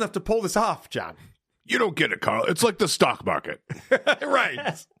smart enough to pull this off, John. You don't get it, Carl. It's like the stock market.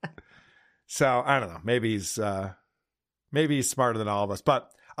 Right. So, I don't know. Maybe he's smarter than all of us. But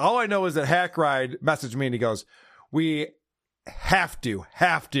all I know is that Hackride messaged me and he goes, we have to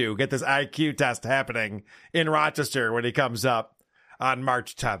get this IQ test happening in Rochester when he comes up on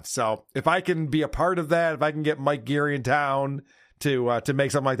March 10th. So if I can be a part of that, if I can get Mike Geary in town to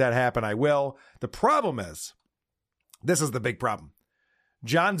make something like that happen, I will. The problem is, this is the big problem.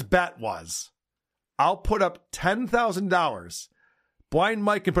 John's bet was, I'll put up $10,000. Blind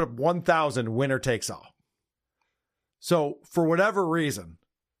Mike can put up 1,000, winner takes all. So for whatever reason,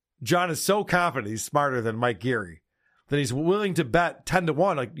 John is so confident he's smarter than Mike Geary that he's willing to bet 10 to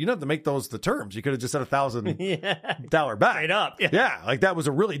 1. Like, you don't have to make those the terms. You could have just said $1,000 bet. Straight up. Yeah. Like that was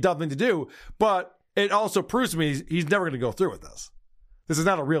a really dumb thing to do. But it also proves to me he's never going to go through with this. This is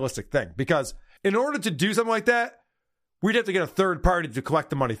not a realistic thing, because in order to do something like that, we'd have to get a third party to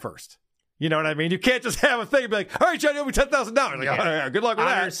collect the money first. You know what I mean? You can't just have a thing and be like, all right, Johnny, owe me $10,000. Like, oh, yeah, good luck with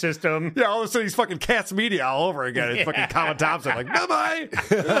Honor that. System. Yeah, all of a sudden he's fucking Cats Media all over again. It's fucking Colin Thompson. Like, bye-bye.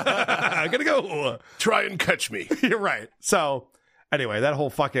 I gotta go. Try and catch me. You're right. So, anyway, that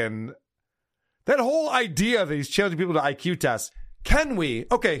whole idea that he's challenging people to IQ tests. Can we?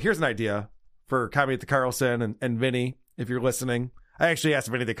 Okay, here's an idea for Comedy at the Carlson and Vinny, if you're listening. I actually asked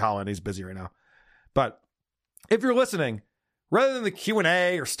Vinny to call in. He's busy right now. But if you're listening, rather than the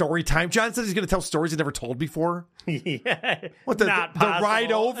Q&A or story time, John says he's going to tell stories he's never told before. Yeah. What, the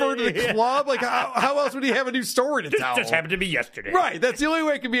ride over to the club? Like, how else would he have a new story to tell? Just happened to be yesterday. Right. That's the only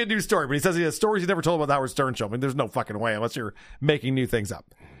way it can be a new story. But he says he has stories he's never told about the Howard Stern show. I mean, there's no fucking way unless you're making new things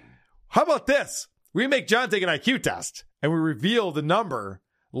up. How about this? We make John take an IQ test and we reveal the number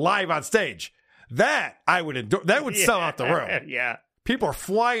live on stage. That I would endorse. That would sell out the room. Yeah. People are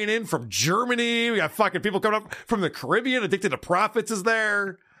flying in from Germany. We got fucking people coming up from the Caribbean. Addicted to Profits is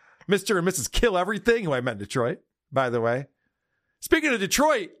there. Mr. and Mrs. Kill Everything, who I met in Detroit, by the way. Speaking of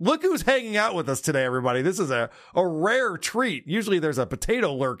Detroit, look who's hanging out with us today, everybody. This is a rare treat. Usually there's a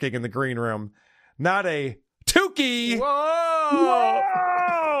potato lurking in the green room, not a Tukey. Whoa!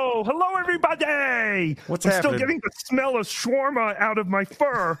 Hello, everybody. What's I'm happening? Still getting the smell of shawarma out of my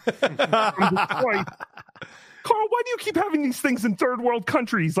fur from Detroit. Carl, why do you keep having these things in third world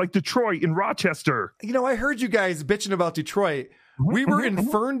countries like Detroit and Rochester? You know, I heard you guys bitching about Detroit. We were in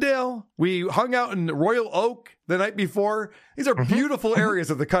Ferndale. We hung out in Royal Oak the night before. These are beautiful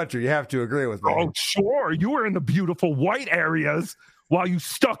areas of the country. You have to agree with me. Oh, sure. You were in the beautiful white areas while you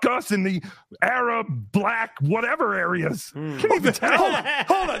stuck us in the Arab, black, whatever areas. Can't even tell.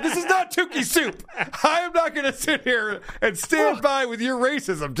 Hold on. This is not Tukey soup. I am not going to sit here and stand by with your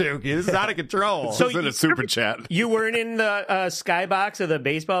racism, Tukey. This is out of control. So in a super chat. You weren't in the skybox of the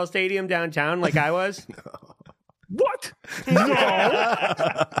baseball stadium downtown like I was? What? What?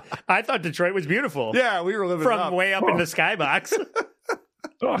 No. I thought Detroit was beautiful. Yeah, we were living from up. way up in the skybox.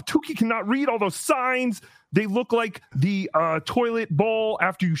 Tukey cannot read all those signs. They look like the toilet bowl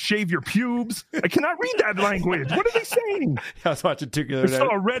after you shave your pubes. I cannot read that language. What are they saying? I was watching Tukey the I other day. saw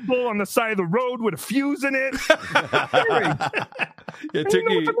a Red Bull on the side of the road with a fuse in it. Yeah,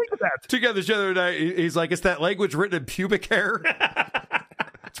 Tukey had the show the other night. He's like, it's that language written in pubic hair.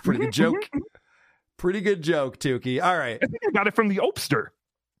 It's a pretty good joke. Pretty good joke, Tukey. All right. I think I got it from the Opster.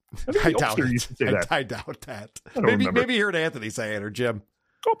 I doubt it. Used to say that. I doubt that. I don't remember. Maybe you heard Anthony say it or Jim.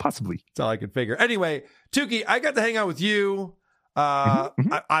 Oh, possibly. That's all I can figure. Anyway, Tukey, I got to hang out with you.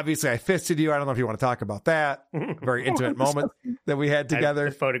 Obviously, I fisted you. I don't know if you want to talk about that. Very intimate moment that we had together. I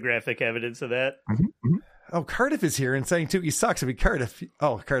have the photographic evidence of that. Oh, Cardiff is here and saying Tukey sucks. I mean, Cardiff.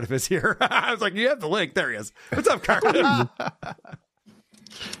 Oh, Cardiff is here. I was like, you have the link. There he is. What's up, Cardiff?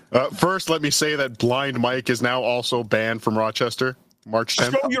 First, let me say that Blind Mike is now also banned from Rochester. March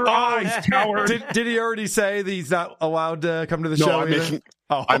 10th. Show your eyes, coward. Did he already say that he's not allowed to come to the show?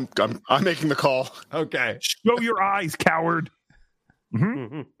 I'm making the call. Okay. Show your eyes, coward.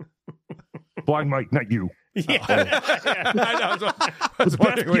 Blind Mike, not you. Yeah. I know. The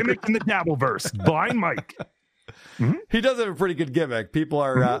best gimmick in the Dabbleverse. Blind Mike. He does have a pretty good gimmick. People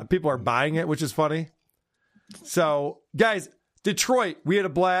are buying it, which is funny. So, guys, Detroit, we had a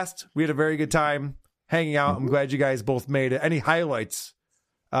blast. We had a very good time hanging out. I'm glad you guys both made it. Any highlights?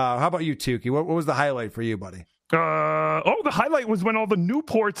 How about you, Tukey? What was the highlight for you, buddy? The highlight was when all the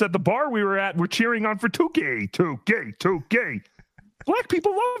Newports at the bar we were at were cheering on for Tukey. Tukey. Black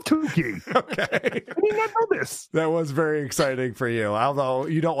people love Tukey. Okay. I did not know this. That was very exciting for you. Although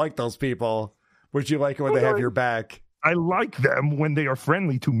you don't like those people, would you like it when they have your back? I like them when they are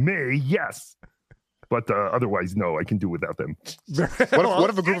friendly to me, yes. But otherwise, no, I can do without them. What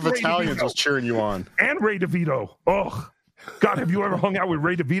if a group of Italians was cheering you on? And Ray DeVito. Oh, God, have you ever hung out with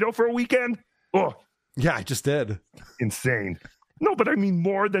Ray DeVito for a weekend? Oh, yeah, I just did. Insane. No, but I mean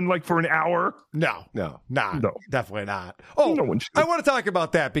more than like for an hour. No, definitely not. Oh, no one I want to talk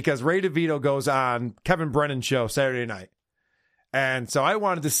about that because Ray DeVito goes on Kevin Brennan's show Saturday night. And so I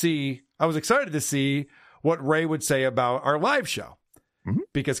was excited to see what Ray would say about our live show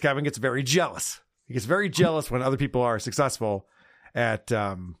because Kevin gets very jealous. He gets very jealous when other people are successful at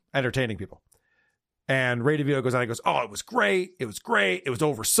entertaining people. And Ray DeVito goes on and goes, oh, it was great. It was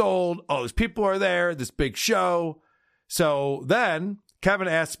oversold. Oh, these people are there. This big show. So then Kevin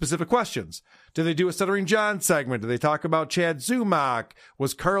asked specific questions. Did they do a Stuttering John segment? Did they talk about Chad Zumach?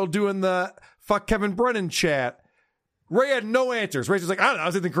 Was Carl doing the fuck Kevin Brennan chat? Ray had no answers. Ray's just like, I don't know. I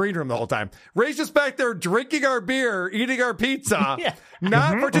was in the green room the whole time. Ray's just back there drinking our beer, eating our pizza,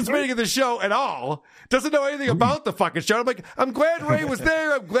 not participating in the show at all. Doesn't know anything about the fucking show. I'm like, I'm glad Ray was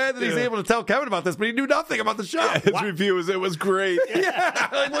there. I'm glad that he's able to tell Kevin about this, but he knew nothing about the show. Yeah, his review was, it was great. Yeah.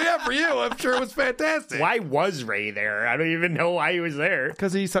 Like, well, yeah, for you. I'm sure it was fantastic. Why was Ray there? I don't even know why he was there.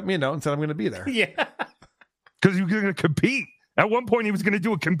 Because he sent me a note and said I'm going to be there. Yeah. Because he was going to compete. At one point, he was going to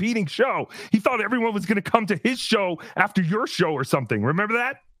do a competing show. He thought everyone was going to come to his show after your show or something. Remember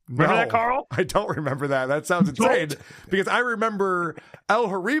that? Remember that, Carl? I don't remember that. That sounds insane. Because I remember El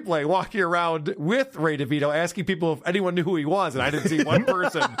Horrible walking around with Ray DeVito asking people if anyone knew who he was, and I didn't see one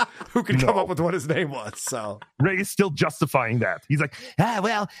person who could come up with what his name was. So Ray is still justifying that. He's like, I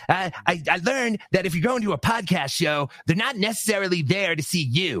learned that if you're going to a podcast show, they're not necessarily there to see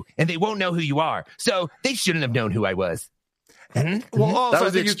you, and they won't know who you are. So they shouldn't have known who I was. Well, also, that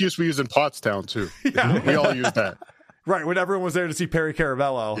was the excuse we used in Pottstown, too. Yeah. We all used that. Right, when everyone was there to see Perry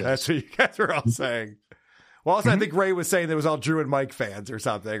Caravello. Yes. That's what you guys were all saying. Well, also, I think Ray was saying there was all Drew and Mike fans or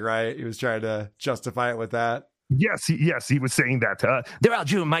something, right? He was trying to justify it with that. Yes, he was saying that. They're all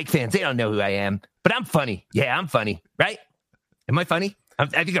Drew and Mike fans. They don't know who I am. But I'm funny. Yeah, I'm funny. Right? Am I funny? I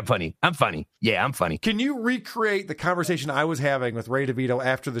think I'm funny. I'm funny. Yeah, I'm funny. Can you recreate the conversation I was having with Ray DeVito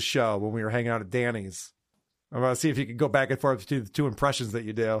after the show when we were hanging out at Danny's? I'm going to see if you can go back and forth to the two impressions that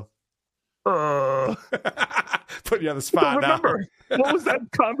you do. Put you on the spot now. What was that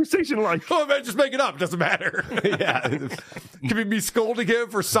conversation like? Oh, man, just make it up. It doesn't matter. Yeah. It could be me scolding him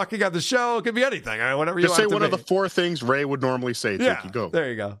for sucking on the show. It could be anything. Whatever you just want say one of the four things Ray would normally say. Yeah. Go. There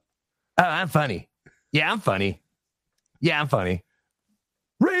you go. Oh, I'm funny. Yeah, I'm funny. Yeah, I'm funny.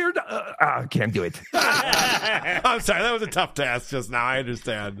 Ray I can't do it. I'm sorry. That was a tough task just now. I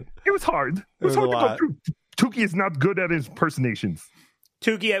understand. It was hard. It was hard to go through. Tukey is not good at his impersonations.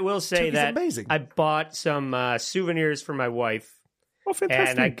 Tukey, I will say Tukey's that amazing. I bought some souvenirs for my wife. Oh, fantastic.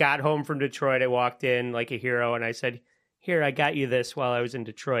 And I got home from Detroit. I walked in like a hero, and I said, here, I got you this while I was in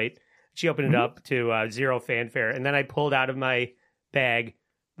Detroit. She opened it up to zero fanfare. And then I pulled out of my bag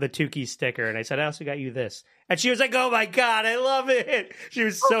the Tukey sticker, and I said, I also got you this. And she was like, oh my God, I love it. She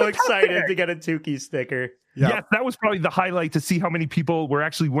was so excited to get a Tukey sticker. Yes, that was probably the highlight, to see how many people were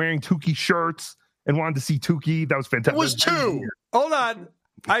actually wearing Tukey shirts and wanted to see Tukey. That was fantastic. It was 2. Hold on.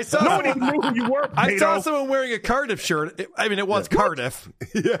 I saw nobody knew who you were. I saw someone wearing a Cardiff shirt. It was Cardiff.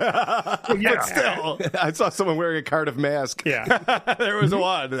 But still, I saw someone wearing a Cardiff mask. Yeah. There was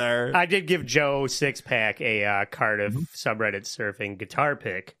one there. I did give Joe Sixpack a Cardiff subreddit surfing guitar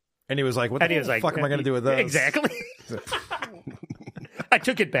pick. And he was like, what the fuck am I going to do with those? Exactly. I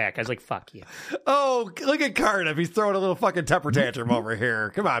took it back. I was like, fuck you. Oh, look at Cardiff. He's throwing a little fucking temper tantrum over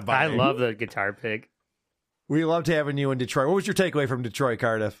here. Come on, buddy. I love the guitar pick. We loved having you in Detroit. What was your takeaway from Detroit,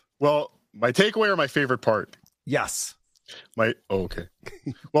 Cardiff? Well, my takeaway or my favorite part? Yes. Okay.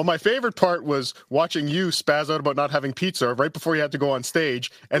 Well, my favorite part was watching you spaz out about not having pizza right before you had to go on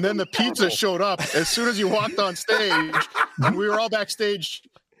stage. And then the pizza showed up as soon as you walked on stage. And we were all backstage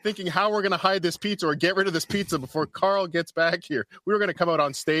thinking how we're going to hide this pizza or get rid of this pizza before Carl gets back here. We were going to come out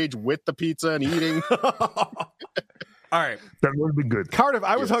on stage with the pizza and eating. All right. That would have been good. Cardiff,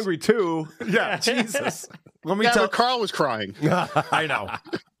 I was hungry too. Yeah, Jesus. Let me but Carl was crying. I know.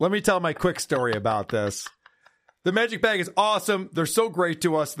 Let me tell my quick story about this. The Magic Bag is awesome. They're so great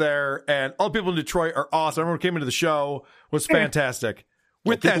to us there, and all the people in Detroit are awesome. Everyone who came into the show was fantastic.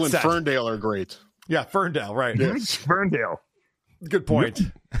 With people that said, in Ferndale are great. Yeah, Ferndale, right. Yes. Ferndale. Good point.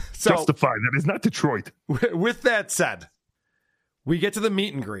 So, Justified. That is not Detroit. With that said, we get to the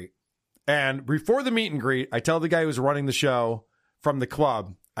meet and greet. And before the meet and greet, I tell the guy who's running the show from the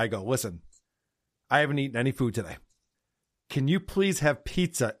club, I go, listen, I haven't eaten any food today. Can you please have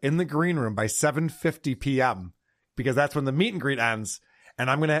pizza in the green room by 7:50 p.m.? Because that's when the meet and greet ends. And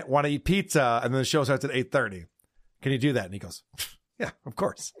I'm going to want to eat pizza. And then the show starts at 8:30. Can you do that? And he goes, yeah, of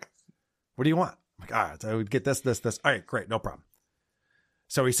course. What do you want? I'm like, all right, I would get this. All right, great. No problem.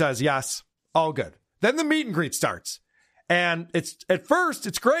 So he says, yes, all good. Then the meet and greet starts. And at first,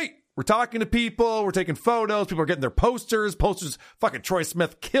 it's great. We're talking to people. We're taking photos. People are getting their posters. Fucking Troy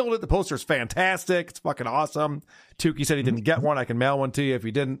Smith killed it. The poster's fantastic. It's fucking awesome. Tukey said he didn't get one. I can mail one to you if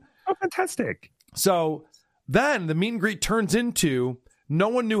you didn't. Oh, fantastic. So then the meet and greet turns into no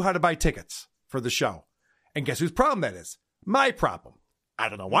one knew how to buy tickets for the show. And guess whose problem that is? My problem. I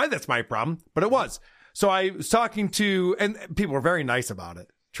don't know why that's my problem, but it was. So I was talking to, and people were very nice about it.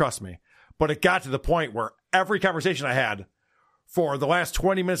 Trust me. But it got to the point where every conversation I had for the last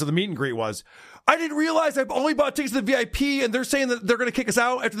 20 minutes of the meet and greet was, I didn't realize I've only bought tickets to the VIP, and they're saying that they're going to kick us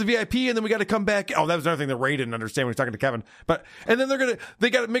out after the VIP, and then we got to come back. Oh, that was another thing that Ray didn't understand when he was talking to Kevin. And then they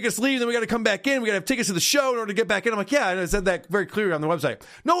got to make us leave, and then we got to come back in. We got to have tickets to the show in order to get back in. I'm like, yeah, and I said that very clearly on the website.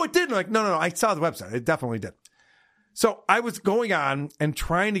 No, it didn't. I'm like, no, I saw the website. It definitely did. So I was going on and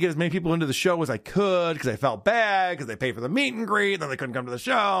trying to get as many people into the show as I could because I felt bad because they paid for the meet and greet, and then they couldn't come to the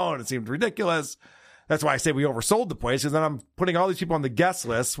show, and it seemed ridiculous. That's why I say we oversold the place, because then I'm putting all these people on the guest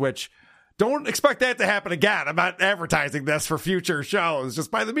list, which don't expect that to happen again. I'm not advertising this for future shows.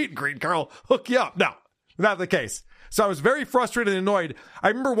 Just buy the meet and greet, Carl. Hook you up. No, not the case. So I was very frustrated and annoyed. I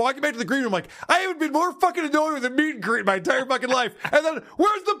remember walking back to the green room like, I haven't been more fucking annoyed with a meet and greet my entire fucking life. And then,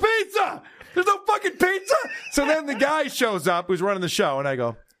 where's the pizza? There's no fucking pizza. So then the guy shows up who's running the show, and I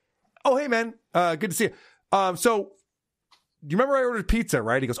go, oh, hey, man. Good to see you. So you remember I ordered pizza,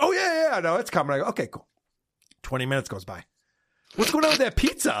 right? He goes, oh, yeah, no, it's coming. I go, okay, cool. 20 minutes goes by. What's going on with that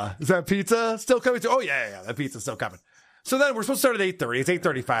pizza? Is that pizza still coming? Oh, yeah, that pizza's still coming. So then we're supposed to start at 8:30. It's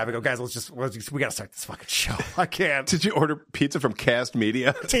 8:35. I go, guys, we got to start this fucking show. I can't. Did you order pizza from Cast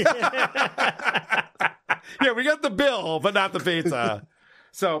Media? Yeah, we got the bill, but not the pizza.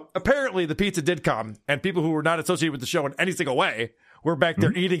 So apparently the pizza did come, and people who were not associated with the show in any single way were back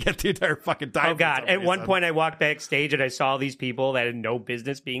there eating it the entire fucking time. Oh, God. At one point, I walked backstage, and I saw these people that had no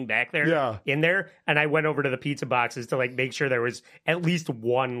business being back there in there, and I went over to the pizza boxes to, like, make sure there was at least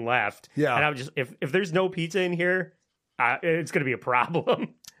one left. Yeah. And I was just, if there's no pizza in here, it's going to be a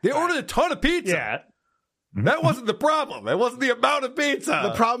problem. They ordered a ton of pizza. Yeah. That wasn't the problem. It wasn't the amount of pizza.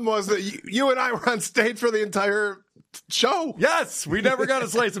 The problem was that you and I were on stage for the entire show. Yes, we never got a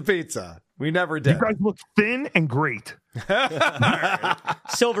slice of pizza. We never did. You guys look thin and great.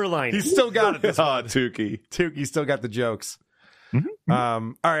 Silver lining. He's still got it. Tukey. Tukey still got the jokes. Mm-hmm.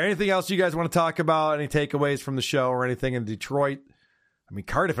 All right. Anything else you guys want to talk about? Any takeaways from the show or anything in Detroit? I mean,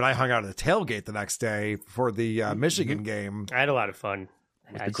 Cardiff and I hung out at the tailgate the next day for the Michigan game. I had a lot of fun.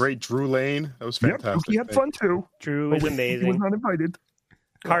 The great Drew Lane. That was fantastic. He had fun too. Drew was amazing. He was not invited.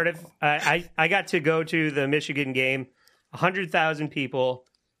 Cardiff, I got to go to the Michigan game, 100,000 people,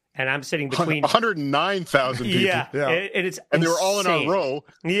 and I'm sitting between 109,000 people. Yeah. And they were all in our row.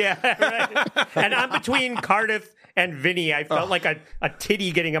 Yeah, right. And I'm between Cardiff and Vinny, I felt like a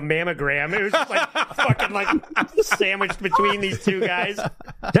titty getting a mammogram. It was just like fucking like sandwiched between these two guys.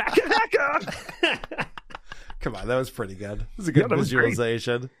 Come on, that was pretty good. It was a good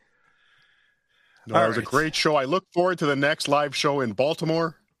visualization. No, that was a great show. I look forward to the next live show in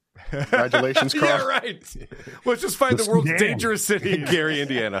Baltimore. Congratulations, Carl. Yeah, right. Let's just find the world's dangerous city in Gary,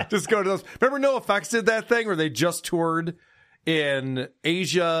 Indiana. Just go to those. Remember NoFX did that thing where they just toured in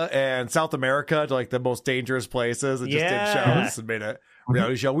Asia and South America to like the most dangerous places and just did shows and made a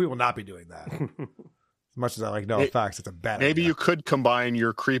reality show. We will not be doing that. As much as I like NoFX, it's a bad Maybe idea. you could combine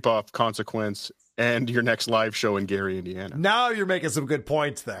your creep off consequence and your next live show in Gary, Indiana. Now you're making some good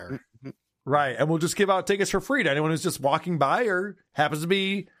points there. Right. And we'll just give out tickets for free to anyone who's just walking by or happens to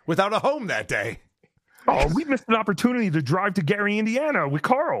be without a home that day. Oh, we missed an opportunity to drive to Gary, Indiana with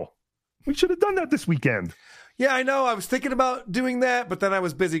Carl. We should have done that this weekend. Yeah, I know. I was thinking about doing that, but then I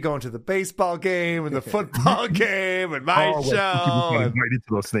was busy going to the baseball game and the football game and my show. Tuki was invited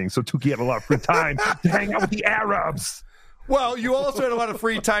to those things, so Tuki had a lot of free time to hang out with the Arabs. Well, you also had a lot of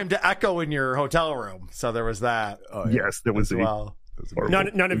free time to echo in your hotel room, so there was that. Yes, there was as well.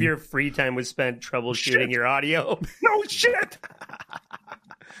 None of your free time was spent troubleshooting your audio. No shit.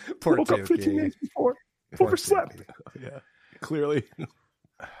 Poor woke up 15 minutes before. Overslept. Yeah, clearly.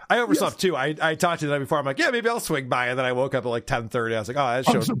 I overslept too. I talked to you the night before. I'm like, yeah, maybe I'll swing by. And then I woke up at like 10:30. I was like, oh,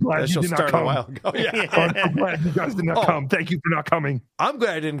 that show started a while ago. Yeah. I'm glad you guys did not come. Thank you for not coming. I'm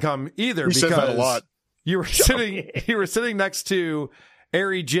glad I didn't come either You said because that a lot. you were sitting next to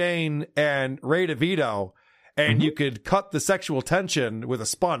Ari Jane and Ray DeVito, and you could cut the sexual tension with a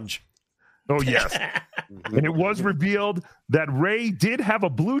sponge. Oh, yes. And it was revealed that Ray did have a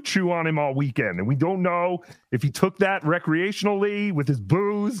Blue Chew on him all weekend. And we don't know if he took that recreationally with his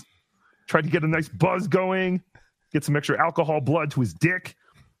booze, tried to get a nice buzz going, get some extra alcohol blood to his dick.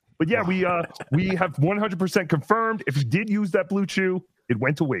 But yeah, we have 100% confirmed if he did use that Blue Chew, it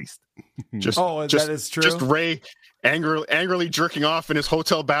went to waste. That is true. Just Ray angrily jerking off in his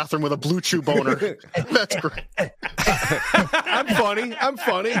hotel bathroom with a Blue Chew boner. That's great. I'm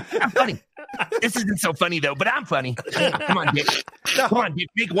funny. This isn't so funny, though, but I'm funny. Come on, Dick. Come on, Dick.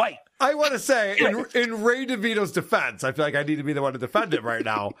 Make white. I want to say, in Ray DeVito's defense, I feel like I need to be the one to defend him right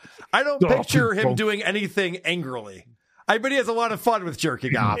now. I don't picture him doing anything angrily. I bet he has a lot of fun with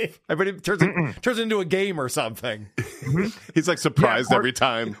jerking off. I bet he turns it into a game or something. He's like surprised every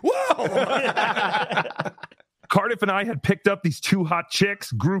time. Whoa! Cardiff and I had picked up these two hot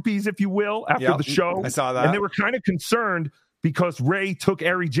chicks, groupies, if you will, after the show. I saw that. And they were kind of concerned because Ray took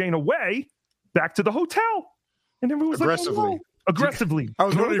Ari Jane away back to the hotel. And everyone was aggressively. like, oh, no. Aggressively. I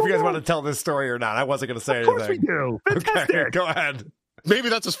was wondering if you guys want to tell this story or not. I wasn't going to say anything. Of course we do. Fantastic. Okay, go ahead. Maybe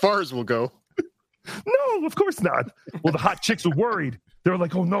that's as far as we'll go. No, of course not. Well, the hot chicks were worried. They were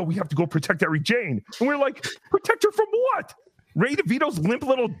like, oh, no, we have to go protect Ari Jane. And we're like, protect her from what? Ray DeVito's limp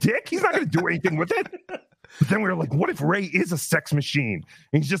little dick? He's not going to do anything with it. But then we were like, what if Ray is a sex machine?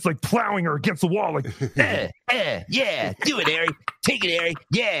 And he's just like plowing her against the wall. Like, yeah, do it, Ari. Take it, Ari.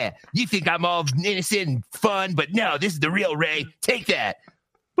 Yeah, you think I'm all innocent and fun, but no, this is the real Ray. Take that.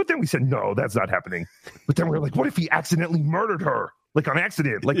 But then we said, no, that's not happening. But then we were like, what if he accidentally murdered her? Like on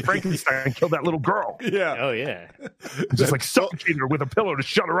accident, like Frankenstein killed that little girl. Yeah. Oh, yeah. Just like suffocated her with a pillow to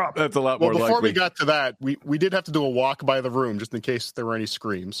shut her up. That's a lot more Well, before likely. we got to that, we did have to do a walk by the room just in case there were any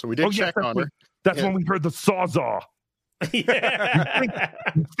screams. So we did check on her. That's when we heard the sawzall. We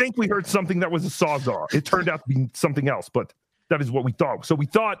think we heard something that was a sawzall. It turned out to be something else, but that is what we thought. So we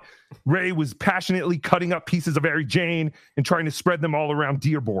thought Ray was passionately cutting up pieces of Ari Jane and trying to spread them all around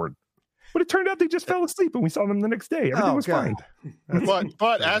Dearborn. But it turned out they just fell asleep and we saw them the next day. Everything was fine.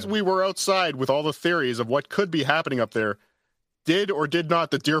 But as we were outside with all the theories of what could be happening up there, did or did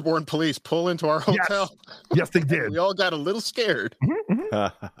not the Dearborn police pull into our hotel? Yes, they did. We all got a little scared.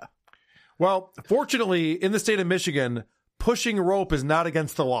 Well, fortunately, in the state of Michigan, pushing rope is not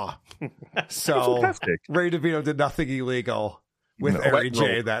against the law. So Ray DeVito did nothing illegal with Ari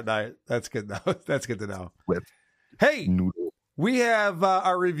Jane that night. That's good. That's good to know. Hey, we have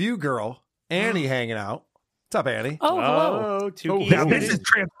our review girl, Annie, hanging out. What's up, Annie? Oh, hello. Now this is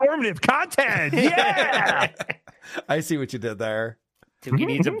transformative content. Yeah. I see what you did there. Tukey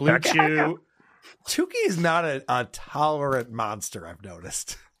needs a Blue Chew. Tukey is not a tolerant monster, I've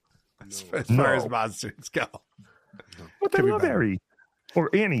noticed. As far as monsters go. But I love Ari. Or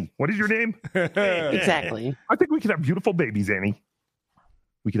Annie. What is your name? Exactly. I think we could have beautiful babies, Annie.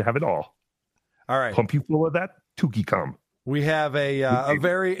 We could have it all. All right. Pump you full of that Tukey cum. We have a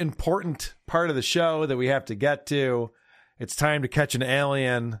very important part of the show that we have to get to. It's time to catch an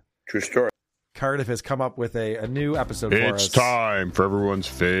alien. True story. Cardiff has come up with a new episode for us. It's time for everyone's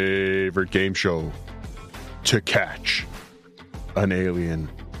favorite game show. to catch an alien.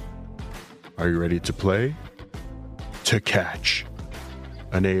 Are you ready to play? To catch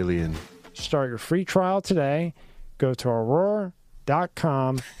an alien. Start your free trial today. Go to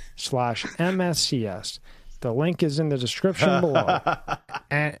aurora.com/MSCS. The link is in the description below.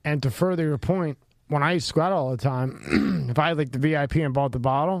 And to further your point, when I used to go out all the time, if I had like the VIP and bought the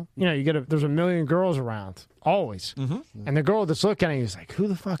bottle, you know, there's a million girls around, always. Mm-hmm. And the girl that's looking at you is like, who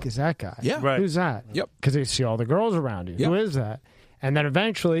the fuck is that guy? Yeah. Right. Who's that? Yep. Because they see all the girls around you. Yep. Who is that? And then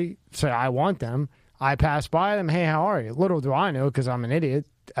eventually say, I want them. I pass by them. Hey, how are you? Little do I know, because I'm an idiot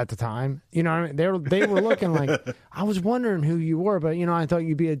at the time. You know what I mean? They were looking like, I was wondering who you were, but, you know, I thought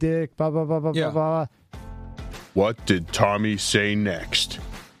you'd be a dick, blah, blah, blah, blah, blah, blah. What did Tommy say next?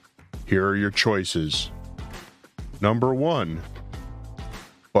 Here are your choices. Number 1,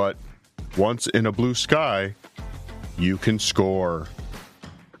 but once in a blue sky, you can score.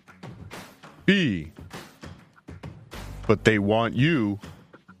 B, but they want you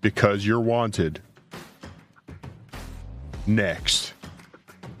because you're wanted. Next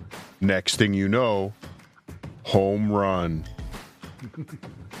thing you know, home run.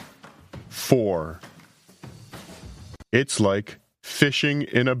 4, it's like fishing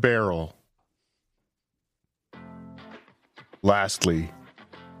in a barrel. Lastly,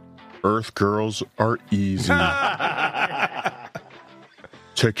 Earth girls are easy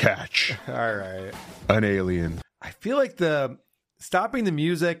to catch. All right. An alien. I feel like the stopping the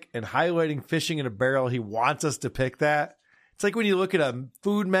music and highlighting fishing in a barrel, he wants us to pick that. It's like when you look at a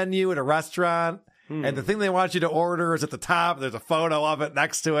food menu at a restaurant and the thing they want you to order is at the top. There's a photo of it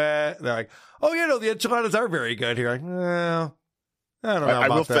next to it. They're like, oh, you know, the enchiladas are very good here. Like, well, I don't know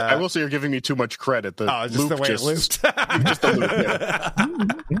about that. I will say you're giving me too much credit. Just the way it looped. Just the loop, yeah.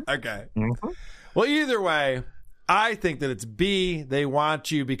 Okay. Mm-hmm. Well, either way, I think that it's B. They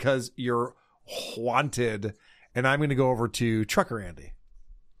want you because you're wanted. And I'm going to go over to Trucker Andy.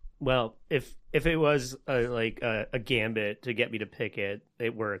 Well, if it was a gambit to get me to pick it,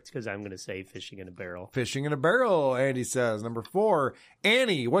 it worked, because I'm going to say fishing in a barrel. Fishing in a barrel, Andy says. Number 4,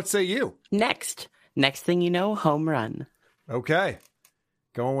 Annie, what say you? Next thing you know, home run. Okay.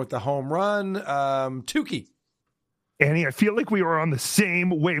 Going with the home run, Tukey. Annie, I feel like we are on the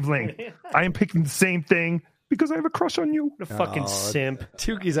same wavelength. I am picking the same thing because I have a crush on you. What a fucking simp.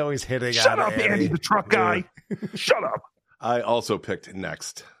 Tukey's always hitting Shut on up, Andy, the truck guy. Shut up. I also picked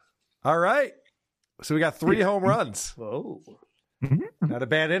next. All right. So we got 3 home runs. Whoa. Not a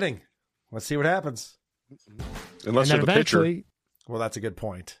bad inning. Let's see what happens. Unless you're the pitcher. Well, that's a good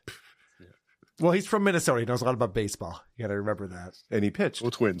point. Well, he's from Minnesota. He knows a lot about baseball. You got to remember that. And he pitched.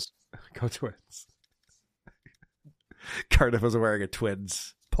 Go Twins. Go Twins. Cardiff was wearing a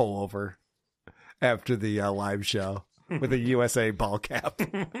Twins pullover after the live show with a USA ball cap.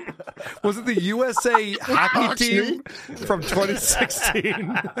 Was it the USA hockey team from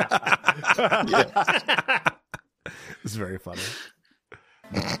 2016? It's very funny.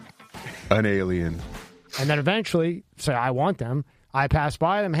 An alien. And then eventually say, I want them. I pass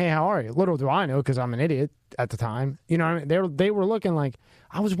by them. Hey, how are you? Little do I know, because I'm an idiot at the time. You know what I mean? They were looking like,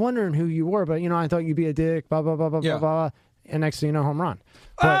 I was wondering who you were, but, you know, I thought you'd be a dick, blah, blah, blah, blah, blah, blah. And next thing you know, home run.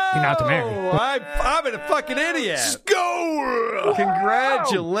 But you're not to marry. I'm a fucking idiot. Score!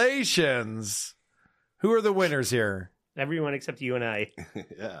 Congratulations. Who are the winners here? Everyone except you and I.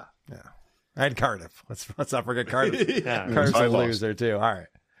 Yeah. And Cardiff. Let's not forget Cardiff. Yeah. Cardiff's a loser, too. All right.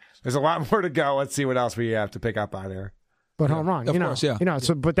 There's a lot more to go. Let's see what else we have to pick up on here. But home run, of course, yeah. You know,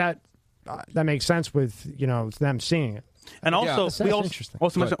 so but that makes sense with, you know, them seeing it. And also, That's we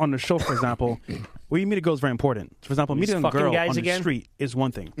also mentioned on the show, for example, where you meet a girl is very important. For example, meeting a girl on the street is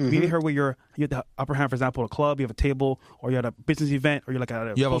one thing. Meeting her where you have the upper hand, for example, a club, you have a table, or you're at a business event, or you're like at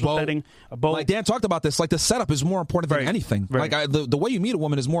a social setting, a boat. Like Dan talked about this, like the setup is more important than anything. Right. Like the way you meet a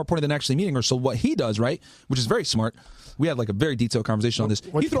woman is more important than actually meeting her. So what he does, right, which is very smart. We had like a very detailed conversation on this.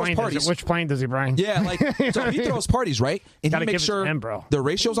 Which plane does he bring? Yeah, like so he throws parties, right? And he makes sure the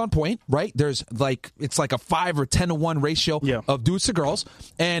ratio's on point, right? There's like it's like a 5 or 10 to 1 ratio of dudes to girls,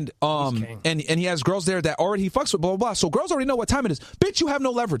 and he has girls there that already he fucks with, blah blah blah. So girls already know what time it is. Bitch, you have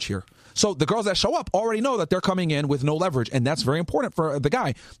no leverage here. So the girls that show up already know that they're coming in with no leverage, and that's very important for the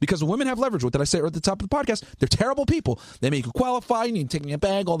guy because women have leverage. What did I say at the top of the podcast? They're terrible people. They make you qualify, you need to take me a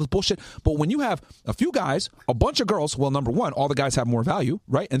bag, all this bullshit. But when you have a few guys, a bunch of girls, well, number one, all the guys have more value,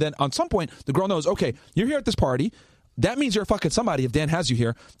 right? And then on some point, the girl knows, okay, you're here at this party. That means you're fucking somebody if Dan has you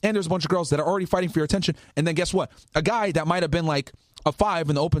here. And there's a bunch of girls that are already fighting for your attention. And then guess what? A guy that might have been like a 5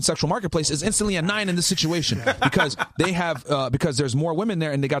 in the open sexual marketplace is instantly a 9 in this situation because they have because there's more women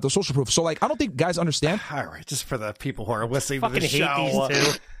there and they got the social proof. So like I don't think guys understand. All right, just for the people who are listening to Fucking the show. hate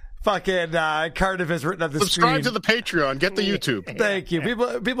these two. Fucking Cardiff is written on the Subscribe screen. to the Patreon. Get the YouTube. Thank you.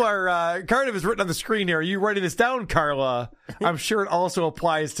 People are Cardiff is written on the screen here. Are you writing this down, Carla? I'm sure it also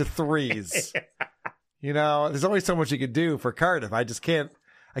applies to threes. You know, there's only so much you can do for Cardiff. I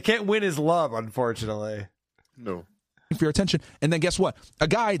can't win his love, unfortunately. No. For your attention. And then guess what? A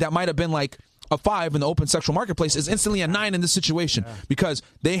guy that might have been like a 5 in the open sexual marketplace is instantly a 9 in this situation because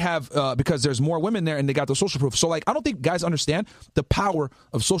they have because there's more women there and they got the social proof. So like I don't think guys understand the power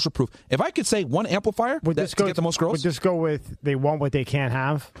of social proof. If I could say one amplifier to get the most girls, would this go with they want what they can't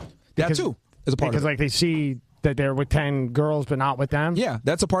have? That too is a part of it. Because like they see that they're with 10 girls but not with them. Yeah,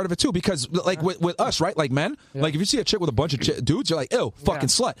 that's a part of it too. Because like with us, right? Like men, like if you see a chick with a bunch of dudes, you're like, ew, fucking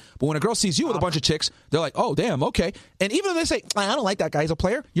slut. But when a girl sees you with a bunch of chicks, they're like, oh, damn, okay. And even if they say, I don't like that guy as a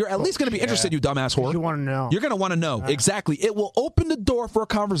player, you're at least going to be interested, you dumbass whore. You want to know. You're going to want to know. Exactly. It will open the door for a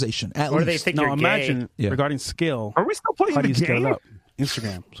conversation. At least. They think now you're imagine gay. regarding skill. Are we still playing how do the you scale game? it up?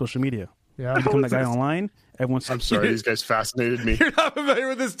 Instagram, social media. Yeah. You become that guy online. Everyone's I'm sorry, these guys fascinated me. You're not familiar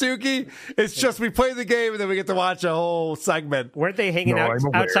with this, Tukey? It's just we play the game and then we get to watch a whole segment. Weren't they hanging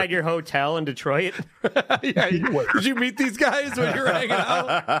outside your hotel in Detroit? Yeah, did you meet these guys when you were hanging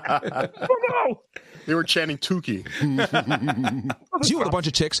out? Oh no! They were chanting Tukey. See you with a bunch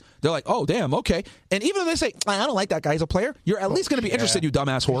of chicks, they're like, oh, damn, okay. And even if they say, I don't like that guy as a player, you're at least going to be interested, you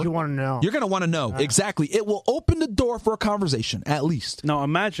dumbass whore. You want to know. You're going to want to know. Exactly. It will open the door for a conversation, at least. Now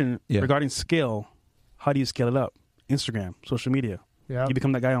imagine regarding skill, how do you scale it up? Instagram, social media. Yeah. You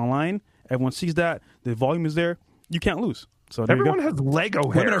become that guy online. Everyone sees that. The volume is there. You can't lose. So there Everyone you go. has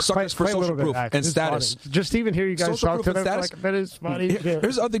Lego hair. Women are suckers for Play a social little bit, proof Axe. and It's status. funny. Just even hear you guys Social talk proof to and them status. like that is funny.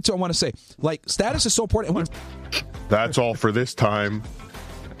 Here's the other thing too I want to say. Like, status is so important. That's all for this time.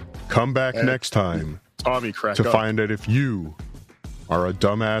 Come back next time Tommy, crack to up. find out if you are a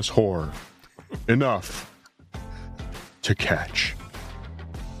dumbass whore enough to catch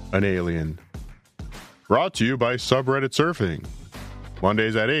an alien. Brought to you by Subreddit Surfing.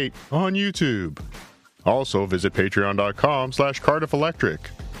 Mondays at 8 on YouTube. Also visit patreon.com/Cardiff Electric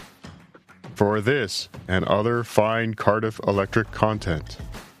for this and other fine Cardiff Electric content.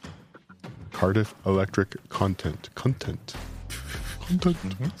 Cardiff Electric content.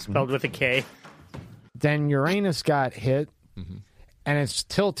 Spelled with a K. Then Uranus got hit, and it's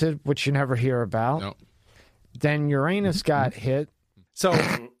tilted, which you never hear about. No. Then Uranus got hit. So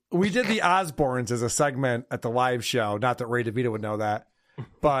we did the Osbournes as a segment at the live show. Not that Ray DeVito would know that.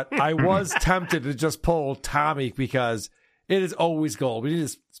 But I was tempted to just pull Tommy because it is always gold. We need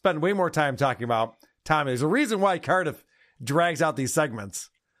to spend way more time talking about Tommy. There's a reason why Cardiff drags out these segments.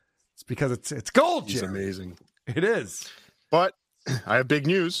 It's because it's gold, He's Jim. amazing. It is. But I have big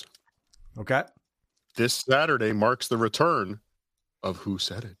news. Okay. This Saturday marks the return of Who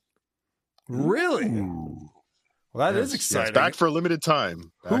Said It. Really? Well, that is exciting. It's back for a limited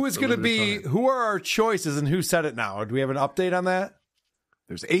time. Who is going to be, who are our choices and who said it now? Do we have an update on that?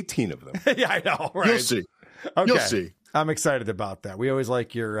 There's 18 of them. Yeah, I know. Right? You'll see. Okay. You'll see. I'm excited about that. We always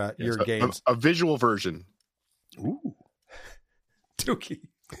like your games. A visual version. Ooh. Dookie.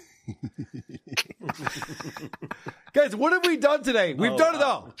 Guys, what have we done today? We've done it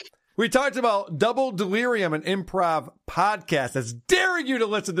all. We talked about Double Delirium, an improv podcast that's daring you to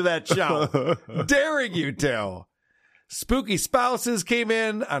listen to that show. Daring you to. Spooky Spouses came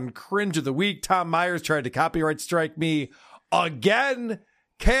in on Cringe of the Week. Tom Myers tried to copyright strike me again.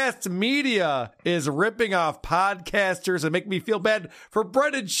 Cast Media is ripping off podcasters and make me feel bad for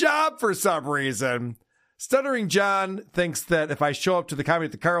Brendan Schaub for some reason. Stuttering John thinks that if I show up to the comedy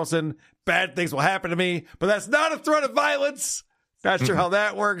at the Carlson, bad things will happen to me, but that's not a threat of violence. Not sure how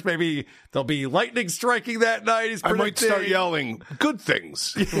that works. Maybe there'll be lightning striking that night. He's I might predicting. start yelling good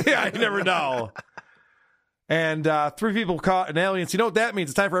things. Yeah, you never know. And 3 people caught an alien. So you know what that means?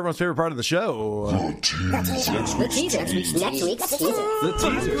 It's time for everyone's favorite part of the show. The teaser. Next week's teaser. The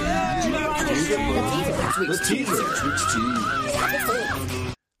teaser. The teaser.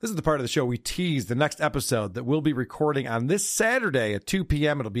 This is the part of the show we tease the next episode that we'll be recording on this Saturday at 2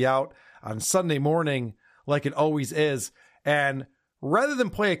 p.m. It'll be out on Sunday morning like it always is. And rather than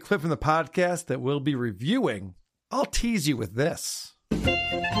play a clip from the podcast that we'll be reviewing, I'll tease you with this.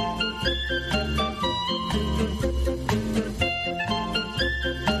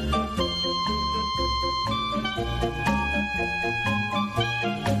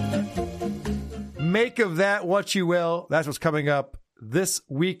 Make of that what you will. That's what's coming up this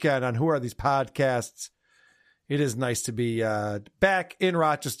weekend on Who Are These Podcasts. It is nice to be back in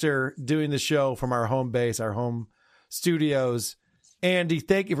Rochester doing the show from our home base, our home studios. Andy,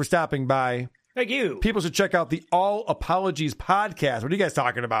 thank you for stopping by. Thank you. People should check out the All Apologies podcast. What are you guys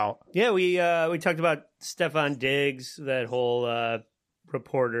talking about? Yeah, we talked about Stefan Diggs, that whole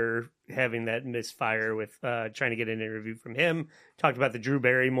reporter having that misfire with trying to get an interview from him. Talked about the Drew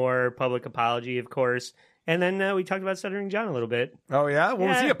Barrymore public apology, of course. And then we talked about Stuttering John a little bit. Oh, yeah? What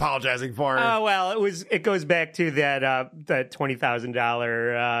was he apologizing for? Oh, well, it goes back to that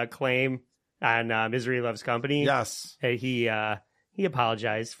 $20,000 claim on Misery Loves Company. Yes. He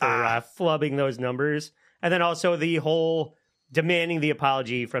apologized for flubbing those numbers. And then also the whole demanding the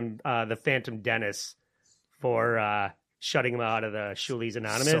apology from the Phantom Dennis for shutting him out of the Shoolies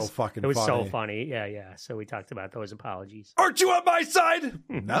Anonymous. So fucking It was funny. so funny. Yeah. So we talked about those apologies. Aren't you on my side?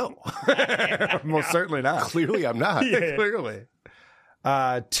 No. Most certainly not. Clearly I'm not. Yeah. Clearly.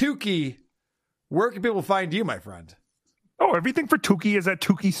 Tukey, where can people find you, my friend? Oh, everything for Tukey is at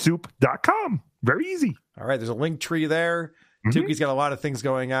tukeySoup.com. Very easy. All right, there's a link tree there. Tukey's got a lot of things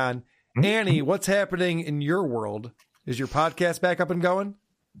going on. Annie, what's happening in your world? Is your podcast back up and going?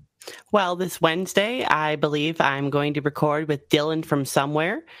 Well, this Wednesday, I believe I'm going to record with Dylan from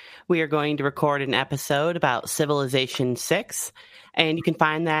somewhere. We are going to record an episode about Civilization 6, and you can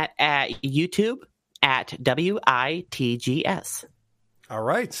find that at YouTube at WITGS. All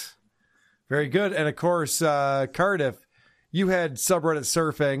right. Very good. And of course, Cardiff, you had subreddit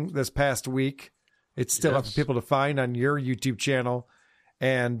surfing this past week. It's still up for people to find on your YouTube channel.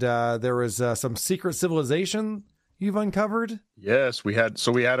 And there was some secret civilization you've uncovered. Yes, we had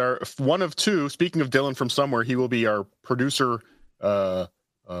our one of two. Speaking of Dylan from somewhere, he will be our producer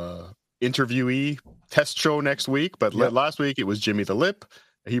interviewee test show next week. But last week it was Jimmy the Lip.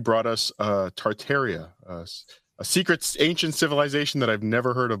 He brought us Tartaria, a secret ancient civilization that I've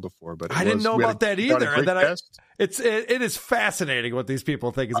never heard of before. But I didn't know about that either. And then it is fascinating what these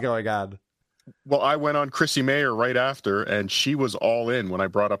people think is going on. Well, I went on Chrissy Mayer right after, and she was all in when I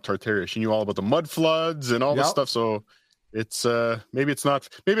brought up Tartaria. She knew all about the mud floods and all this stuff. So it's maybe it's not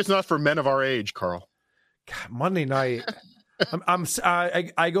for men of our age, Carl. God, Monday night,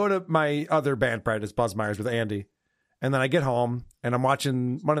 I go to my other band practice, Buzz Myers, with Andy, and then I get home and I'm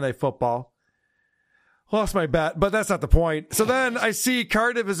watching Monday Night Football. Lost my bet, but that's not the point. So then I see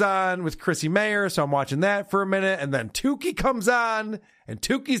Cardiff is on with Chrissy Mayer, so I'm watching that for a minute, and then Tukey comes on, and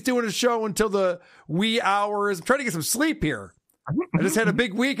Tukey's doing a show until the wee hours. I'm trying to get some sleep here. I just had a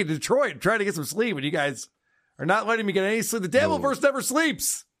big week in Detroit, trying to get some sleep, and you guys are not letting me get any sleep. The Dabbleverse never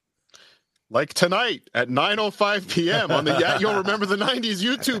sleeps. Like tonight at 9:05 p.m. on the You'll Remember the 90s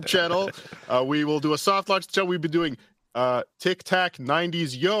YouTube channel, we will do a soft launch show. We've been doing Tic Tac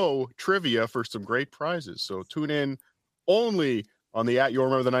 90s Yo trivia for some great prizes. So tune in only on the You'll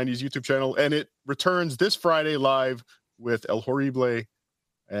Remember the 90s YouTube channel, and it returns this Friday live with El Horrible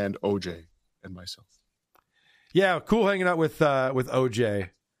and OJ and myself. Yeah, cool hanging out with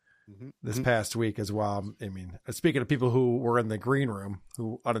OJ this past week as well. I mean, speaking of people who were in the green room,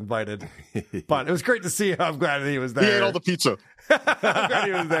 who uninvited, but it was great to see him. I'm glad that he was there. He ate all the pizza. I'm glad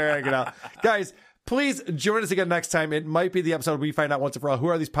he was there hanging out. Guys, please join us again next time. It might be the episode we find out once and for all who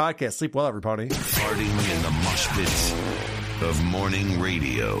are these podcasts. Sleep well, everybody. Farting in the mosh pits of morning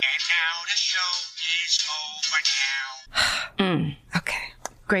radio. Okay.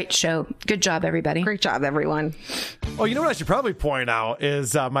 Great show. Good job, everybody. Great job, everyone. Oh, you know what I should probably point out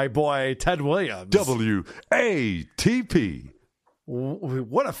is my boy Ted Williams. WATP.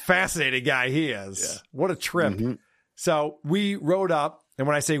 What a fascinating guy he is. Yeah. What a trip. So we rode up, and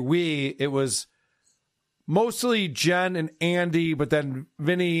when I say we, it was mostly Jen and Andy, but then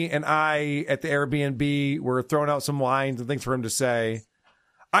Vinny and I at the Airbnb were throwing out some lines and things for him to say.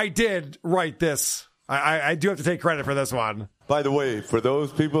 I did write this. I do have to take credit for this one. By the way, for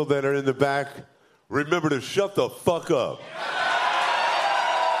those people that are in the back, remember to shut the fuck up.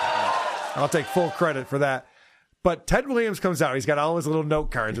 I'll take full credit for that. But Ted Williams comes out. He's got all his little note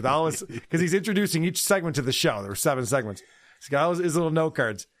cards with all his, because he's introducing each segment to the show. There were 7 segments. He's got all his little note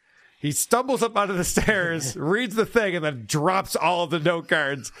cards. He stumbles up onto the stairs, reads the thing, and then drops all of the note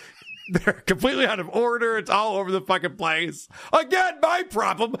cards. They're completely out of order. It's all over the fucking place. Again, my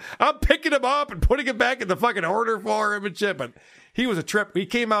problem. I'm picking him up and putting him back in the fucking order for him and shit. But he was a trip. He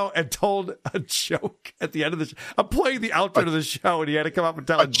came out and told a joke at the end of the show. I'm playing the outro to the show, and he had to come up and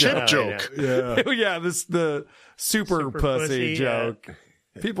tell a chip joke. Yeah, the super pussy joke. Yeah.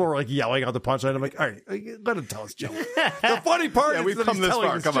 People were like yelling out the punchline. I'm like, all right, let him tell his joke. The funny part is that he's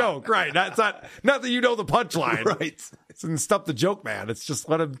telling his joke. Right. It's not that you know the punchline. Right. It's stop the joke, man. It's just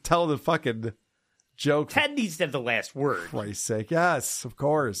let him tell the fucking joke. Ted needs to have the last word. For Christ's sake. Yes, of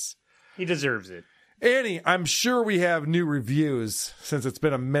course. He deserves it. Annie, I'm sure we have new reviews since it's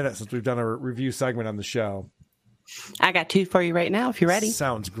been a minute since we've done a review segment on the show. I got 2 for you right now if you're ready.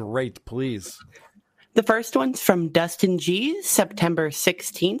 Sounds great. Please. The first one's from Dustin G, September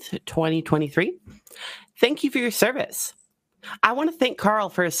 16th, 2023. Thank you for your service. I want to thank Carl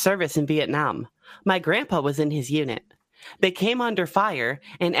for his service in Vietnam. My grandpa was in his unit. They came under fire,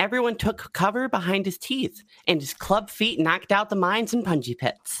 and everyone took cover behind his teeth, and his club feet knocked out the mines and punji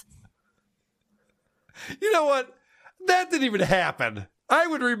pits. You know what? That didn't even happen. I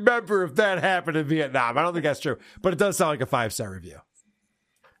would remember if that happened in Vietnam. I don't think that's true, but it does sound like a 5-star review.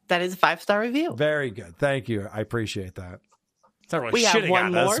 That is a 5-star review. Very good. Thank you. I appreciate that. It's not really We have shitting one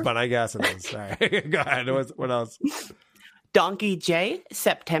on more. us, but I guess it is. All right. Go ahead. What else? Donkey J,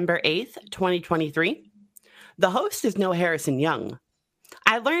 September 8th, 2023. The host is no Harrison Young.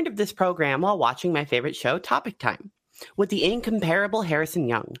 I learned of this program while watching my favorite show, Topic Time, with the incomparable Harrison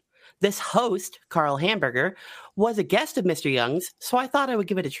Young. This host, Carl Hamburger, was a guest of Mr. Young's, so I thought I would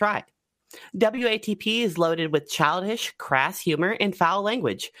give it a try. WATP is loaded with childish, crass humor and foul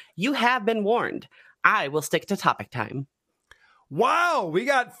language. You have been warned. I will stick to Topic Time. Wow, we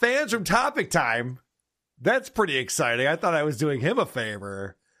got fans from Topic Time. That's pretty exciting. I thought I was doing him a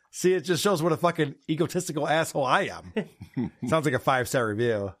favor. See, it just shows what a fucking egotistical asshole I am. Sounds like a 5-star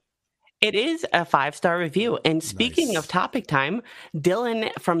review. It is a 5-star review. And speaking of Topic Time,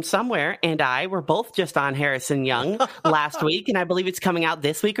 Dylan from Somewhere and I were both just on Harrison Young last week, and I believe it's coming out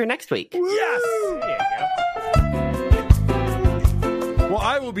this week or next week. Yes! Well,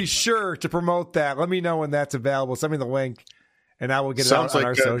 I will be sure to promote that. Let me know when that's available. Send me the link, and I will get it out on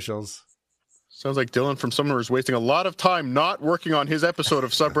our socials. Sounds like Dylan from Somewhere is wasting a lot of time not working on his episode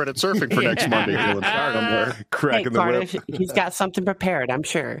of subreddit surfing for next Monday. Dylan, cracking the whip. He's got something prepared, I'm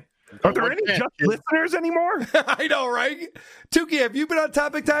sure. Are there any just listeners anymore? I know, right? Tukey, have you been on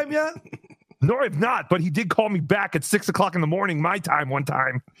Topic Time yet? No, I've not, but he did call me back at 6 o'clock in the morning, my time, one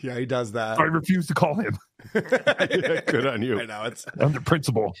time. Yeah, he does that. So I refused to call him. Good on you. I know. It's under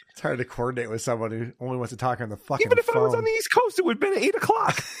principle. It's hard to coordinate with someone who only wants to talk on the fucking Even if phone. I was on the East Coast, it would have been 8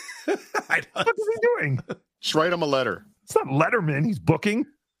 o'clock. I know. What is he doing? Just write him a letter. It's not Letterman he's booking.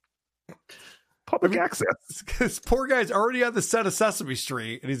 Public access. This poor guy's already on the set of Sesame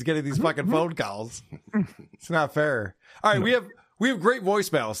Street, and he's getting these fucking phone calls. It's not fair. All right, we have great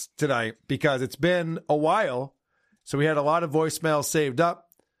voicemails tonight because it's been a while, so we had a lot of voicemails saved up.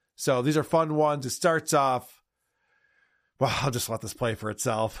 So these are fun ones. It starts off. Well, I'll just let this play for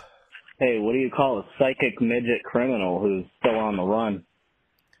itself. Hey, what do you call a psychic midget criminal who's still on the run?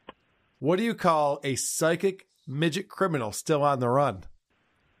 What do you call a psychic midget criminal still on the run?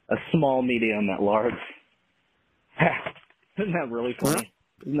 A small, medium, at large. Isn't that really funny?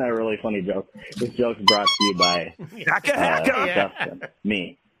 Isn't that a really funny joke? This joke's brought to you by Justin,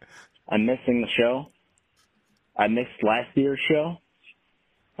 me. I'm missing the show. I missed last year's show.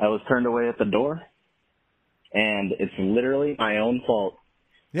 I was turned away at the door. And it's literally my own fault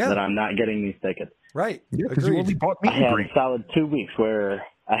that I'm not getting these tickets. Right. Yeah, because you only bought me. I had a solid 2 weeks where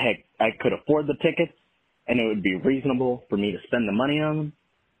I could afford the tickets, and it would be reasonable for me to spend the money on them.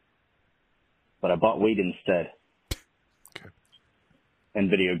 But I bought weed instead. Okay.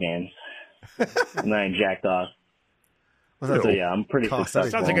 And video games. And then I jacked off. So yeah, I'm pretty successful.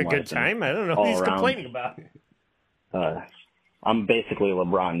 Sounds like a good time. I don't know what he's complaining about. I'm basically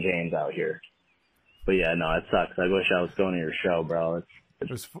LeBron James out here. But yeah, no, it sucks. I wish I was going to your show, bro. It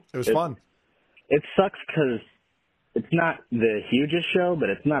was fun. It sucks because it's not the hugest show, but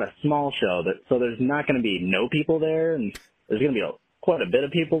it's not a small show. So there's not going to be no people there, and there's going to be quite a bit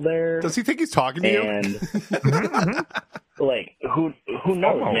of people there. Does he think he's talking to you? And like, who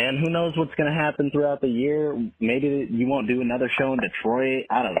knows, man? Who knows what's going to happen throughout the year? Maybe you won't do another show in Detroit.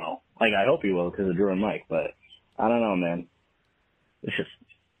 I don't know. Like, I hope you will because of Drew and Mike, but I don't know, man. It's just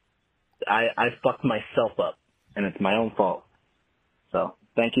I fucked myself up, and it's my own fault. So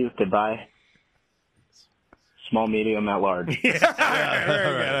thank you. Goodbye. Small, medium, at large.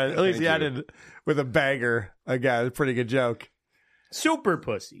 At least he added with a banger. Again, a pretty good joke. Super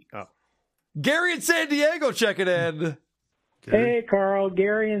pussy. Oh. Gary in San Diego checking in. Hey, Carl.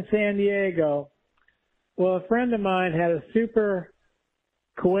 Gary in San Diego. Well, a friend of mine had a super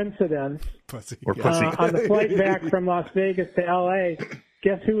coincidence on the flight back from Las Vegas to L.A.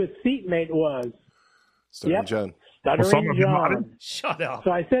 Guess who his seatmate was? Stuttering John. Stuttering John. Shut up.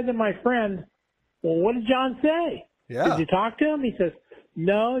 So I said to my friend, well, what did John say? Yeah. Did you talk to him? He says,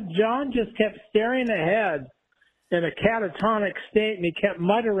 no, John just kept staring ahead in a catatonic state, and he kept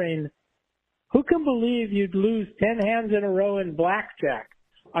muttering, who can believe you'd lose 10 hands in a row in blackjack?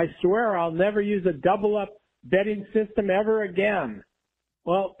 I swear I'll never use a double-up betting system ever again.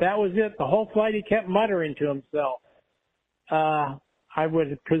 Well, that was it. The whole flight he kept muttering to himself. I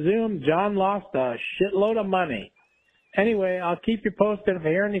would presume John lost a shitload of money. Anyway, I'll keep you posted if I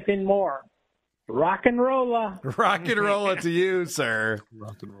hear anything more. Rock and rolla. Rock and rolla to you, sir.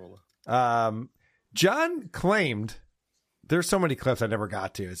 Rock and rolla. John claimed there's so many clips I never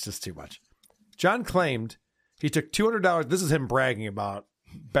got to. It's just too much. John claimed he took $200. This is him bragging about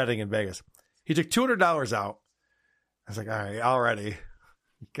betting in Vegas. He took $200 out. I was like, all right, already.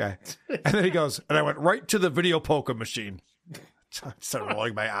 Okay. And then he goes, and I went right to the video poker machine. I started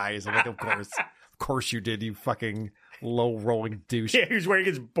rolling my eyes. I'm like, of course you did, you fucking low rolling douche. Yeah, he's wearing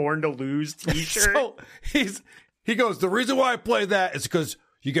his Born to Lose t-shirt. So he goes, the reason why I play that is because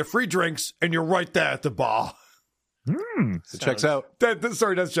you get free drinks and you're right there at the bar. It checks out. That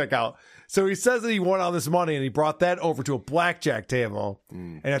story does check out. So he says that he won all this money and he brought that over to a blackjack table.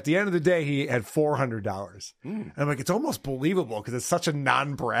 And at the end of the day, he had $400. And I'm like, it's almost believable because it's such a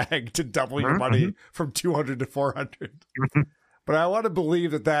non-brag to double your money from 200 to 400. But I want to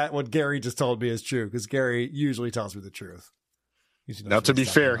believe that what Gary just told me is true because Gary usually tells me the truth. Now, to be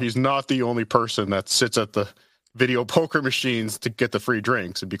fair, he's not the only person that sits at the video poker machines to get the free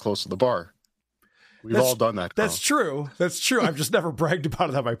drinks and be close to the bar. We've all done that. That's true. That's true. I've just never bragged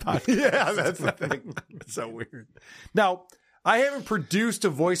about it on my podcast. Yeah, that's the thing. It's so weird. Now, I haven't produced a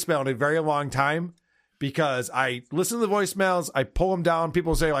voicemail in a very long time because I listen to the voicemails, I pull them down.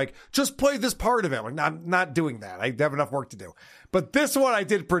 People say, like, just play this part of it. Like, I'm not doing that. I have enough work to do. But this one I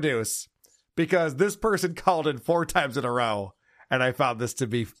did produce because this person called in 4 times in a row, and I found this to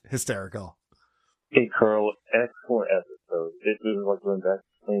be hysterical. Hey, Carl, excellent episode. This is like going back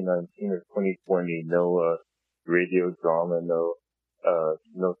to 2019 or 2020. No radio drama, no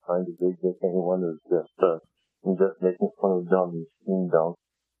trying to dig with anyone. It was just making fun of John being dumb.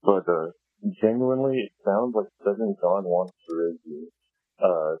 But genuinely, it sounds like Southern John wants to raise you.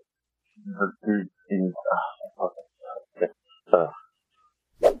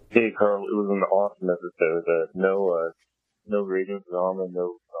 Hey, Carl, it was an awesome episode. No radio drama,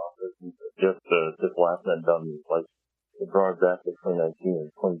 no dramas, just laughing at dummies. Like, it brought back to 2019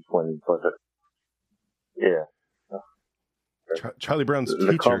 and 2020, but yeah. Charlie Brown's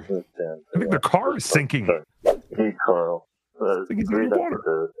teacher. I think the car is sinking. Hey, Carl. Great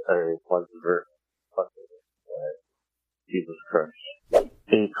episode. Jesus Christ.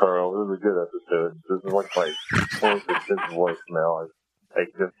 Hey, Carl, this is a good episode. This is like my fourth or fifth voicemail. I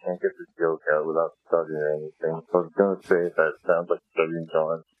just can't get the joke out without stuttering or anything. So I was going to say that it sounds like Southern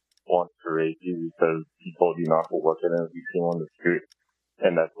John wants to rape you because he told you not to look at him if you see him on the street.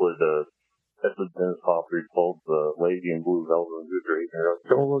 And that's what Dennis Hopper told the lady in Blue Velvet Good Racer.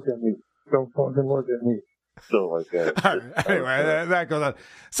 Don't look at me. Don't fucking look at me. So like that. Anyway, that goes on.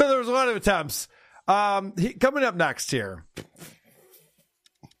 So there was a lot of attempts. Coming up next here.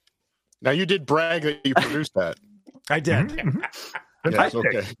 Now you did brag that you produced that. I did. Yes,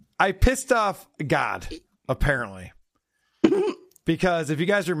 okay. I pissed off God, apparently. Because if you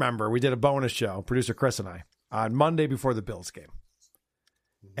guys remember, we did a bonus show, producer Chris and I, on Monday before the Bills game.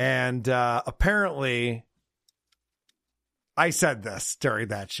 And apparently, I said this during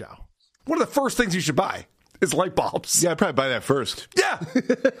that show. One of the first things you should buy is light bulbs. Yeah, I'd probably buy that first. Yeah.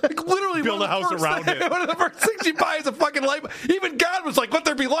 Like, literally build a house around it. One of the first things you buy is a fucking light bulb. Even God was like, let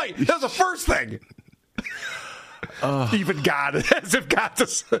there be light. That was the first thing. Even God, as if God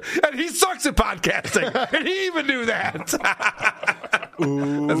does, and he sucks at podcasting, and he even knew that.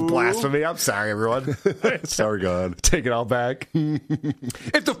 That's blasphemy. I'm sorry, everyone. Sorry, God. Take it all back.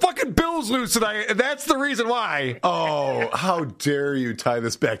 If the fucking Bills lose tonight, and that's the reason why. Oh, how dare you tie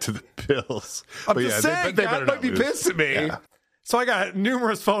this back to the Bills? I'm just saying, God might be pissed at me. Yeah. So I got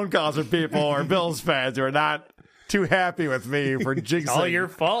numerous phone calls from people or Bills fans who are not too happy with me for jinxing. It's all your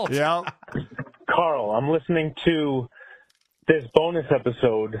fault. Yeah. Carl, I'm listening to this bonus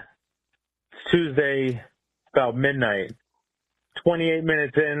episode. It's Tuesday, about midnight. 28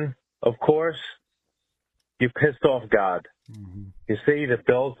 minutes in, of course, you pissed off God. Mm-hmm. You see, the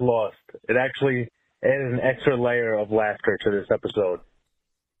Bills lost. It actually added an extra layer of laughter to this episode.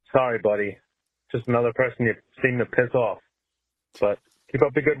 Sorry, buddy. Just another person you seem to piss off. But keep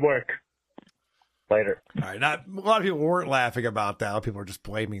up the good work. Later. All right. A lot of people weren't laughing about that. A lot of people are just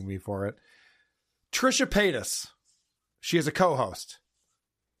blaming me for it. Trisha Paytas. She is a co-host.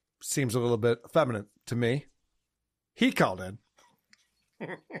 Seems a little bit effeminate to me. He called in.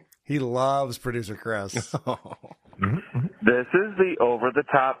 He loves producer Chris. This is the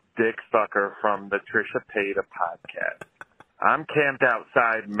over-the-top dick sucker from the Trisha Paytas podcast. I'm camped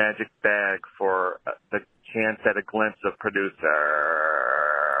outside Magic Bag for the chance at a glimpse of producer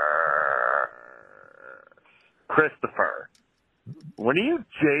Christopher. When are you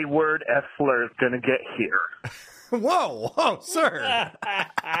J-word F-slurs going to get here? Whoa, sir.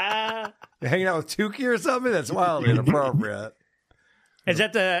 You hanging out with Tukey or something? That's wildly inappropriate. Is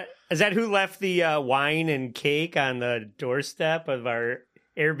that who left the wine and cake on the doorstep of our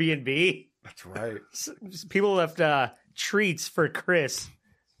Airbnb? That's right. People left treats for Chris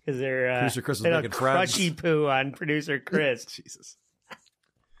because they're Producer Chris is making friends. Crushy poo on producer Chris. Jesus.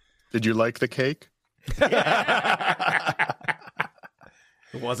 Did you like the cake?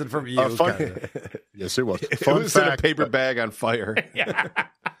 It wasn't from you. Yes, it was. It was in a paper bag on fire. Yeah.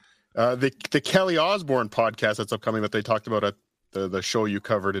 The Kelly Osbourne podcast that's upcoming that they talked about at the show you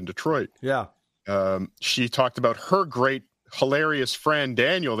covered in Detroit. Yeah. She talked about her great, hilarious friend,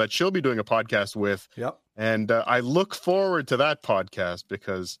 Daniel, that she'll be doing a podcast with. Yep. And I look forward to that podcast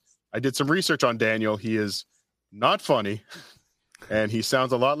because I did some research on Daniel. He is not funny, and he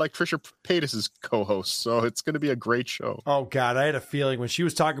sounds a lot like Trisha Paytas' co-host. So it's going to be a great show. Oh, God. I had a feeling when she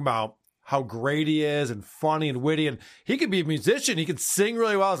was talking about how great he is and funny and witty, and he could be a musician. He could sing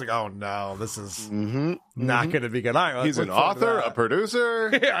really well. I was like, oh, no, this is not going to be good. He's an author, a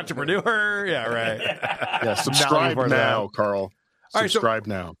producer. Entrepreneur. Yeah, right. Yeah, subscribe now, Carl. Subscribe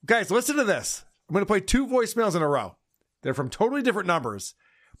now. Guys, listen to this. I'm going to play 2 voicemails in a row. They're from totally different numbers,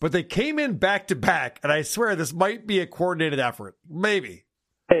 but they came in back to back, and I swear this might be a coordinated effort. Maybe.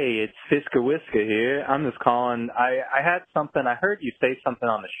 Hey, it's Fisker Whisker here. I'm just calling. I had something. I heard you say something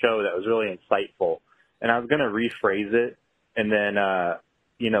on the show that was really insightful, and I was going to rephrase it and then,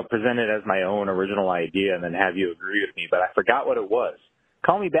 present it as my own original idea and then have you agree with me, but I forgot what it was.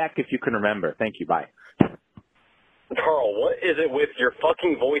 Call me back if you can remember. Thank you. Bye. Carl, what is it with your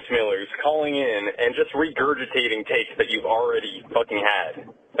fucking voicemailers calling in and just regurgitating takes that you've already fucking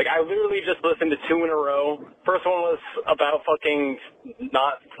had? Like, I literally just listened to 2 in a row. First one was about fucking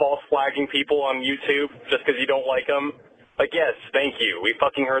not false flagging people on YouTube just because you don't like them. Like, yes, thank you. We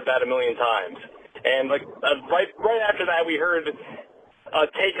fucking heard that a million times. And, like, right after that, we heard a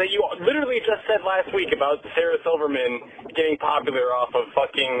take that you literally just said last week about Sarah Silverman getting popular off of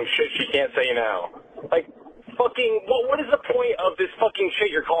fucking shit she can't say now. Like, fucking, what is the point of this fucking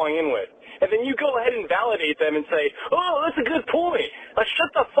shit you're calling in with? And then you go ahead and validate them and say, oh, that's a good point.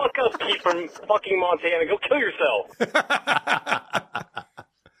 Shut the fuck up, Pete from fucking Montana. Go kill yourself.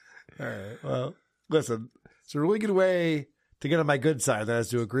 All right. Well, listen, it's a really good way to get on my good side. That is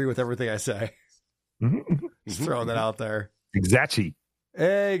to agree with everything I say. Just throwing that out there. Exactly.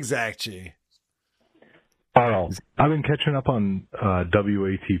 Carl, I've been catching up on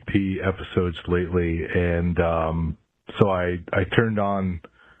WATP episodes lately, and so I turned on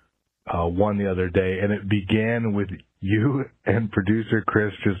one the other day, and it began with you and producer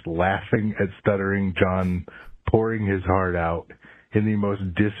Chris just laughing at stuttering John pouring his heart out in the most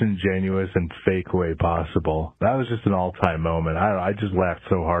disingenuous and fake way possible. That was just an all-time moment. I just laughed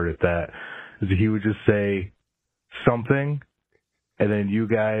so hard at that. He would just say something, and then you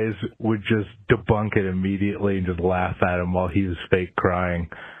guys would just debunk it immediately and just laugh at him while he was fake crying.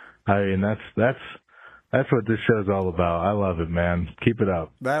 I mean, that's what this show's all about. I love it, man. Keep it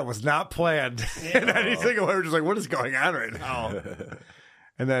up. That was not planned in any single way. We're just like, what is going on right now?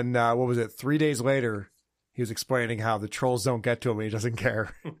 And then, what was it? 3 days later, he was explaining how the trolls don't get to him and he doesn't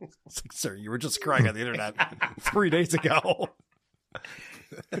care. It's like, sir, you were just crying on the internet 3 days ago.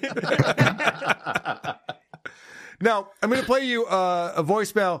 Now, I'm going to play you a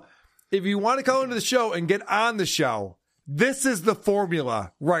voicemail. If you want to call into the show and get on the show, this is the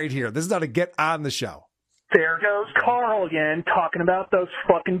formula right here. This is how to get on the show. There goes Carl again, talking about those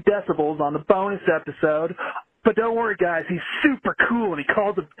fucking decibels on the bonus episode. But don't worry, guys, he's super cool, and he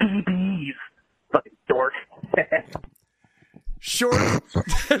calls them DBs. Fucking dork. Short,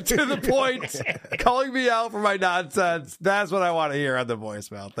 to the point, calling me out for my nonsense. That's what I want to hear on the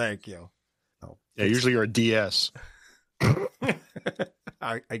voicemail. Thank you. Yeah, usually you're a DS.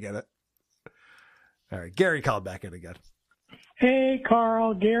 I get it. All right, Gary called back in again. Hey,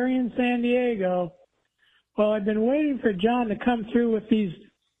 Carl, Gary in San Diego. Well, I've been waiting for John to come through with these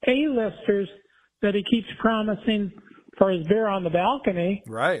A-listers that he keeps promising for his beer on the balcony.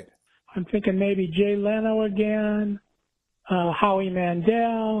 Right. I'm thinking maybe Jay Leno again, Howie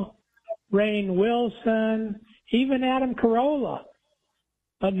Mandel, Rainn Wilson, even Adam Carolla.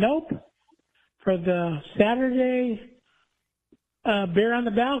 But nope. For the Saturday beer on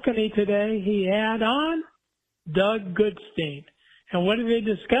the balcony today, he had on Doug Goodstein. And what did they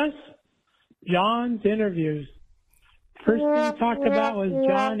discuss? John's interviews. First thing he talked about was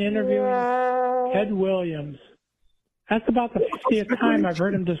John interviewing Ted Williams. That's about the 50th time I've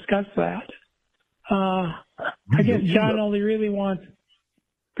heard him discuss that. I guess John only really wants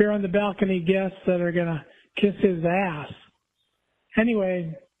beer on the balcony guests that are going to kiss his ass.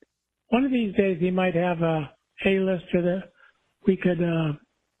 Anyway, one of these days he might have a A-lister that we could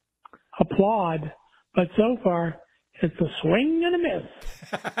applaud, but so far it's a swing and a miss.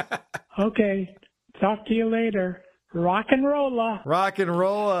 Okay, talk to you later. Rock and rolla. Rock and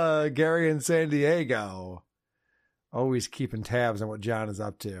rolla, Gary in San Diego. Always keeping tabs on what John is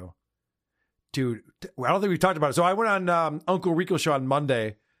up to. Dude, I don't think we've talked about it. So I went on Uncle Rico's show on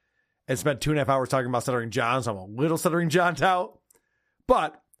Monday and spent 2.5 hours talking about Stuttering John. So I'm a little Stuttering John'd out.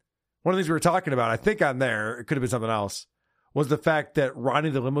 But one of the things we were talking about, I think on there, it could have been something else, was the fact that Ronnie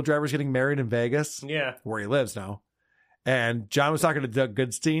the limo driver is getting married in Vegas. Yeah. Where he lives now. And John was talking to Doug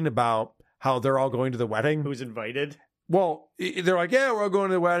Goodstein about how they're all going to the wedding. Who's invited? Well, they're like, yeah, we're all going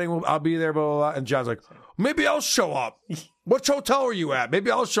to the wedding. I'll be there, blah, blah, blah. And John's like, maybe I'll show up. Which hotel are you at? Maybe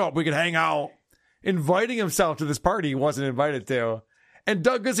I'll show up. We can hang out. Inviting himself to this party he wasn't invited to. And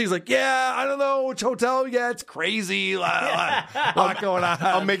Doug Goodstein's like, yeah, I don't know which hotel yet. It's crazy. Lot going on.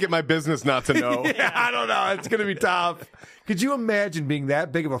 I'll make it my business not to know. Yeah, I don't know. It's going to be tough. Could you imagine being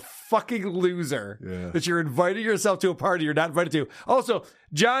that big of a fucking loser that you're inviting yourself to a party you're not invited to? Also,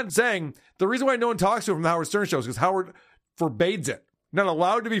 John saying the reason why no one talks to him from the Howard Stern show is because Howard forbids it. Not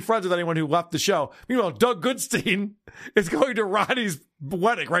allowed to be friends with anyone who left the show. Meanwhile, Doug Goodstein is going to Ronnie's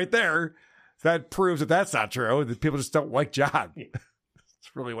wedding right there. That proves that that's not true. That people just don't like John.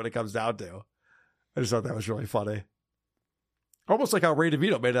 It's really what it comes down to. I just thought that was really funny. Almost like how Ray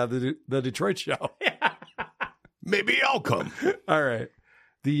DeVito made it out of the Detroit show. Maybe I'll come. All right.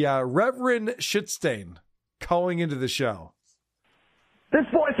 The Reverend Shitstain calling into the show. This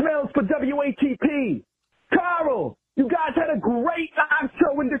voicemail is for WATP. Carl, you guys had a great live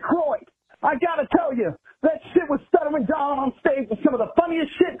show in Detroit. I gotta tell you, that shit with Stuttering John on stage was some of the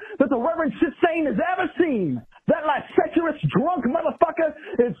funniest shit that the Reverend Shitstain has ever seen. That licentious drunk motherfucker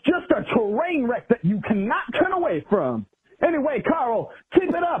is just a train wreck that you cannot turn away from. Anyway, Carl, keep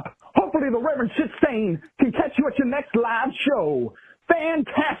it up. Hopefully the Reverend Shitstain can catch you at your next live show.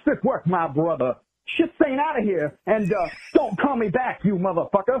 Fantastic work, my brother. Shitstain out of here, and don't call me back, you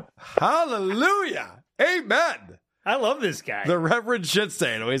motherfucker. Hallelujah. Amen. I love this guy. The Reverend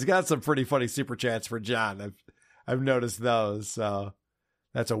Shitstain. Well, he's got some pretty funny super chats for John. I've noticed those, so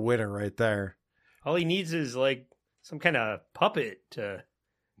that's a winner right there. All he needs is like some kind of puppet to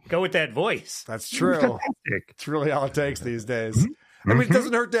go with that voice. That's true. It's really all it takes these days. I mean, it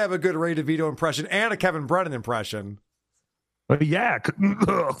doesn't hurt to have a good Ray DeVito impression and a Kevin Brennan impression. Yeah.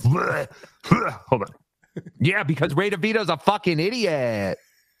 Hold on. Yeah, because Ray DeVito's a fucking idiot.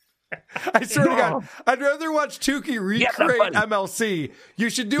 I swear to God, I'd rather watch Tukey recreate MLC. You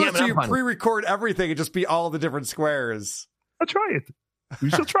should do it so you pre-record everything and just be all the different squares. I'll try it. We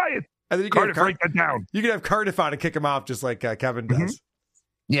shall try it. And then you Cardiff, write that down. You can have Cardiff on and kick him off just like Kevin does.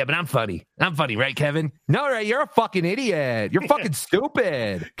 Yeah, but I'm funny. I'm funny, right, Kevin? No, Ray, you're a fucking idiot. You're fucking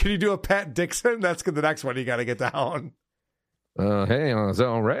stupid. Can you do a Pat Dixon? That's the next one you got to get down. Hey,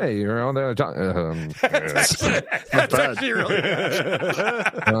 so Ray, you're on there. That's actually really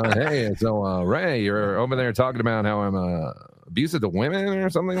good. Hey, so Ray, you're over there talking about how I'm abusive to women or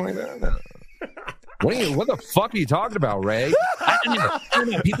something like that. What the fuck are you talking about, Ray? I don't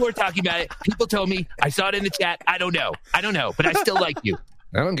know. People are talking about it. People told me. I saw it in the chat. I don't know, but I still like you.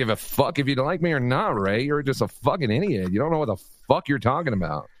 I don't give a fuck if you like me or not, Ray. You're just a fucking idiot. You don't know what the fuck you're talking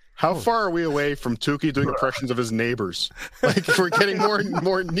about. How far are we away from Tukey doing impressions of his neighbors? Like, we're getting more and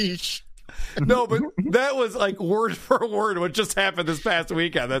more niche. No, but that was like word for word what just happened this past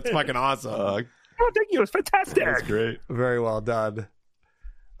weekend. That's fucking awesome. Oh, thank you. It's fantastic. That's great. Very well done.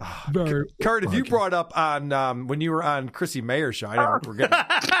 Card, if you brought up on when you were on Chrissy Mayer's show, I know we're getting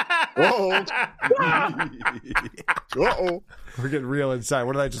Uh-oh. We're getting real inside.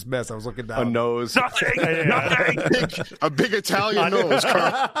 What did I just miss? I was looking down. A nose. Nothing. A big Italian nose,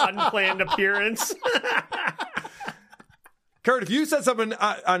 Carl. Unplanned appearance. Kurt, if you said something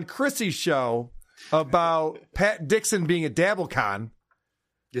on Chrissy's show about Pat Dixon being a DabbleCon,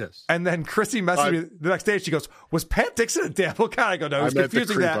 yes, and then Chrissy messaged me the next day, she goes, was Pat Dixon a DabbleCon? I go, no, he's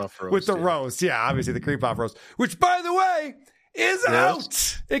confusing that with the roast. Yeah, obviously the creep-off roast, which, by the way, is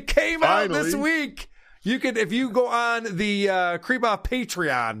out. It came out this week. You can, if you go on the Creep Off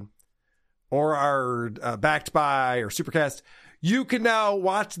Patreon or our Backed By or Supercast, you can now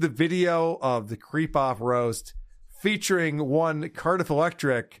watch the video of the Creep Off roast featuring one Cardiff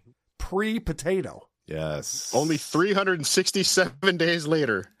Electric pre-potato. Yes. Only 367 days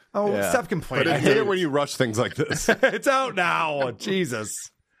later. Oh, stop complaining. But I hate it when you rush things like this. It's out now.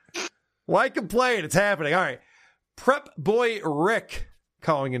 Jesus. Why complain? It's happening. All right. Prep Boy Rick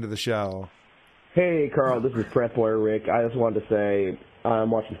calling into the show. Hey, Carl, this is Prep Boy Rick. I just wanted to say I'm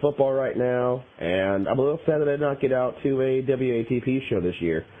watching football right now, and I'm a little sad that I did not get out to a WATP show this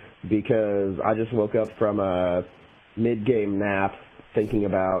year because I just woke up from a mid-game nap dreaming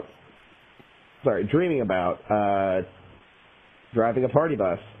about driving a party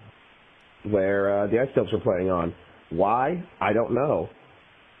bus where the Ice Dopes were playing on. Why? I don't know.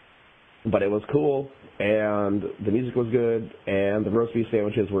 but it was cool, and the music was good, and the roast beef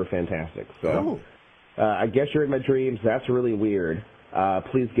sandwiches were fantastic. So I guess you're in my dreams. That's really weird.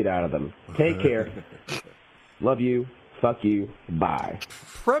 Please get out of them. Take care. Love you. Fuck you. Bye.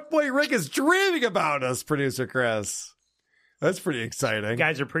 Prep Boy Rick is dreaming about us, producer Chris. That's pretty exciting. You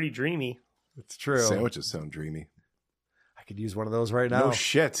guys are pretty dreamy. It's true. Sandwiches sound dreamy. I could use one of those right now. No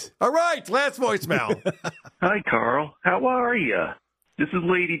shit. All right, last voicemail. Hi, Carl. How are you? This is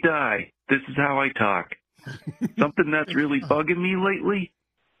Lady Di. This is how I talk. Something that's really bugging me lately?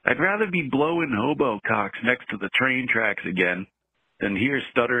 I'd rather be blowing hobo cocks next to the train tracks again than hear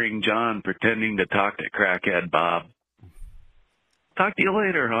stuttering John pretending to talk to crackhead Bob. Talk to you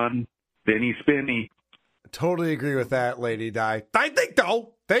later, hon. Benny Spinny. Totally agree with that, Lady Di. I think,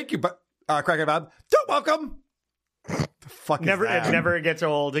 though. Thank you, crackhead Bob. You're welcome. The fuck Never, is that? it never gets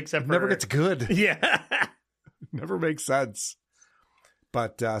old, except for Never gets good. Yeah. Never makes sense.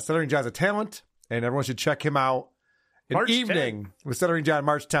 But Stuttering John's a talent, and everyone should check him out. An March evening 10th. with Stuttering John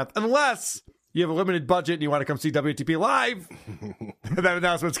March 10th. Unless you have a limited budget and you want to come see WTP live, that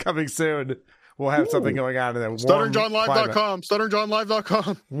announcement's coming soon. We'll have something going on in that StutteringJohnLive.com.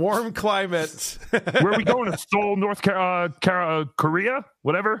 StutteringJohnLive.com. Warm climate. Where are we going? To Seoul, North Korea?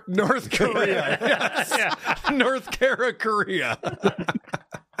 Whatever? North Korea. Yes. Yeah. North Korea.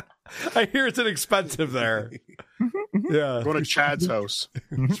 I hear it's inexpensive there. Yeah. Go to Chad's house.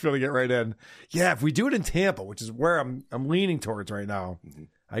 Just really get right in. Yeah, if we do it in Tampa, which is where I'm leaning towards right now,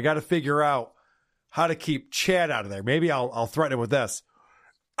 I got to figure out how to keep Chad out of there. Maybe I'll threaten him with this.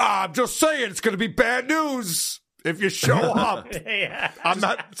 I'm just saying it's going to be bad news if you show up. Yeah. I'm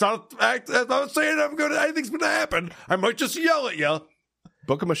not saying anything's going to happen. I might just yell at you.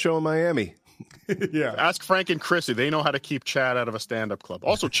 Book him a show in Miami. Yeah. Ask Frank and Chrissy. They know how to keep Chad out of a stand-up club.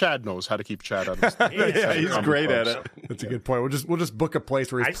 Also, Chad knows how to keep Chad out of a stand-up club. Yeah, he's great at it. That's a good point. We'll just book a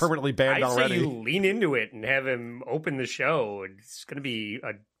place where he's permanently banned already. I say you lean into it and have him open the show. It's going to be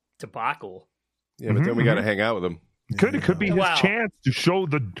a debacle. Yeah, but then we got to hang out with him. It could be his chance to show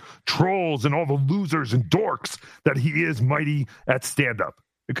the trolls and all the losers and dorks that he is mighty at stand-up.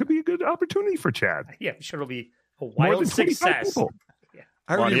 It could be a good opportunity for Chad. Yeah, I'm sure it'll be a More wild than 25 success. people.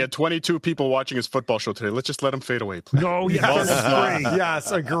 Well, he had 22 people watching his football show today. Let's just let him fade away, please. No,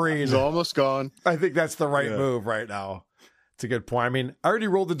 yes, agreed. He's almost gone. I think that's the right move right now. It's a good point. I mean, I already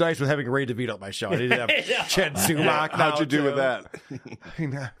rolled the dice with having Ray DeVito on my show. I didn't have Chad Sumac. How'd you do with that?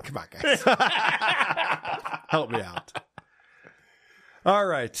 Come on, guys. Help me out. All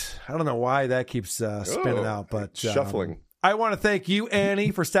right. I don't know why that keeps spinning out, but shuffling. I want to thank you,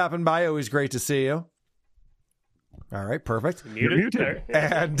 Annie, for stopping by. Always great to see you. All right, perfect. Muted.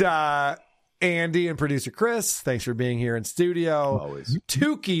 And Andy and producer Chris, thanks for being here in studio. Always.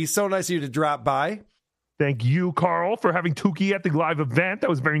 Tukey, so nice of you to drop by. Thank you, Carl, for having Tukey at the live event. That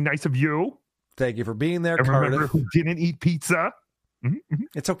was very nice of you. Thank you for being there, And remember Cardiff. who didn't eat pizza?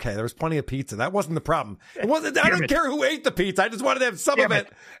 It's okay. There was plenty of pizza. That wasn't the problem. It wasn't. I don't care who ate the pizza. I just wanted to have some of it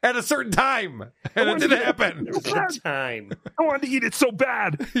at a certain time, and it didn't happen. Time. I wanted to eat it so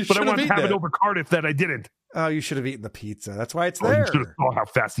bad, but I wanted to have it over Cardiff that I didn't. Oh, you should have eaten the pizza. That's why it's You there. should have saw how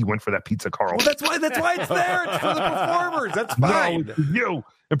fast he went for that pizza, Carl. Well, that's why it's there. It's for the performers. That's fine. No, it's you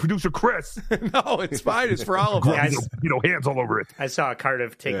and producer Chris. No, it's fine. It's for all of us. Guys, hands all over it. I saw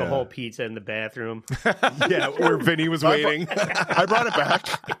Cardiff take a whole pizza in the bathroom. Yeah, where Vinny was waiting. I brought it back.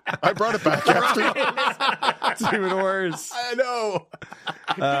 After. It's even worse. I know.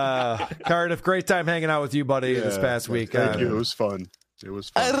 Cardiff, great time hanging out with you, buddy, this past week. Thank you. It was fun. It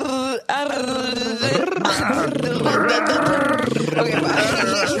was fun.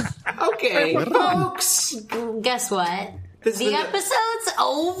 Okay, folks, guess what? The episode's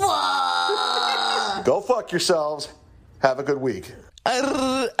over. Go fuck yourselves. Have a good week. Okay,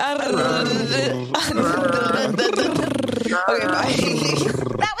 bye.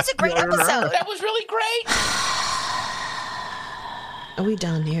 That was a great episode. That was really great. Are we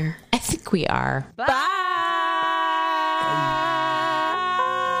done here? I think we are. Bye.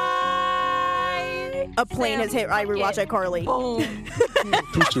 A plane has hit I Rewatch iCarly. Boom.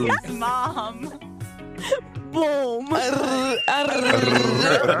 Mom. Boom.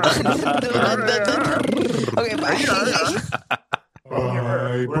 Okay, bye.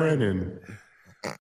 Bye, Brennan.